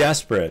 if you're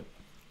desperate,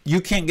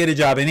 you can't get a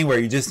job anywhere.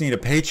 You just need a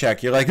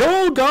paycheck. You're like,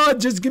 oh God,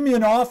 just give me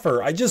an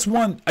offer. I just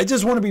want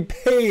to be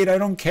paid. I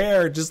don't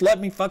care. Just let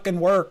me fucking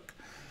work.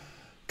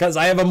 Because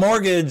I have a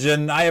mortgage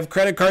and I have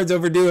credit cards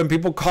overdue and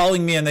people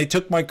calling me and they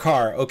took my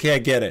car. Okay, I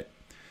get it.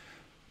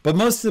 But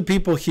most of the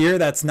people here,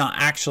 that's not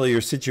actually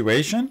your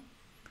situation.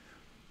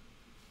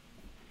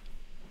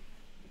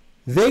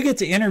 They get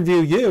to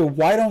interview you.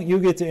 Why don't you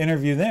get to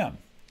interview them?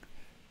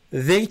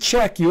 They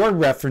check your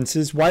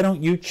references. Why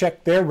don't you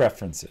check their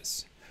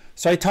references?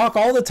 So I talk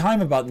all the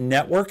time about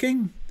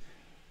networking.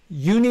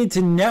 You need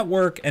to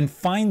network and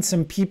find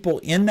some people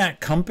in that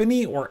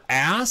company or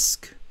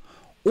ask.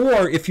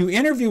 Or if you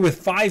interview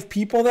with 5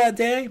 people that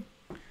day,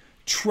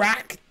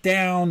 track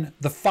down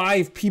the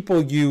 5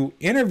 people you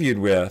interviewed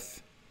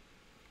with.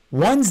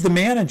 One's the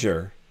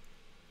manager.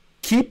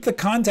 Keep the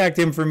contact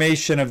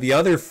information of the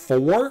other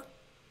 4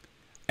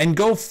 and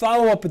go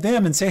follow up with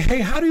them and say, hey,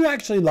 how do you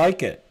actually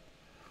like it?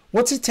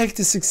 What's it take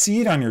to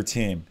succeed on your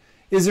team?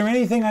 Is there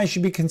anything I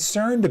should be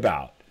concerned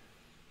about?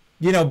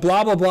 You know,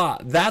 blah, blah, blah.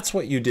 That's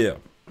what you do.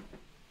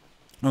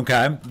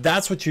 Okay?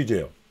 That's what you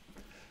do.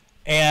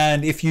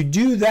 And if you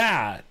do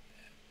that,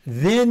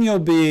 then you'll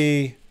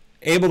be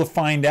able to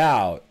find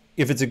out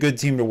if it's a good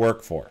team to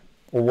work for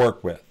or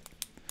work with.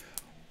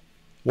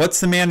 What's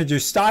the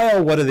manager's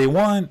style? What do they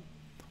want?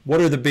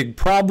 What are the big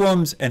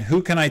problems? And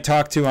who can I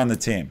talk to on the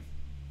team?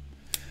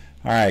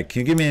 All right.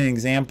 Can you give me an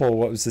example?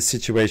 What was the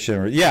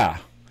situation? Yeah.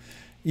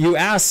 You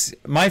ask,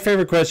 my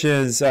favorite question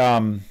is,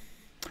 I'm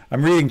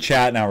reading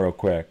chat now real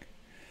quick.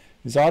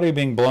 Is audio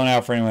being blown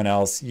out for anyone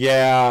else?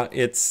 Yeah,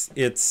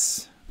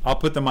 it's, I'll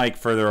put the mic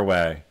further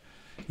away.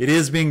 It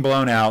is being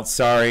blown out.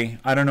 Sorry.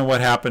 I don't know what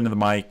happened to the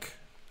mic,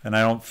 and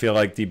I don't feel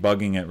like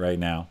debugging it right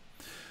now.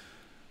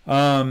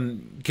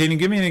 Can you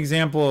give me an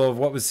example of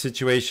what was the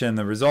situation,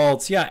 the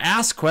results? Yeah,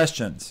 ask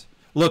questions.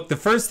 Look, the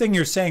first thing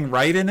you're saying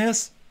right in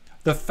this,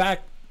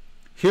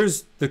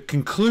 here's the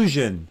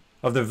conclusion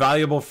of the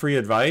valuable free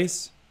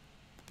advice.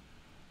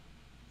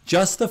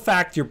 Just the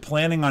fact you're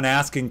planning on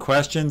asking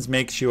questions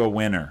makes you a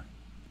winner.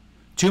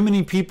 Too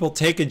many people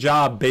take a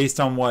job based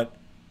on what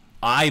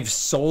I've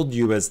sold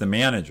you as the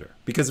manager.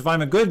 Because if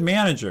I'm a good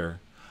manager,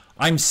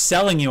 I'm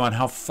selling you on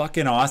how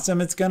fucking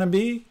awesome it's going to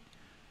be.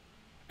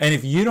 And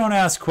if you don't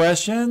ask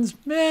questions,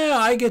 man,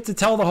 I get to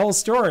tell the whole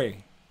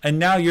story. And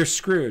now you're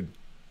screwed.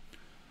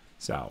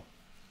 So,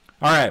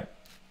 all right.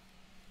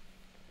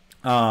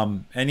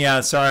 And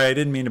yeah, sorry, I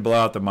didn't mean to blow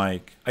out the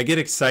mic. I get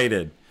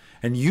excited.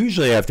 And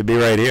usually I have to be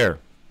right here.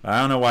 I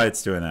don't know why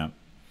it's doing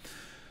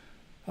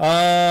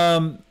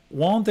that.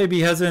 Won't they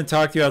be hesitant to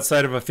talk to you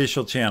outside of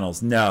official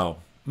channels? No.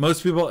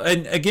 Most people,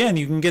 and again,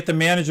 you can get the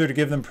manager to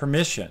give them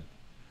permission.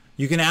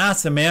 You can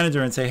ask the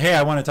manager and say, hey,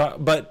 I want to talk.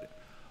 But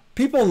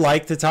people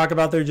like to talk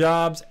about their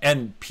jobs,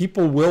 and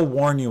people will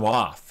warn you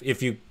off.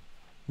 If you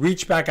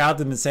reach back out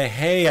to them and say,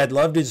 hey, I'd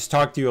love to just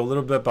talk to you a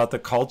little bit about the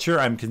culture.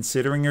 I'm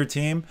considering your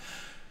team.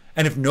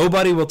 And if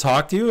nobody will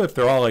talk to you, if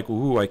they're all like,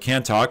 ooh, I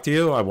can't talk to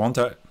you, I won't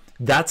talk,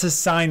 that's a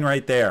sign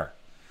right there.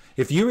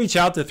 If you reach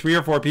out to 3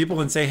 or 4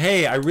 people and say,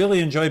 hey, I really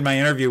enjoyed my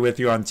interview with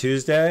you on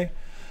Tuesday.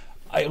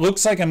 It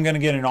looks like I'm going to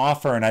get an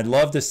offer and I'd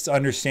love to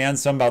understand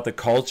some about the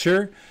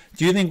culture.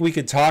 Do you think we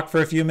could talk for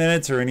a few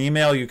minutes, or an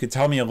email? You could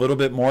tell me a little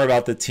bit more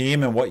about the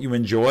team and what you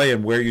enjoy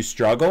and where you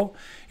struggle.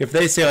 If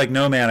they say like,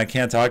 no, man, I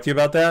can't talk to you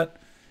about that.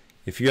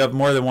 If you have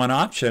more than one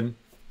option,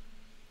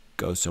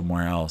 go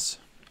somewhere else.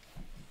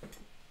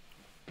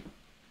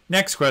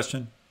 Next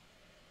question.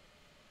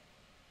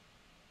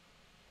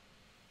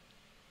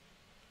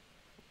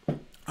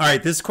 All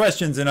right, this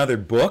question's another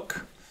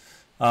book.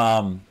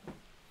 So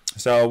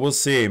we'll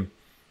see.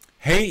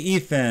 Hey,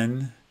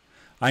 Ethan,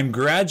 I'm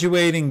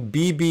graduating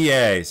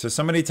BBA. So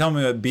somebody tell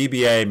me what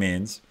BBA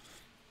means.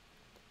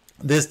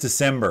 This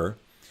December.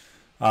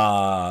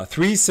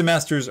 3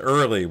 semesters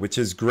early, which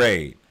is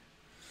great.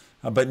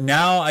 But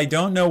now I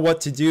don't know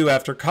what to do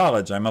after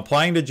college. I'm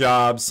applying to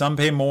jobs. Some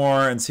pay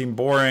more and seem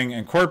boring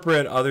and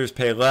corporate. Others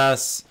pay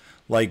less,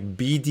 like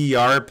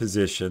BDR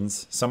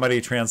positions. Somebody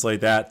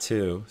translate that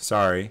too.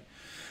 Sorry.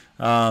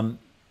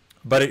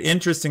 but at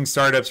interesting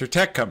startups or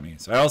tech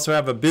companies. I also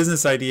have a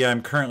business idea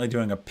I'm currently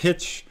doing a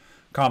pitch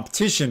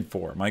competition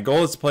for. My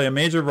goal is to play a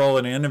major role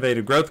in an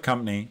innovative growth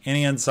company.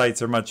 Any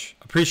insights are much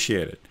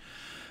appreciated.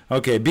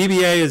 Okay,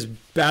 BBA is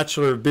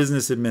Bachelor of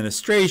Business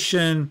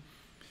Administration.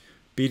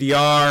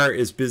 BDR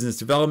is Business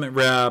Development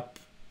Rep.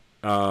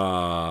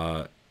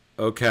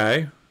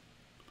 Okay.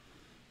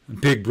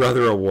 Big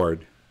Brother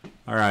Award.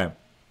 All right.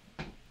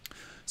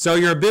 So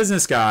you're a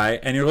business guy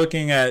and you're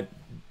looking at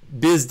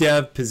biz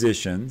dev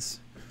positions.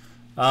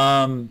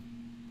 So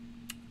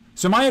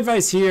my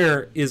advice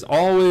here is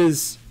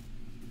always,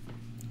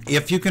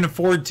 if you can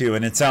afford to,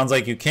 and it sounds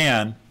like you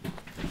can,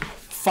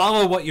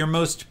 follow what you're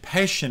most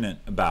passionate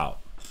about.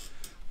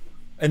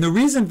 And the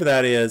reason for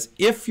that is,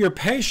 if you're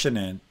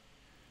passionate,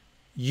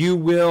 you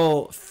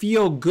will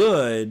feel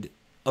good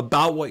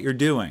about what you're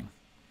doing.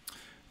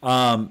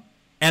 And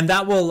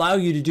that will allow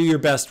you to do your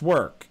best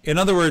work. In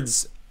other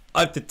words,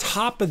 at the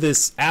top of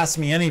this Ask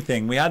Me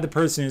Anything, we had the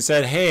person who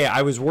said, hey,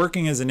 I was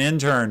working as an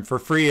intern for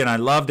free and I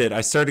loved it. I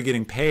started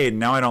getting paid and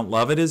now I don't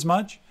love it as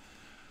much.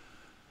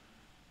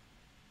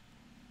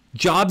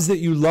 Jobs that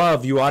you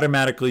love, you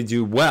automatically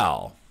do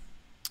well.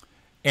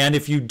 And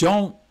if you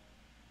don't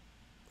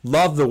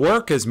love the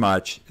work as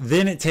much,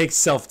 then it takes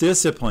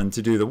self-discipline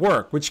to do the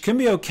work, which can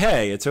be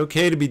okay. It's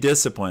okay to be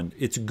disciplined.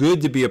 It's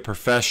good to be a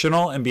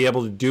professional and be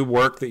able to do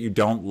work that you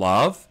don't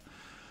love.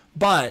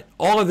 But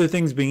all other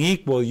things being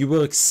equal, you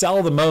will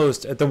excel the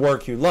most at the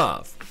work you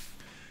love.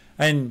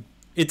 And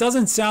it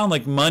doesn't sound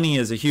like money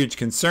is a huge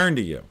concern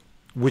to you,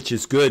 which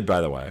is good,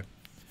 by the way.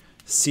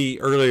 See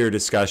earlier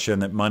discussion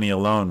that money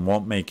alone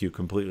won't make you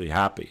completely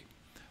happy.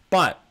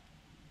 But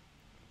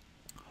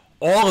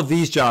all of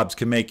these jobs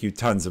can make you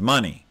tons of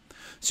money.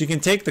 So you can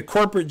take the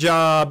corporate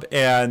job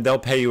and they'll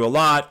pay you a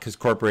lot because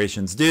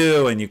corporations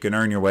do, and you can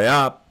earn your way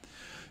up.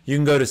 You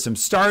can go to some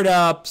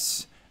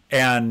startups,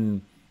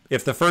 and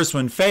if the first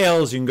one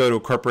fails, you can go to a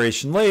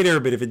corporation later,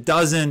 but if it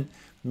doesn't,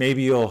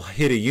 maybe you'll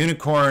hit a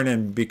unicorn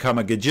and become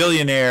a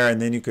gajillionaire,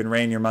 and then you can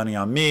rain your money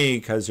on me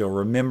because you'll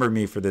remember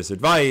me for this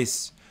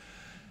advice.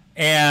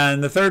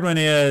 And the third one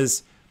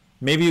is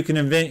maybe you can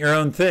invent your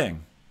own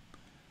thing,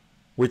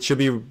 which should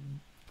be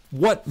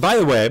what, by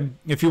the way,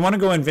 if you want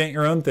to go invent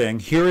your own thing,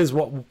 here is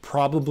what will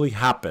probably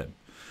happen.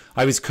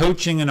 I was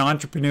coaching an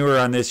entrepreneur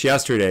on this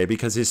yesterday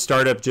because his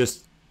startup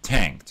just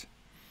tanked.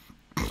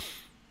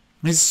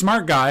 He's a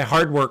smart guy,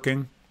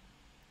 hardworking,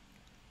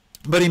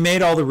 but he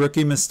made all the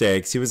rookie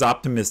mistakes. He was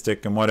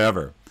optimistic and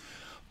whatever.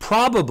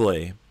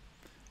 Probably,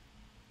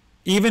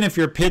 even if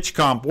your pitch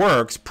comp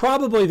works,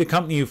 probably the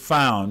company you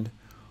found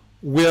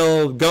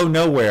will go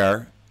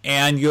nowhere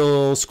and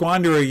you'll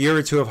squander a year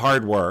or two of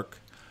hard work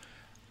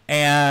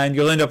and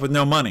you'll end up with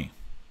no money.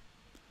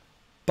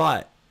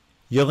 But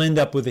you'll end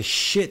up with a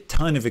shit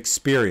ton of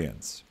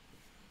experience.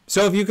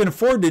 So if you can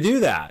afford to do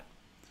that,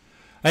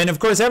 and of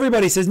course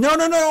everybody says, no,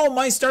 no, no,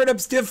 my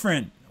startup's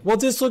different. Well,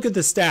 just look at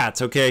the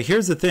stats, okay?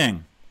 Here's the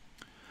thing.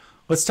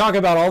 Let's talk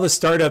about all the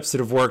startups that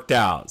have worked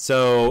out.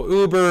 So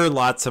Uber,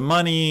 lots of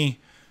money.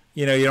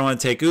 You know, you don't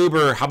want to take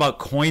Uber. How about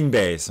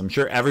Coinbase? I'm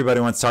sure everybody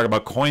wants to talk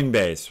about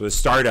Coinbase was a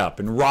startup,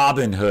 and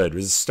Robinhood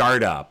was a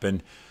startup,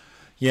 and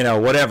you know,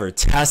 whatever,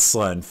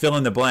 Tesla, and fill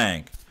in the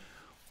blank.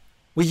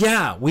 Well,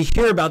 yeah, we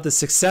hear about the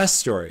success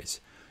stories.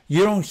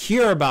 You don't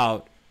hear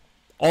about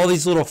all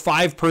these little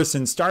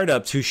 5-person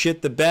startups who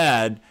shit the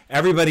bed.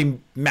 Everybody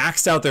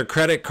maxed out their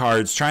credit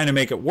cards trying to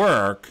make it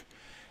work.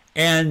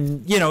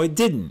 And, you know, it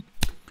didn't.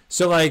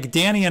 So like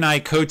Danny and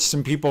I coached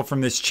some people from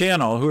this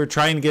channel who are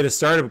trying to get a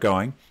startup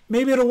going.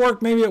 Maybe it'll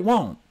work, maybe it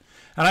won't.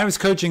 And I was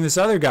coaching this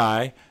other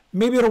guy.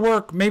 Maybe it'll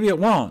work, maybe it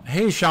won't.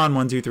 Hey,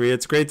 Sean123,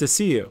 it's great to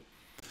see you.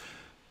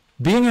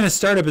 Being in a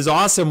startup is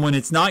awesome when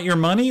it's not your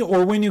money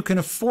or when you can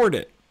afford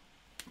it.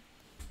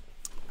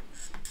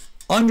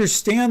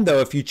 Understand, though,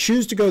 if you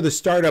choose to go the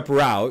startup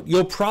route,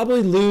 you'll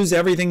probably lose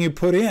everything you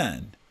put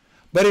in.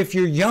 But if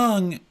you're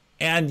young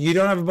and you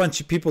don't have a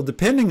bunch of people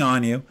depending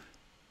on you,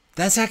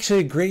 that's actually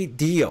a great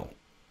deal.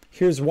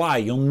 Here's why.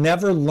 You'll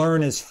never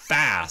learn as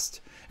fast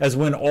as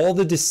when all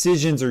the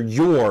decisions are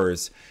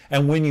yours,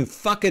 and when you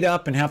fuck it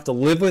up and have to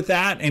live with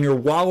that and you're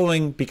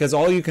wallowing because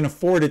all you can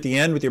afford at the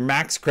end with your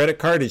max credit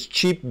card is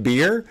cheap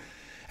beer,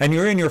 and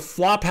you're in your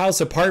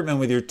flophouse apartment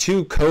with your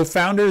 2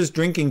 co-founders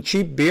drinking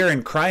cheap beer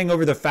and crying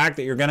over the fact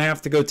that you're going to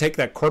have to go take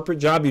that corporate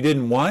job you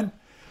didn't want,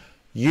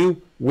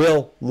 you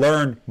will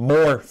learn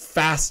more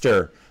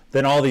faster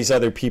than all these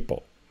other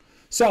people.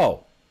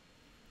 So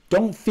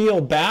don't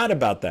feel bad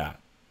about that.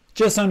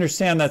 Just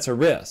understand that's a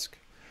risk.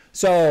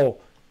 So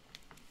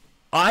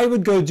I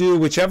would go do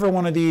whichever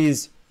one of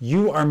these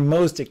you are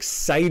most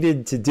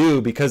excited to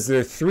do, because there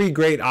are 3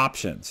 great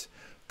options.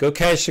 Go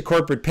cash the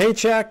corporate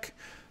paycheck,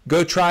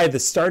 go try the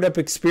startup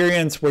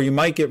experience where you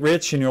might get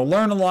rich and you'll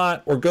learn a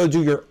lot, or go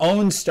do your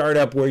own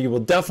startup where you will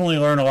definitely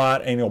learn a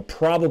lot and you'll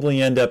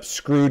probably end up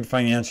screwed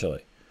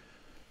financially.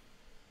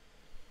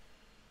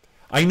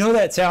 I know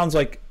that sounds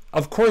like,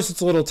 of course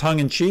it's a little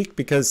tongue-in-cheek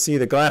because, see,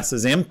 the glass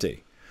is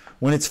empty.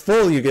 When it's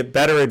full, you get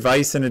better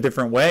advice in a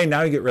different way.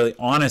 Now you get really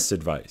honest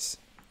advice.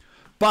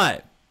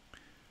 But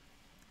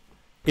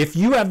if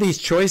you have these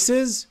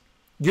choices,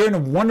 you're in a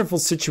wonderful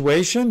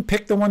situation.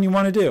 Pick the one you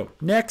want to do.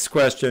 Next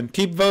question.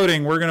 Keep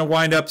voting. We're going to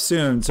wind up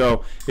soon.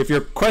 So if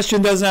your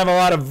question doesn't have a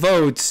lot of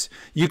votes,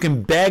 you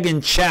can beg in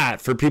chat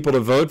for people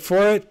to vote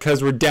for it,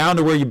 because we're down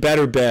to where you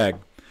better beg.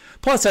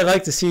 Plus, I'd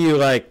like to see you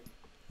like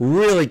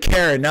really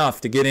care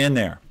enough to get in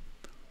there.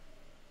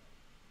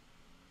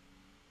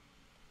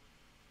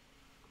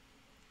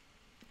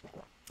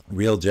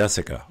 Real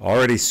Jessica.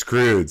 Already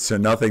screwed, so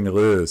nothing to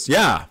lose.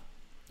 Yeah.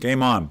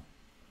 Game on.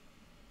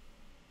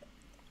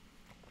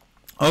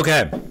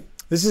 Okay,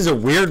 this is a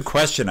weird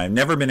question. I've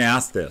never been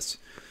asked this.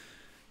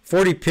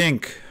 40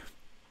 pink,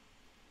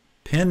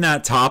 pin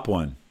that top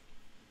one.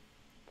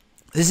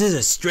 This is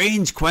a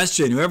strange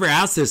question. Whoever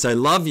asked this, I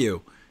love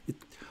you.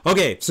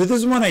 Okay, so this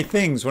is one of my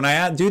things. When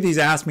I do these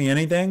Ask Me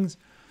Anythings,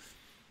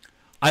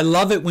 I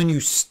love it when you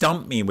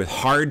stump me with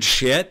hard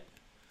shit.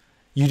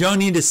 You don't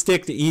need to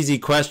stick to easy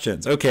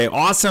questions. Okay,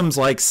 awesome's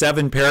like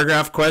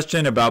 7-paragraph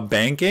question about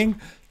banking.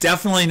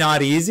 Definitely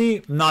not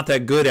easy. I'm not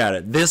that good at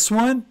it. This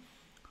one,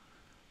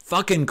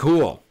 fucking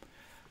cool.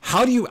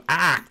 How do you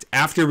act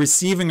after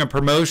receiving a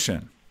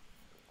promotion?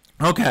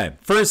 Okay,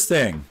 first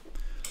thing,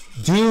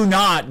 do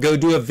not go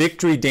do a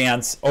victory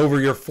dance over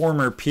your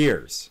former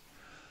peers.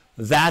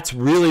 That's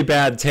really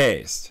bad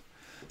taste.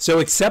 So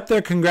accept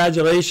their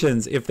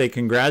congratulations if they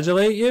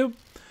congratulate you,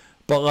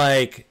 but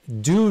like,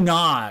 do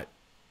not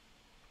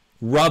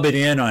rub it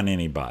in on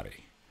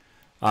anybody.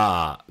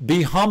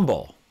 Be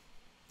humble.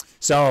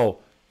 So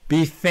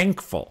be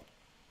thankful.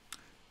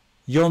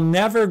 You'll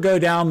never go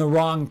down the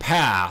wrong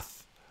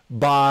path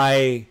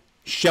by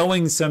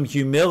showing some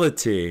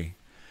humility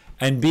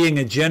and being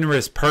a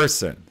generous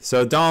person.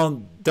 So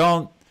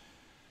don't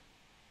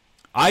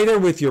either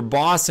with your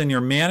boss and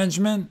your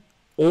management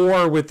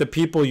or with the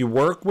people you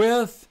work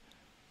with,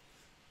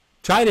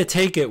 try to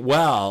take it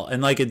well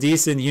and like a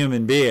decent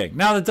human being.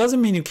 Now, that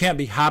doesn't mean you can't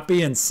be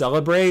happy and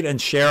celebrate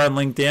and share on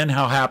LinkedIn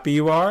how happy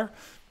you are.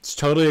 It's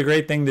totally a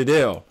great thing to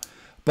do.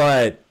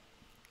 But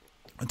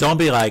don't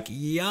be like,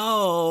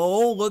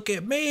 yo, look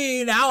at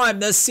me. Now I'm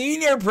the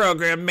senior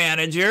program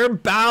manager.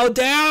 Bow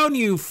down,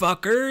 you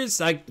fuckers.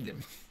 Like,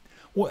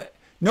 what?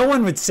 No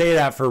one would say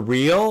that for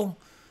real.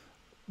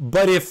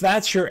 But if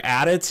that's your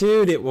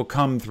attitude, it will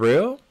come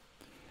through.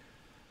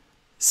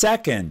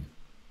 Second,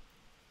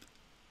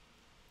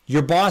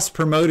 your boss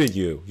promoted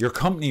you. Your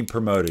company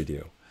promoted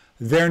you.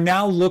 They're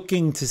now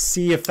looking to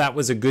see if that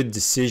was a good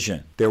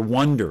decision. They're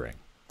wondering.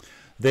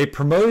 They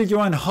promoted you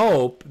on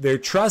hope. They're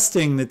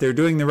trusting that they're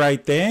doing the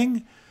right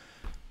thing.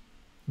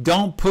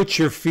 Don't put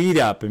your feet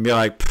up and be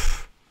like,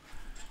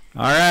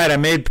 all right, I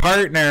made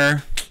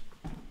partner.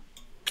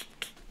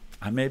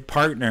 I made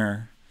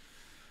partner.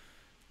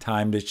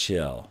 Time to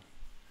chill.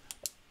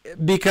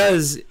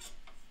 Because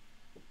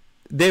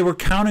they were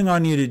counting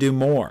on you to do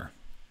more.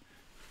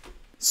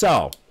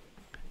 So,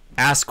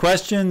 ask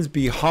questions,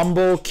 be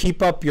humble,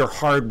 keep up your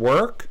hard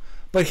work.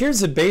 But here's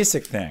the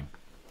basic thing.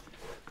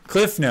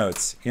 Cliff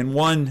notes in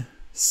one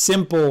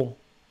simple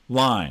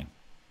line.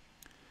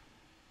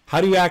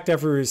 How do you act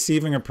after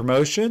receiving a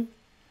promotion?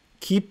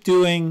 Keep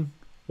doing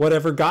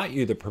whatever got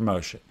you the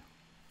promotion.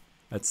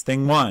 That's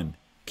thing one.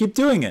 Keep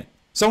doing it.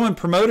 Someone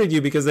promoted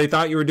you because they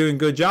thought you were doing a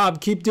good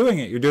job. Keep doing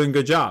it. You're doing a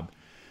good job.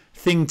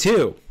 Thing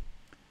two.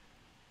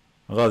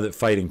 I love that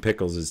Fighting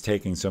Pickles is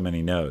taking so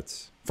many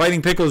notes.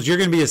 Fighting Pickles, you're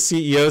going to be a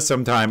CEO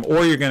sometime,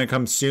 or you're going to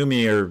come sue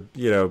me or,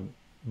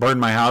 burn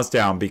my house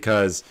down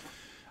because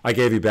I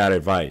gave you bad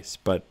advice,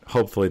 but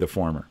hopefully the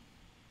former.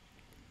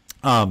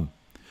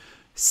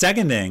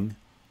 Second thing,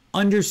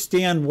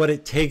 understand what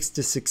it takes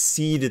to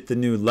succeed at the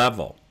new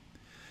level.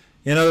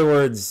 In other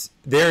words,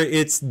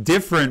 it's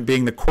different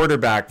being the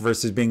quarterback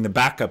versus being the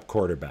backup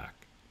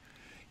quarterback.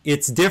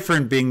 It's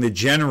different being the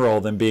general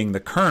than being the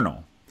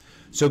colonel.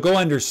 So go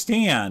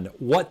understand,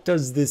 what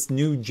does this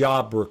new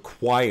job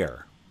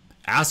require?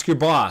 Ask your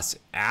boss,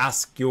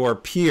 ask your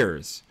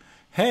peers.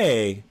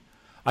 Hey,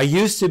 I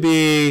used to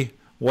be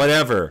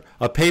whatever,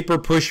 a paper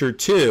pusher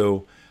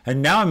 2,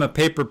 and now I'm a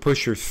paper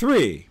pusher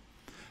 3.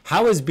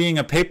 How is being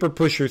a paper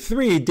pusher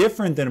 3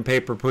 different than a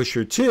paper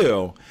pusher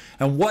 2?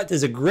 And what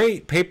does a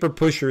great paper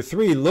pusher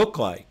 3 look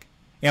like?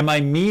 Am I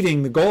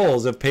meeting the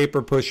goals of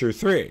paper pusher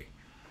 3?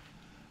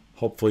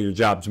 Hopefully your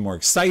job's more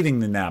exciting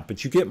than that,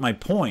 but you get my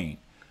point.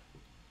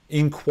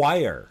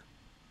 Inquire.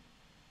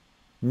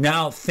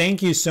 Now,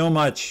 thank you so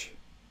much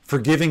for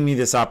giving me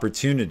this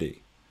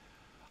opportunity.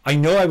 I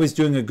know I was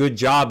doing a good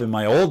job in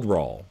my old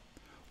role.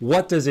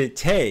 What does it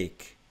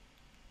take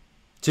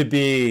to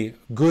be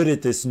good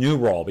at this new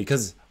role?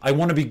 Because I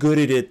want to be good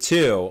at it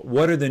too.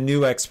 What are the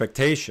new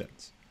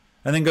expectations?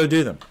 And then go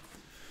do them.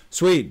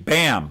 Sweet.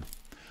 Bam.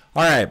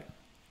 All right.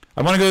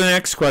 I want to go to the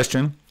next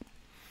question,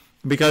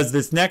 because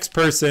this next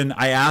person,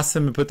 I asked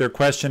them to put their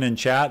question in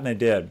chat, and they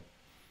did.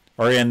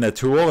 Or in the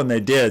tool, and they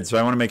did. So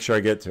I want to make sure I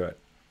get to it.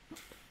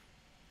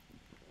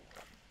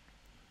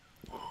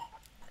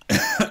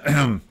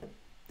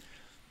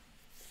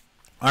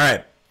 All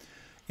right.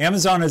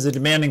 Amazon is a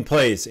demanding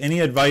place. Any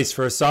advice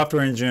for a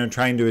software engineer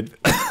trying to,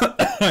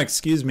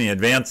 excuse me,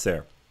 advance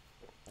there?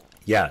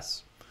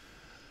 Yes.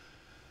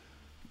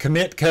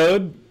 Commit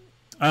code.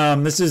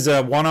 This is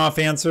a one-off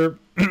answer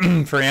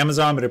for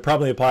Amazon, but it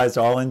probably applies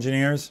to all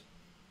engineers.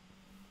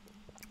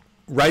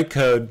 Write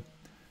code.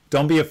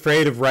 Don't be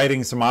afraid of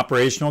writing some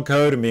operational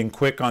code and being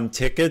quick on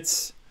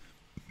tickets,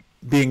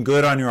 being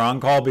good on your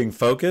on-call, being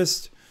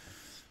focused,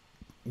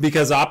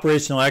 because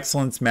operational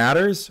excellence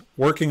matters.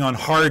 Working on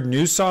hard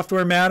new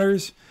software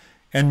matters,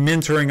 and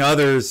mentoring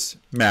others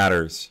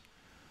matters.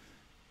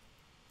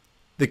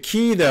 The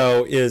key,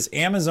 though, is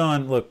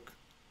Amazon. Look,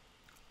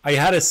 I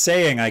had a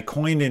saying I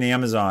coined in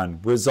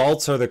Amazon: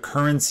 results are the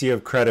currency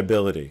of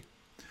credibility.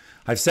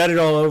 I've said it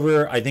all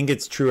over. I think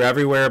it's true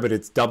everywhere, but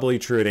it's doubly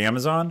true at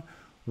Amazon.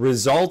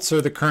 Results are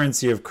the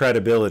currency of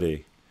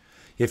credibility.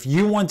 If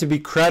you want to be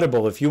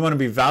credible, if you want to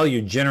be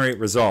valued, generate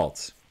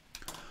results.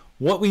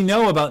 What we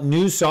know about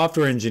new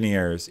software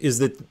engineers is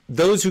that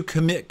those who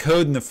commit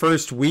code in the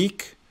first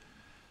week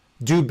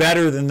do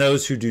better than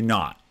those who do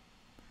not.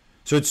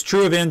 So it's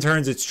true of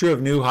interns, it's true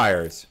of new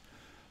hires.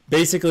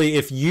 Basically,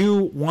 if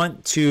you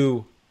want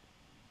to,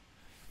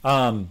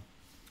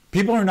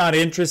 people are not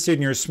interested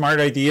in your smart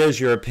ideas,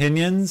 your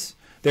opinions.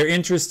 They're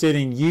interested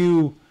in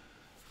you.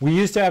 We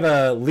used to have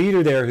a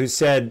leader there who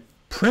said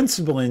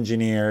principal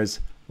engineers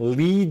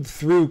lead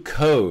through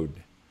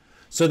code.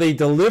 So they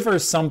deliver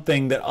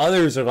something that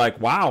others are like,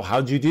 wow,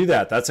 how'd you do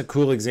that? That's a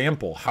cool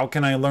example. How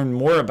can I learn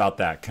more about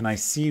that? Can I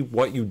see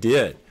what you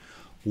did?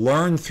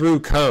 Learn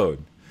through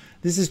code.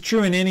 This is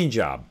true in any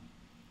job.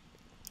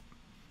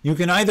 You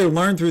can either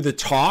learn through the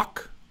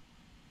talk,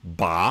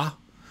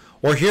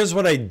 or here's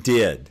what I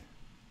did.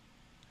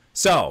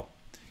 So,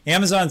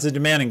 Amazon's a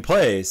demanding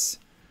place.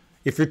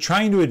 If you're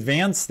trying to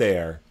advance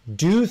there,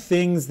 do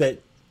things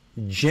that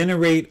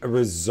generate a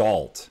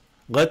result.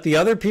 Let the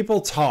other people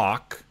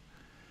talk,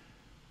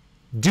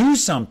 do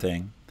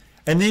something,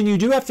 and then you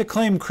do have to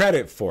claim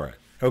credit for it,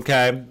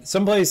 okay?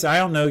 Someplace, I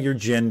don't know your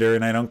gender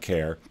and I don't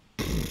care,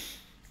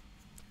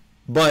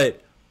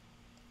 but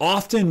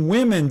often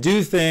women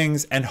do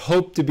things and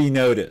hope to be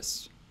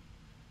noticed.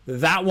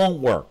 That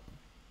won't work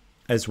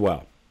as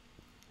well.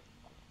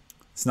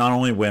 It's not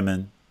only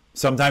women.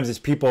 Sometimes it's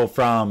people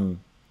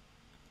from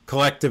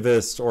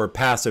collectivist or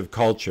passive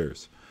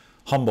cultures,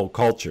 humble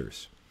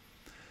cultures.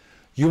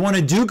 You want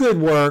to do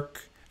good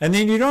work, and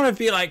then you don't have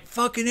to be like,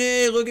 fucking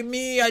hey, look at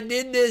me, I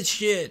did this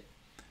shit.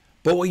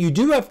 But what you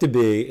do have to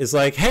be is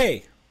like,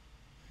 hey,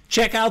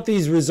 check out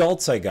these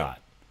results I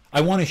got.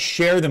 I want to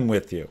share them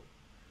with you.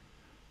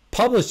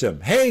 Publish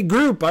them. Hey,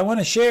 group, I want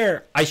to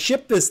share. I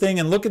shipped this thing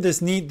and look at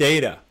this neat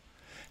data.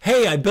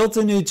 Hey, I built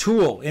a new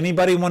tool.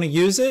 Anybody want to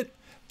use it?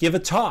 Give a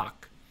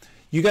talk.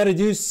 You got to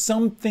do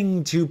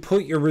something to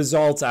put your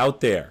results out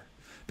there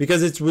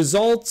because it's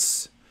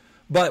results.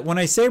 But when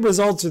I say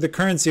results are the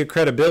currency of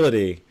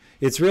credibility,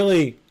 it's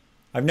really,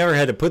 I've never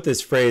had to put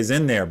this phrase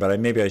in there, but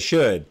maybe I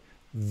should.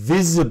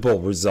 Visible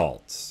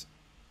results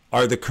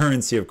are the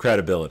currency of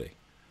credibility.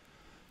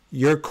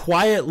 Your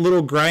quiet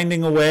little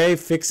grinding away,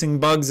 fixing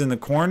bugs in the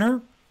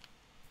corner,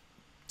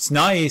 it's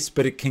nice,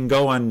 but it can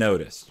go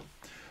unnoticed.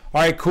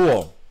 All right,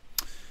 cool.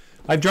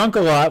 I've drunk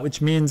a lot, which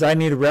means I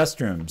need a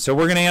restroom. So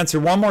we're going to answer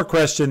one more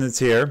question that's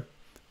here,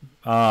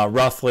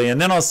 roughly,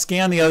 and then I'll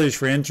scan the others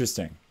for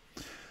interesting.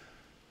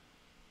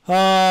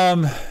 All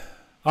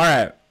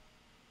right.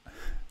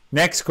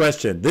 Next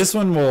question. This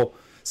one will,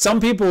 some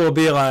people will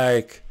be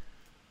like,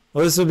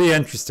 well, this will be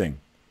interesting.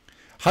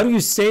 How do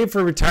you save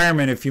for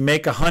retirement if you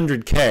make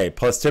 100K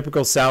plus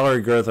typical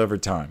salary growth over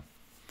time?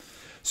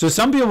 So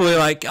some people will be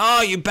like,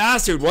 oh, you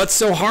bastard, what's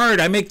so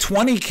hard? I make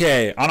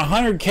 20K. On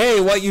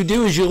 100K, what you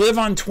do is you live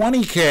on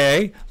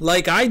 20K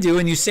like I do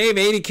and you save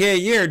 80K a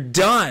year.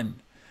 Done.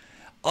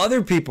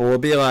 Other people will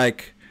be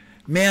like,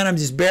 man, I'm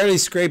just barely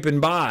scraping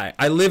by.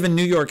 I live in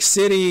New York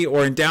City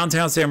or in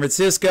downtown San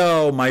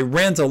Francisco. My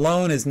rent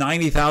alone is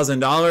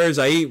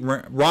 $90,000. I eat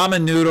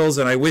ramen noodles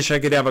and I wish I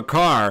could have a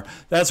car.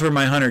 That's where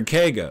my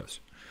 100K goes.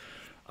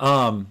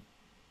 I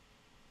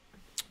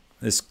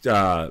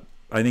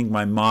think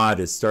my mod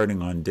is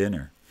starting on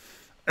dinner.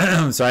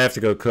 So I have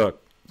to go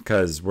cook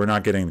because we're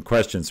not getting the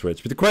question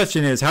switched. But the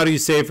question is, how do you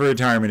save for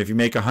retirement if you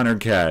make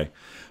 100K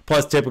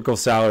plus typical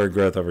salary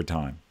growth over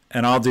time?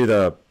 And I'll do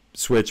the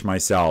switch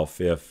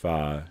myself if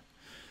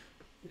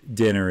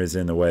dinner is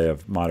in the way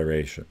of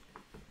moderation.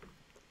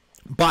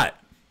 But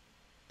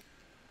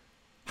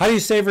how do you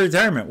save for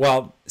retirement?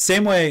 Well,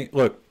 same way,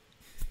 look,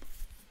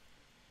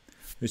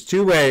 there's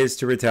two ways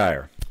to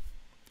retire.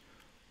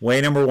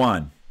 Way number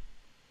one,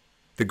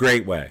 the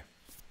great way.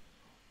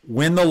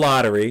 Win the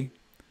lottery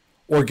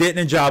or get in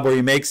a job where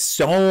you make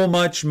so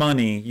much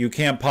money you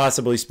can't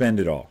possibly spend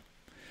it all.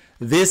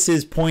 This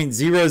is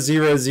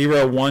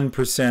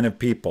 0.0001% of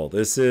people.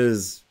 This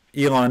is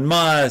Elon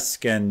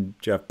Musk and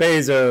Jeff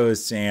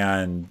Bezos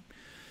and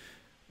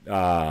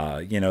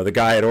the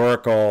guy at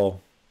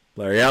Oracle,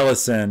 Larry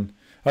Ellison.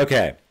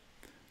 Okay.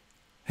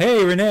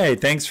 Hey, Renee,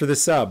 thanks for the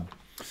sub.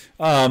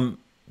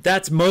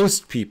 That's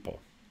most people.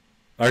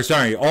 Or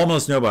sorry,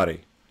 almost nobody.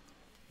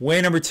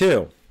 Way number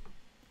two,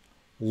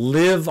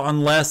 live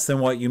on less than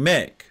what you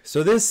make.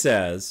 So this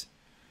says,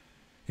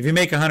 if you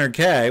make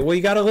 100K, well,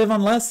 you got to live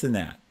on less than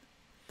that.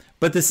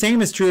 But the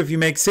same is true if you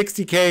make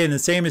 60K, and the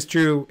same is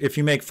true if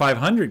you make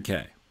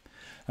 500K.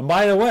 And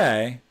by the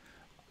way,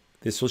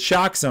 this will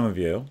shock some of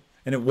you,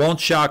 and it won't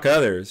shock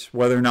others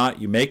whether or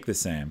not you make the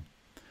same.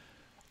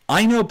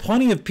 I know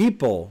plenty of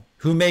people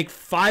who make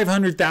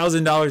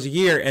 $500,000 a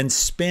year and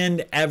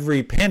spend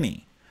every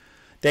penny.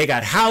 They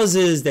got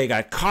houses, they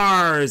got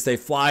cars, they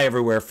fly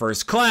everywhere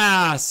first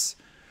class.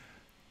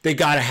 They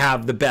got to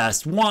have the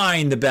best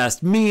wine, the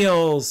best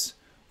meals.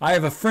 I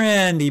have a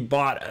friend, he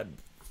bought a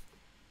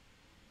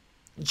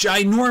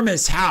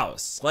ginormous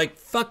house, like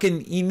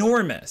fucking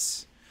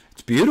enormous.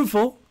 It's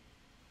beautiful.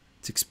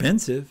 It's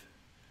expensive.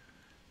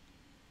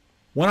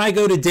 When I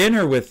go to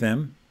dinner with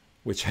him,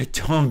 which I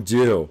don't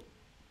do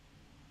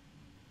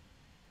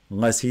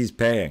unless he's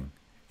paying,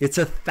 it's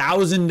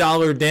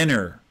 $1,000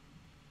 dinner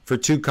for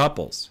 2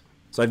 couples.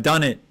 So I've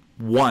done it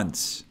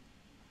once.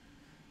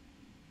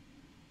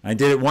 I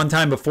did it one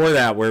time before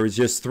that where it was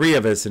just 3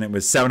 of us and it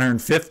was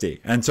 $750.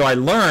 And so I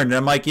learned, and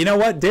I'm like, you know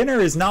what? Dinner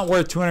is not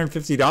worth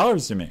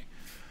 $250 to me.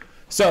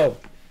 So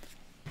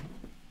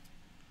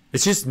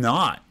it's just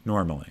not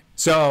normally.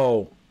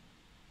 So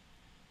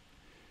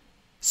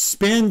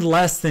spend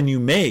less than you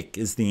make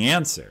is the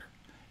answer.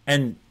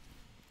 And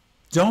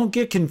don't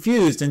get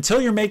confused.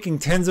 Until you're making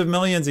tens of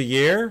millions a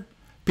year,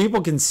 people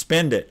can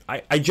spend it.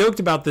 I joked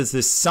about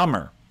this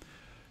summer.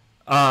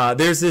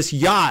 There's this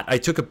yacht I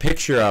took a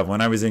picture of when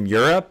I was in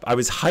Europe. I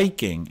was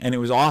hiking and it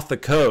was off the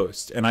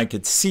coast and I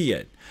could see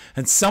it.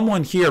 And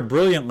someone here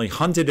brilliantly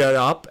hunted it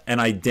up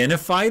and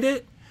identified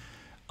it.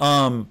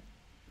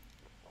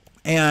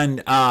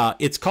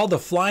 It's called the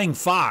Flying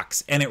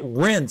Fox, and it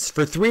rents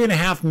for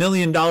 $3.5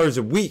 million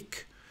a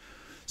week.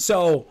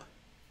 So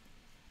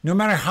no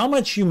matter how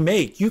much you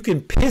make, you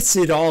can piss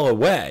it all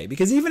away,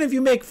 because even if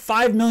you make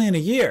 $5 million a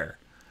year,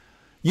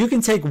 you can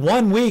take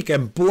 1 week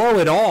and blow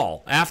it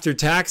all after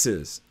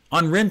taxes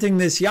on renting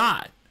this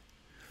yacht.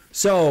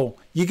 So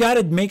you got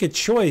to make a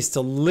choice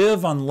to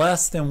live on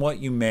less than what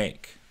you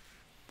make.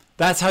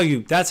 That's how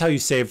you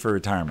save for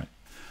retirement.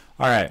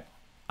 All right.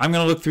 I'm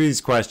going to look through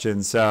these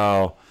questions.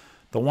 So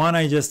the one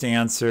I just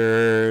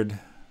answered,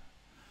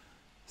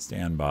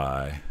 stand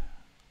by.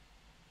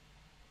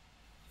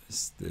 This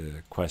is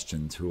the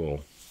question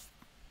tool.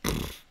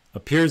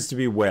 Appears to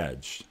be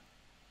wedged.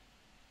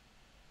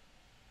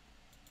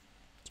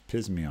 It's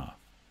pissing me off.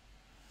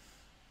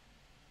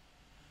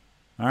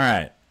 All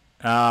right.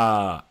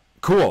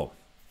 Cool.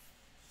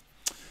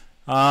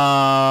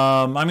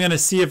 I'm going to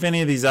see if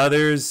any of these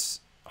others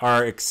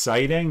are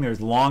exciting.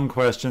 There's long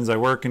questions. I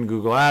work in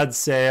Google Ads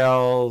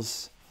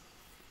sales.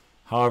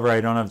 However, I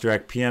don't have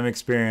direct PM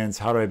experience.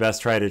 How do I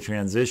best try to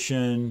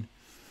transition?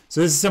 So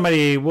this is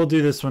somebody, we'll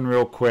do this one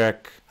real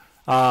quick.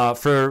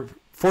 For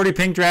 40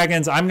 Pink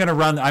Dragons, I'm going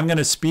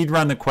to speed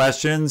run the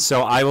questions.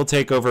 So I will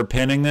take over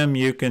pinning them.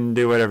 You can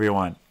do whatever you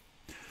want,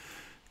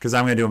 because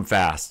I'm going to do them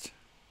fast.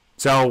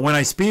 So when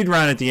I speed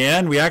run at the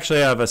end, we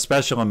actually have a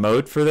special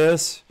emote for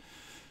this.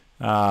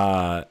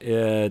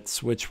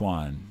 It's which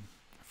one?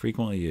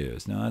 Frequently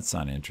used. No, that's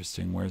not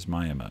interesting. Where's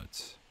my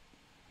emotes?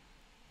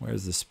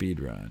 Where's the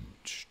speed run?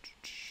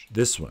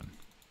 This one.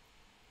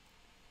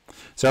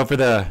 So for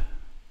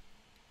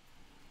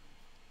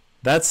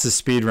that's the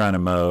speed run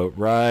emote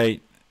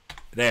right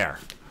there.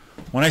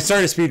 When I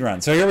start a speed run.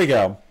 So here we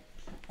go.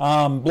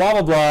 Blah,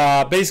 blah,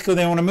 blah. Basically,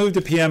 they want to move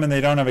to PM and they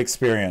don't have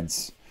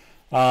experience.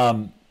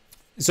 So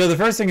the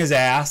first thing is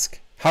ask,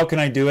 how can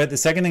I do it? The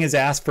second thing is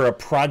ask for a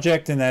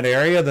project in that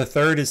area. The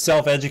third is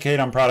self-educate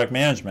on product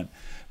management.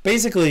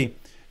 Basically,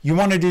 you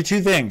want to do 2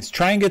 things.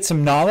 Try and get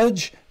some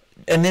knowledge,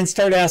 and then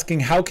start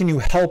asking, how can you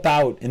help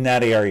out in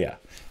that area?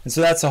 And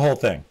so that's the whole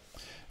thing.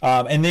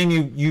 And then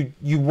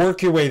you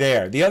work your way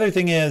there. The other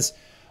thing is,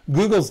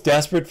 Google's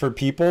desperate for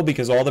people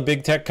because all the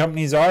big tech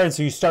companies are, and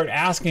so you start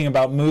asking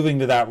about moving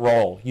to that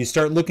role. You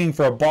start looking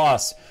for a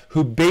boss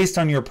who, based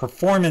on your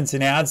performance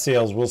in ad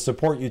sales, will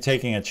support you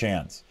taking a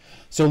chance.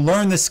 So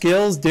learn the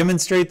skills,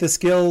 demonstrate the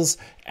skills,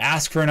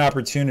 ask for an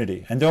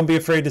opportunity, and don't be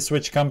afraid to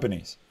switch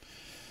companies.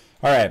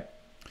 All right,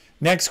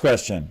 next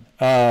question.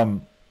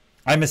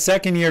 I'm a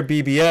second-year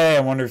BBA. I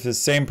wonder if it's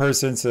the same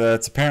person. So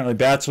that's apparently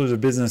Bachelor's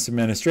of Business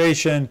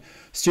Administration.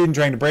 Student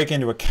trying to break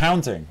into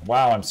accounting.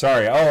 Wow, I'm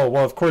sorry. Oh,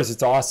 well, of course,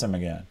 it's Awesome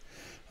again.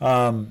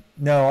 No,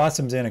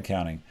 Awesome's in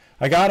accounting.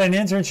 I got an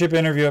internship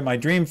interview at my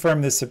dream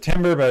firm this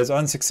September, but I was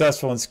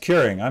unsuccessful in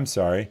securing. I'm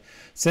sorry.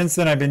 Since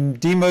then, I've been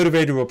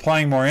demotivated to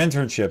applying more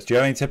internships. Do you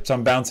have any tips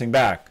on bouncing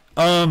back?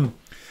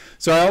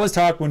 So I always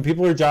talk, when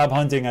people are job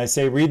hunting, I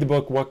say, read the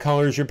book, What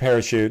Color is Your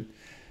Parachute?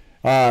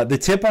 The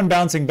tip on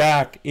bouncing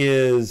back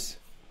is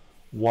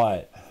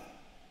what?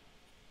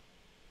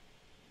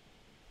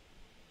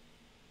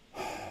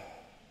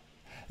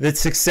 That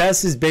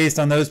success is based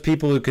on those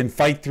people who can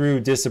fight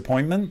through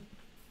disappointment.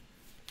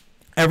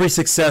 Every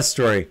success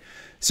story.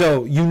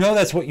 So you know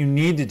that's what you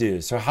need to do.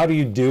 So how do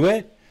you do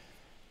it?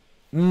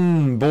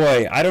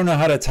 Boy, I don't know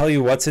how to tell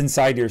you what's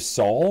inside your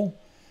soul.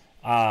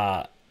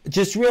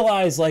 Just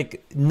realize,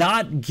 like,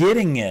 not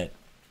getting it,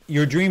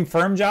 your dream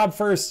firm job,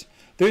 first,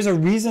 there's a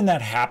reason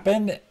that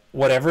happened,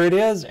 whatever it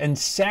is. And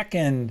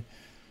second,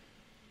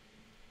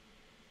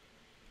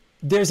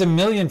 there's a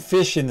million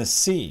fish in the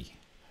sea.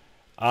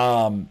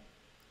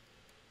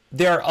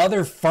 There are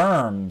other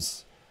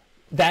firms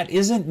that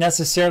isn't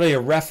necessarily a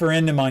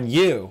referendum on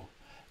you.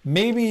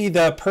 Maybe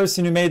the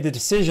person who made the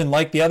decision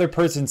liked the other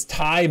person's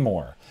tie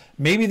more.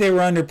 Maybe they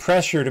were under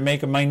pressure to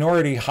make a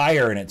minority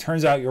hire and it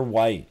turns out you're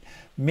white.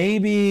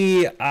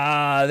 Maybe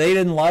they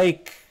didn't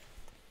like,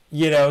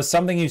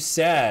 something you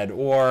said,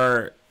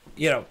 or,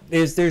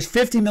 there's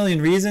 50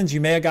 million reasons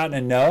you may have gotten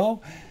a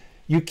no.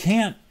 You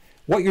can't,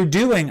 what you're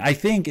doing, I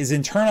think, is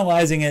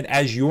internalizing it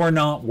as you're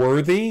not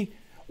worthy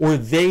or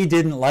they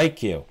didn't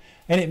like you.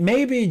 And it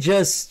may be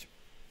just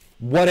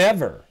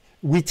whatever.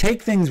 We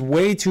take things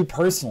way too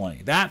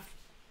personally. That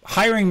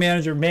hiring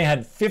manager may have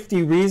had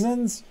 50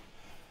 reasons.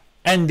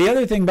 And the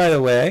other thing, by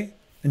the way,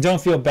 and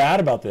don't feel bad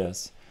about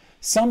this,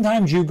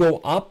 sometimes you go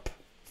up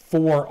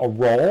for a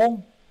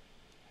role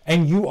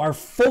and you are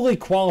fully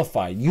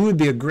qualified. You would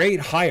be a great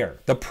hire.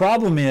 The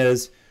problem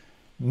is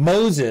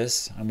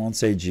Moses, I won't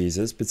say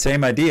Jesus, but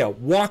same idea,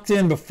 walked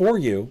in before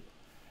you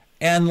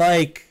and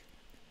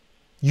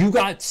you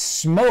got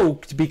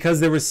smoked because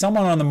there was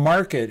someone on the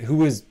market who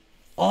was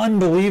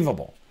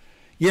unbelievable.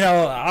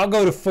 I'll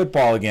go to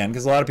football again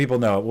because a lot of people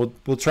know it.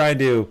 We'll try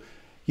to,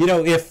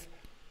 if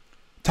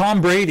Tom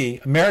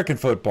Brady, American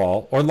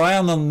football, or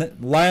Lionel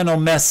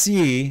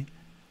Messi,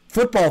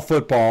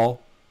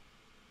 football,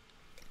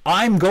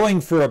 I'm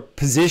going for a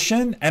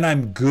position and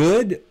I'm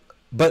good,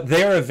 but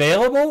they're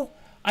available,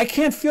 I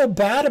can't feel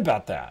bad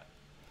about that.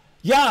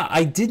 Yeah,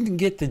 I didn't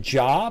get the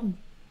job,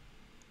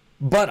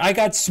 but I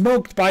got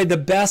smoked by the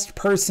best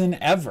person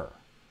ever.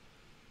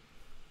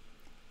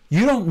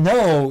 You don't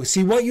know.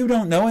 See, what you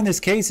don't know in this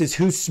case is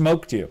who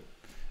smoked you,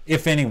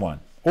 if anyone,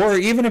 or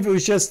even if it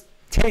was just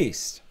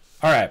taste.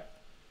 All right.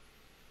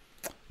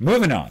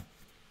 Moving on.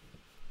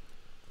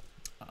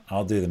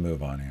 I'll do the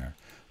move on here.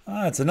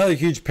 It's another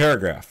huge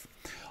paragraph.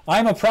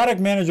 I'm a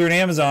product manager at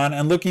Amazon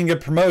and looking to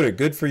get promoted.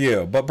 Good for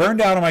you. But burned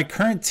out on my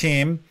current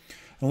team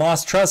and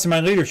lost trust in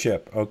my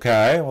leadership.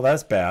 Okay, well,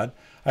 that's bad.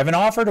 I have an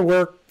offer to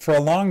work for a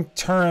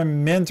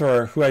long-term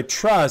mentor who I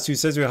trust, who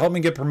says he will help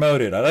me get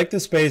promoted. I like the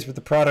space, but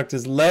the product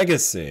is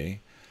legacy.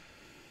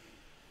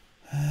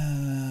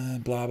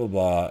 Blah, blah,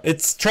 blah.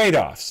 It's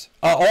trade-offs.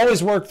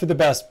 Always work for the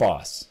best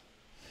boss.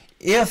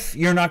 If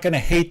you're not going to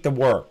hate the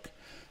work,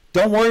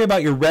 don't worry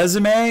about your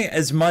resume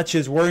as much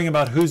as worrying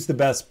about who's the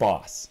best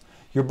boss.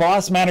 Your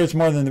boss matters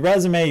more than the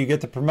resume. You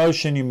get the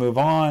promotion, you move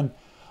on.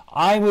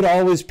 I would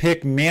always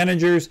pick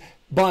managers,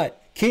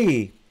 but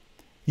key,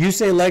 you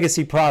say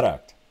legacy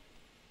product.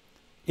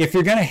 If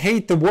you're going to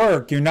hate the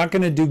work, you're not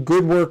going to do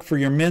good work for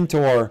your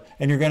mentor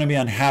and you're going to be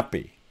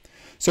unhappy.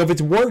 So if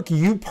it's work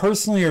you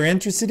personally are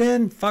interested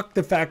in, fuck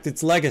the fact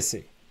it's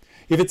legacy.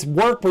 If it's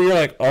work where you're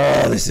like,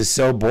 oh, this is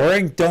so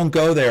boring, don't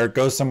go there,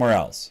 go somewhere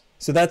else.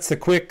 So that's the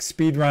quick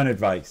speed run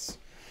advice.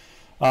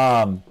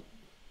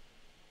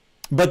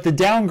 But the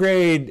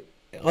downgrade,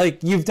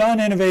 you've done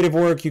innovative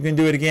work, you can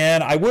do it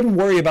again. I wouldn't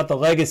worry about the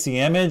legacy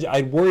image.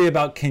 I'd worry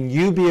about, can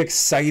you be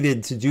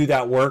excited to do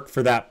that work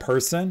for that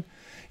person?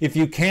 If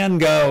you can,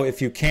 go.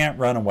 If you can't,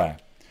 run away.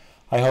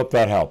 I hope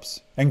that helps.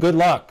 And good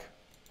luck.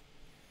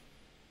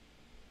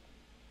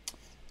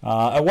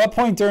 At what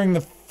point during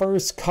the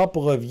first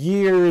couple of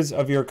years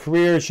of your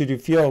career should you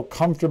feel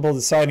comfortable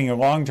deciding your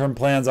long-term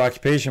plans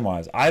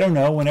occupation-wise? I don't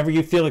know. Whenever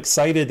you feel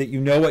excited that you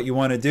know what you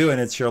want to do and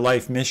it's your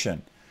life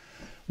mission,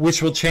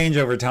 which will change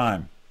over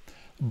time.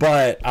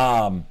 But,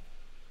 oh,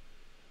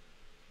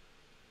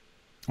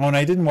 and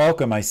I didn't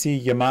welcome. I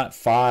see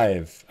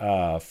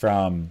Yamat5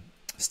 from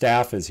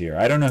staff is here.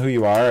 I don't know who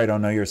you are. I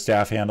don't know your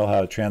staff handle,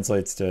 how it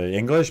translates to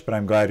English, but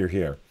I'm glad you're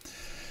here.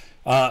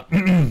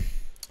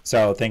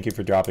 So thank you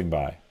for dropping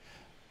by.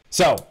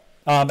 So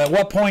at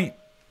what point,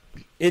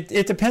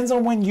 it depends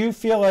on when you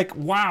feel like,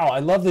 wow, I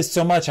love this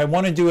so much. I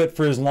want to do it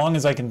for as long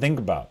as I can think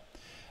about.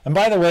 And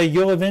by the way,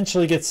 you'll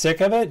eventually get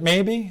sick of it,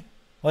 maybe.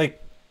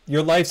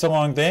 Your life's a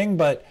long thing,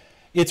 but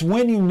it's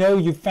when you know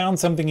you've found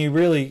something you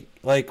really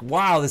like,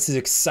 wow, this is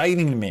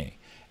exciting to me.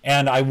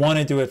 And I want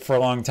to do it for a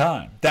long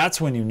time. That's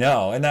when you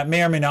know. And that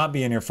may or may not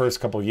be in your first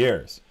couple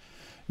years.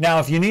 Now,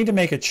 if you need to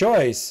make a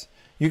choice,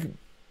 you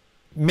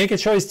make a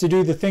choice to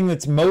do the thing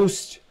that's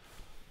most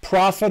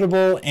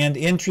profitable and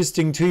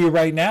interesting to you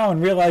right now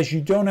and realize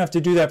you don't have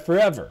to do that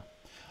forever.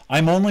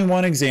 I'm only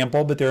one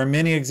example, but there are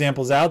many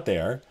examples out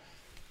there.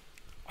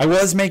 I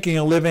was making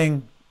a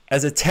living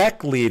as a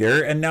tech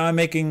leader, and now I'm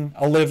making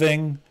a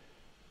living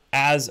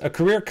as a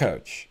career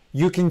coach.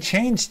 You can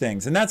change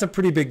things, and that's a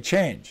pretty big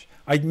change.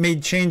 I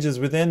made changes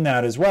within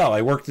that as well.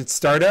 I worked at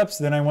startups,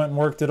 then I went and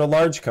worked at a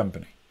large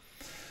company.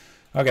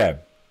 Okay.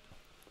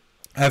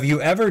 Have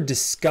you ever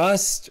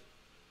discussed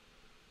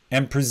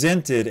and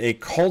presented a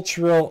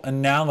cultural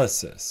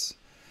analysis?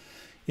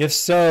 If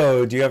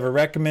so, do you have a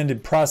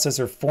recommended process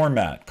or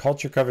format?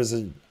 Culture covers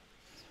a...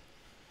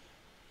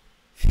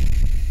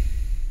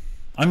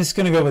 I'm just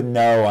going to go with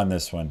no on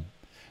this one.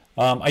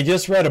 I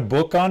just read a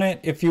book on it,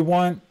 if you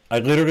want. I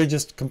literally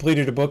just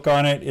completed a book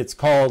on it. It's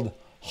called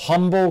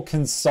Humble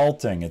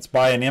Consulting. It's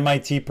by an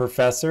MIT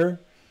professor.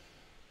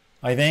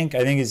 I think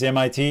he's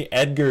MIT.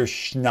 Edgar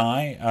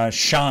Schein,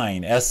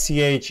 Schein,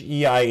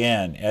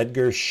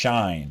 Edgar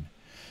Schein.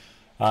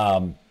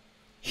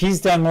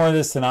 He's done more of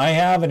this than I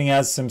have, and he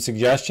has some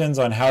suggestions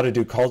on how to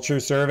do culture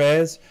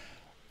surveys.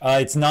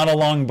 It's not a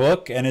long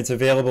book, and it's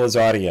available as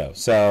audio,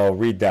 so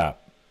read that.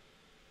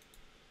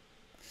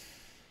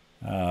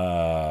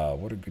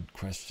 What are good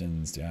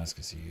questions to ask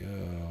a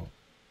CEO?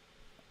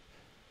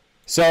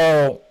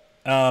 So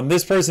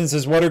this person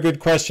says, what are good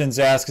questions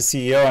to ask a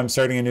CEO? I'm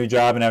starting a new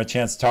job and have a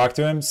chance to talk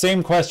to him.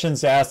 Same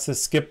questions to ask the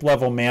skip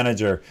level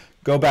manager.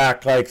 Go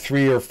back like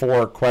 3 or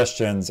 4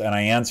 questions, and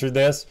I answered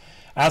this.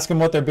 Ask them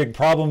what their big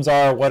problems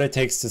are, what it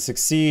takes to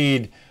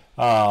succeed,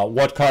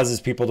 what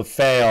causes people to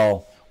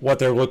fail, what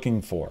they're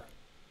looking for.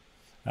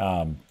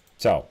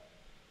 So.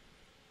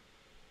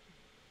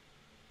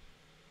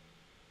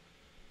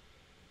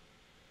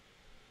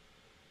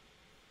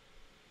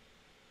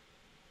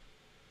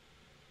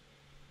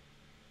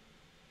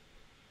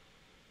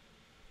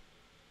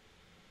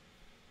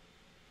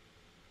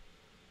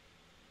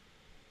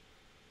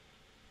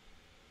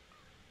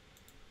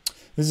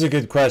 This is a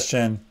good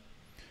question.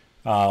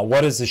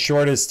 What is the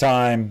shortest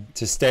time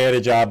to stay at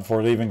a job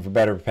before leaving for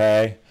better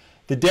pay?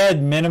 The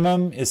dead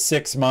minimum is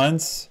 6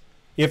 months.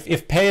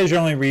 If pay is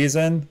your only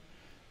reason,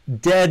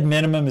 dead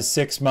minimum is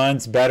 6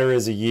 months. Better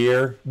is a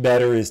year.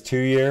 Better is 2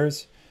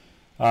 years.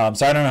 So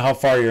I don't know how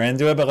far you're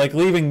into it, but like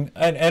leaving,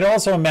 it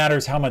also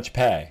matters how much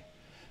pay.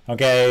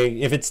 Okay,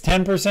 if it's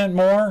 10%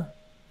 more,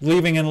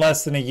 leaving in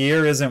less than a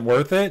year isn't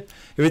worth it.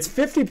 If it's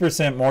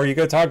 50% more, you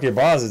go talk to your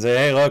boss and say,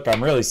 hey, look,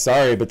 I'm really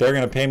sorry, but they're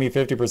going to pay me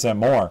 50%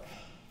 more.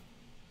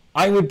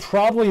 I would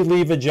probably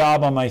leave a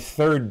job on my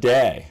 3rd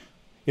day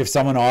if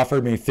someone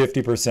offered me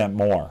 50%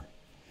 more.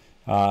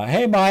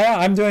 Hey, Maya,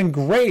 I'm doing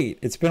great.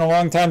 It's been a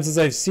long time since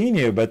I've seen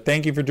you, but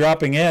thank you for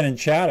dropping in and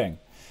chatting.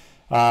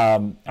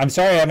 I'm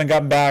sorry I haven't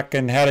gotten back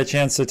and had a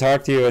chance to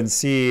talk to you and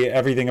see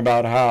everything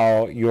about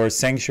how your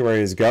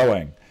sanctuary is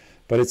going,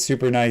 but it's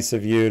super nice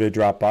of you to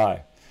drop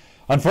by.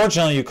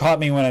 Unfortunately, you caught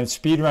me when I'm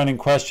speedrunning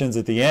questions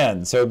at the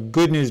end. So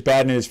good news,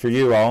 bad news for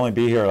you. I'll only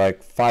be here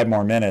like 5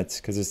 more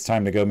minutes because it's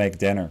time to go make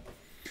dinner.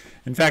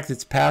 In fact,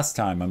 it's past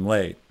time. I'm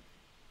late.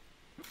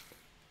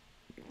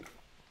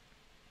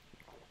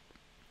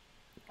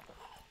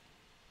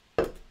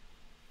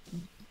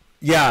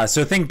 Yeah,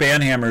 so think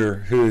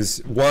Banhammer, who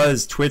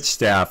was Twitch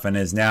staff and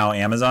is now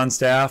Amazon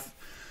staff,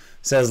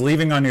 says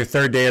leaving on your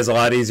 3rd day is a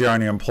lot easier on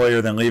your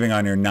employer than leaving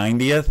on your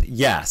 90th.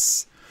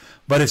 Yes.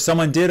 But if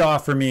someone did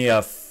offer me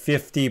a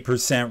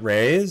 50%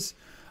 raise,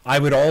 I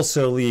would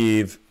also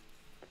leave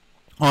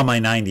on my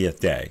 90th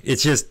day.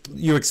 It's just,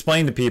 you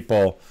explain to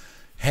people,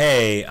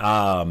 hey,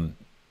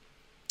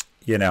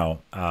 you know,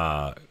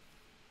 I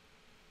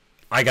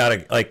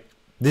gotta, like,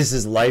 this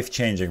is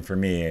life-changing for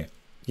me.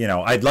 You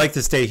know, I'd like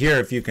to stay here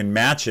if you can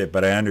match it,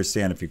 but I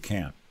understand if you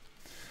can't.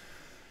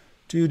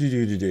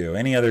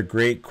 Any other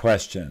great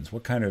questions?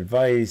 What kind of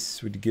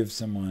advice would you give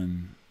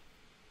someone?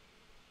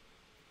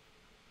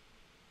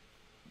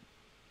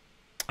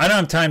 I don't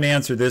have time to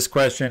answer this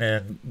question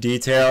in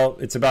detail.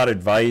 It's about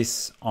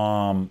advice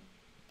on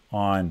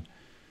a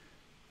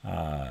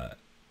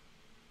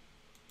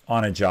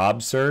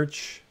job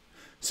search.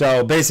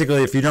 So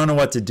basically, if you don't know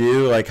what to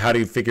do, like how do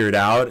you figure it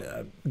out,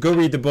 go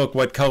read the book,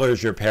 What Color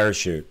is Your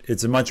Parachute?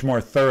 It's a much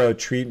more thorough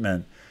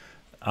treatment.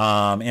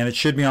 And it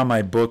should be on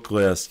my book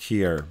list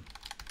here.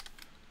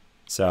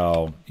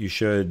 So you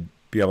should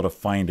be able to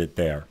find it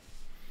there.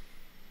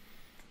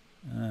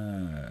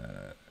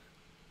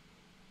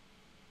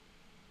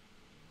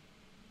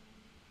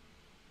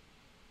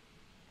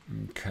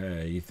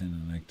 Okay,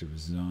 Ethan, I'd like to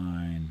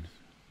resign.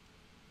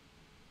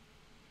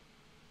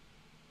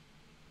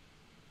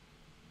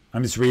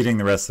 I'm just reading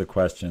the rest of the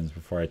questions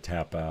before I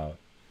tap out.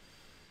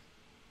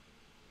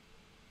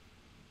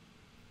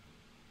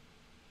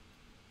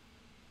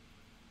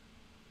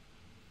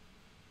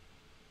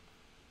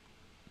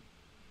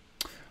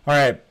 All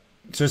right,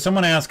 so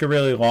someone asked a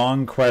really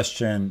long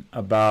question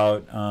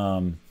about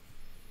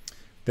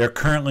their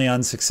currently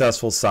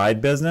unsuccessful side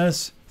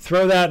business.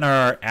 Throw that in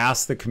our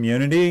Ask the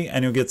Community,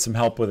 and you'll get some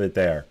help with it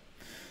there.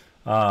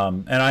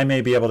 And I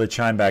may be able to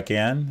chime back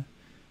in.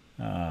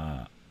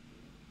 How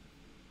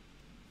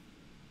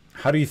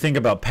do you think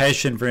about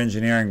passion for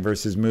engineering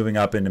versus moving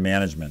up into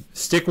management?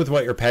 Stick with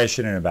what you're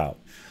passionate about.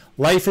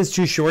 Life is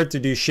too short to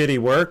do shitty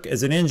work.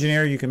 As an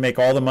engineer, you can make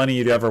all the money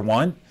you'd ever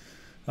want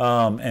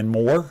and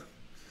more.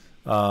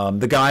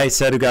 The guy I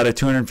said who got a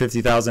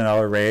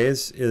 $250,000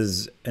 raise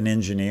is an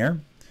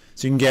engineer.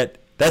 So you can get,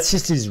 that's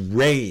just his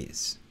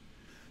raise.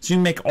 So you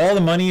can make all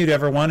the money you'd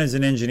ever want as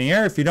an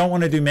engineer. If you don't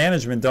want to do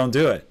management, don't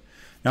do it.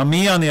 Now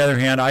me, on the other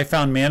hand, I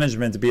found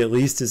management to be at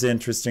least as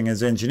interesting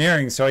as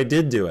engineering, so I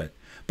did do it.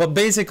 But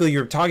basically,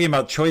 you're talking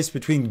about choice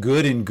between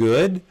good and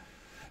good.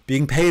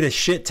 Being paid a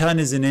shit ton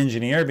as an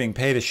engineer, being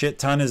paid a shit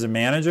ton as a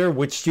manager.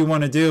 Which do you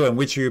want to do and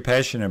which are you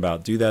passionate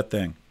about? Do that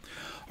thing.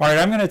 All right,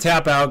 I'm going to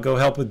tap out, go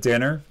help with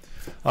dinner.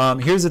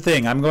 Here's the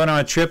thing. I'm going on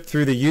a trip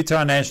through the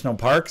Utah National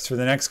Parks for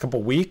the next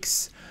couple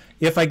weeks.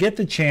 If I get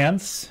the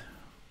chance,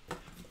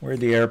 where'd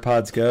the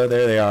AirPods go?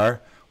 There they are.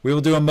 We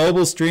will do a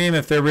mobile stream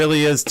if there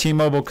really is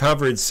T-Mobile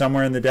coverage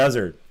somewhere in the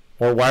desert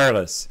or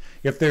wireless.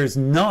 If there's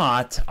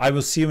not, I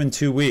will see you in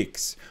 2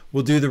 weeks.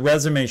 We'll do the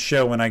resume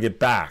show when I get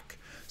back.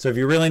 So if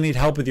you really need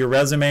help with your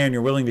resume and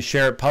you're willing to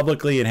share it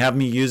publicly and have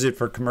me use it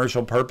for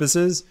commercial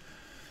purposes,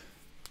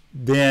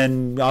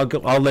 then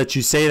I'll let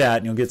you say that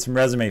and you'll get some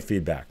resume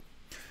feedback.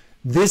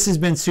 This has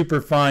been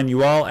super fun.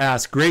 You all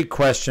asked great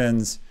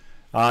questions.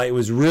 It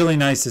was really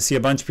nice to see a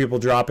bunch of people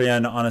drop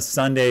in on a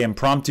Sunday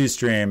impromptu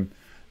stream.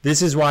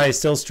 This is why I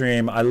still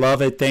stream. I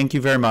love it. Thank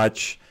you very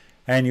much.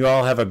 And you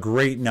all have a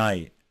great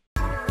night.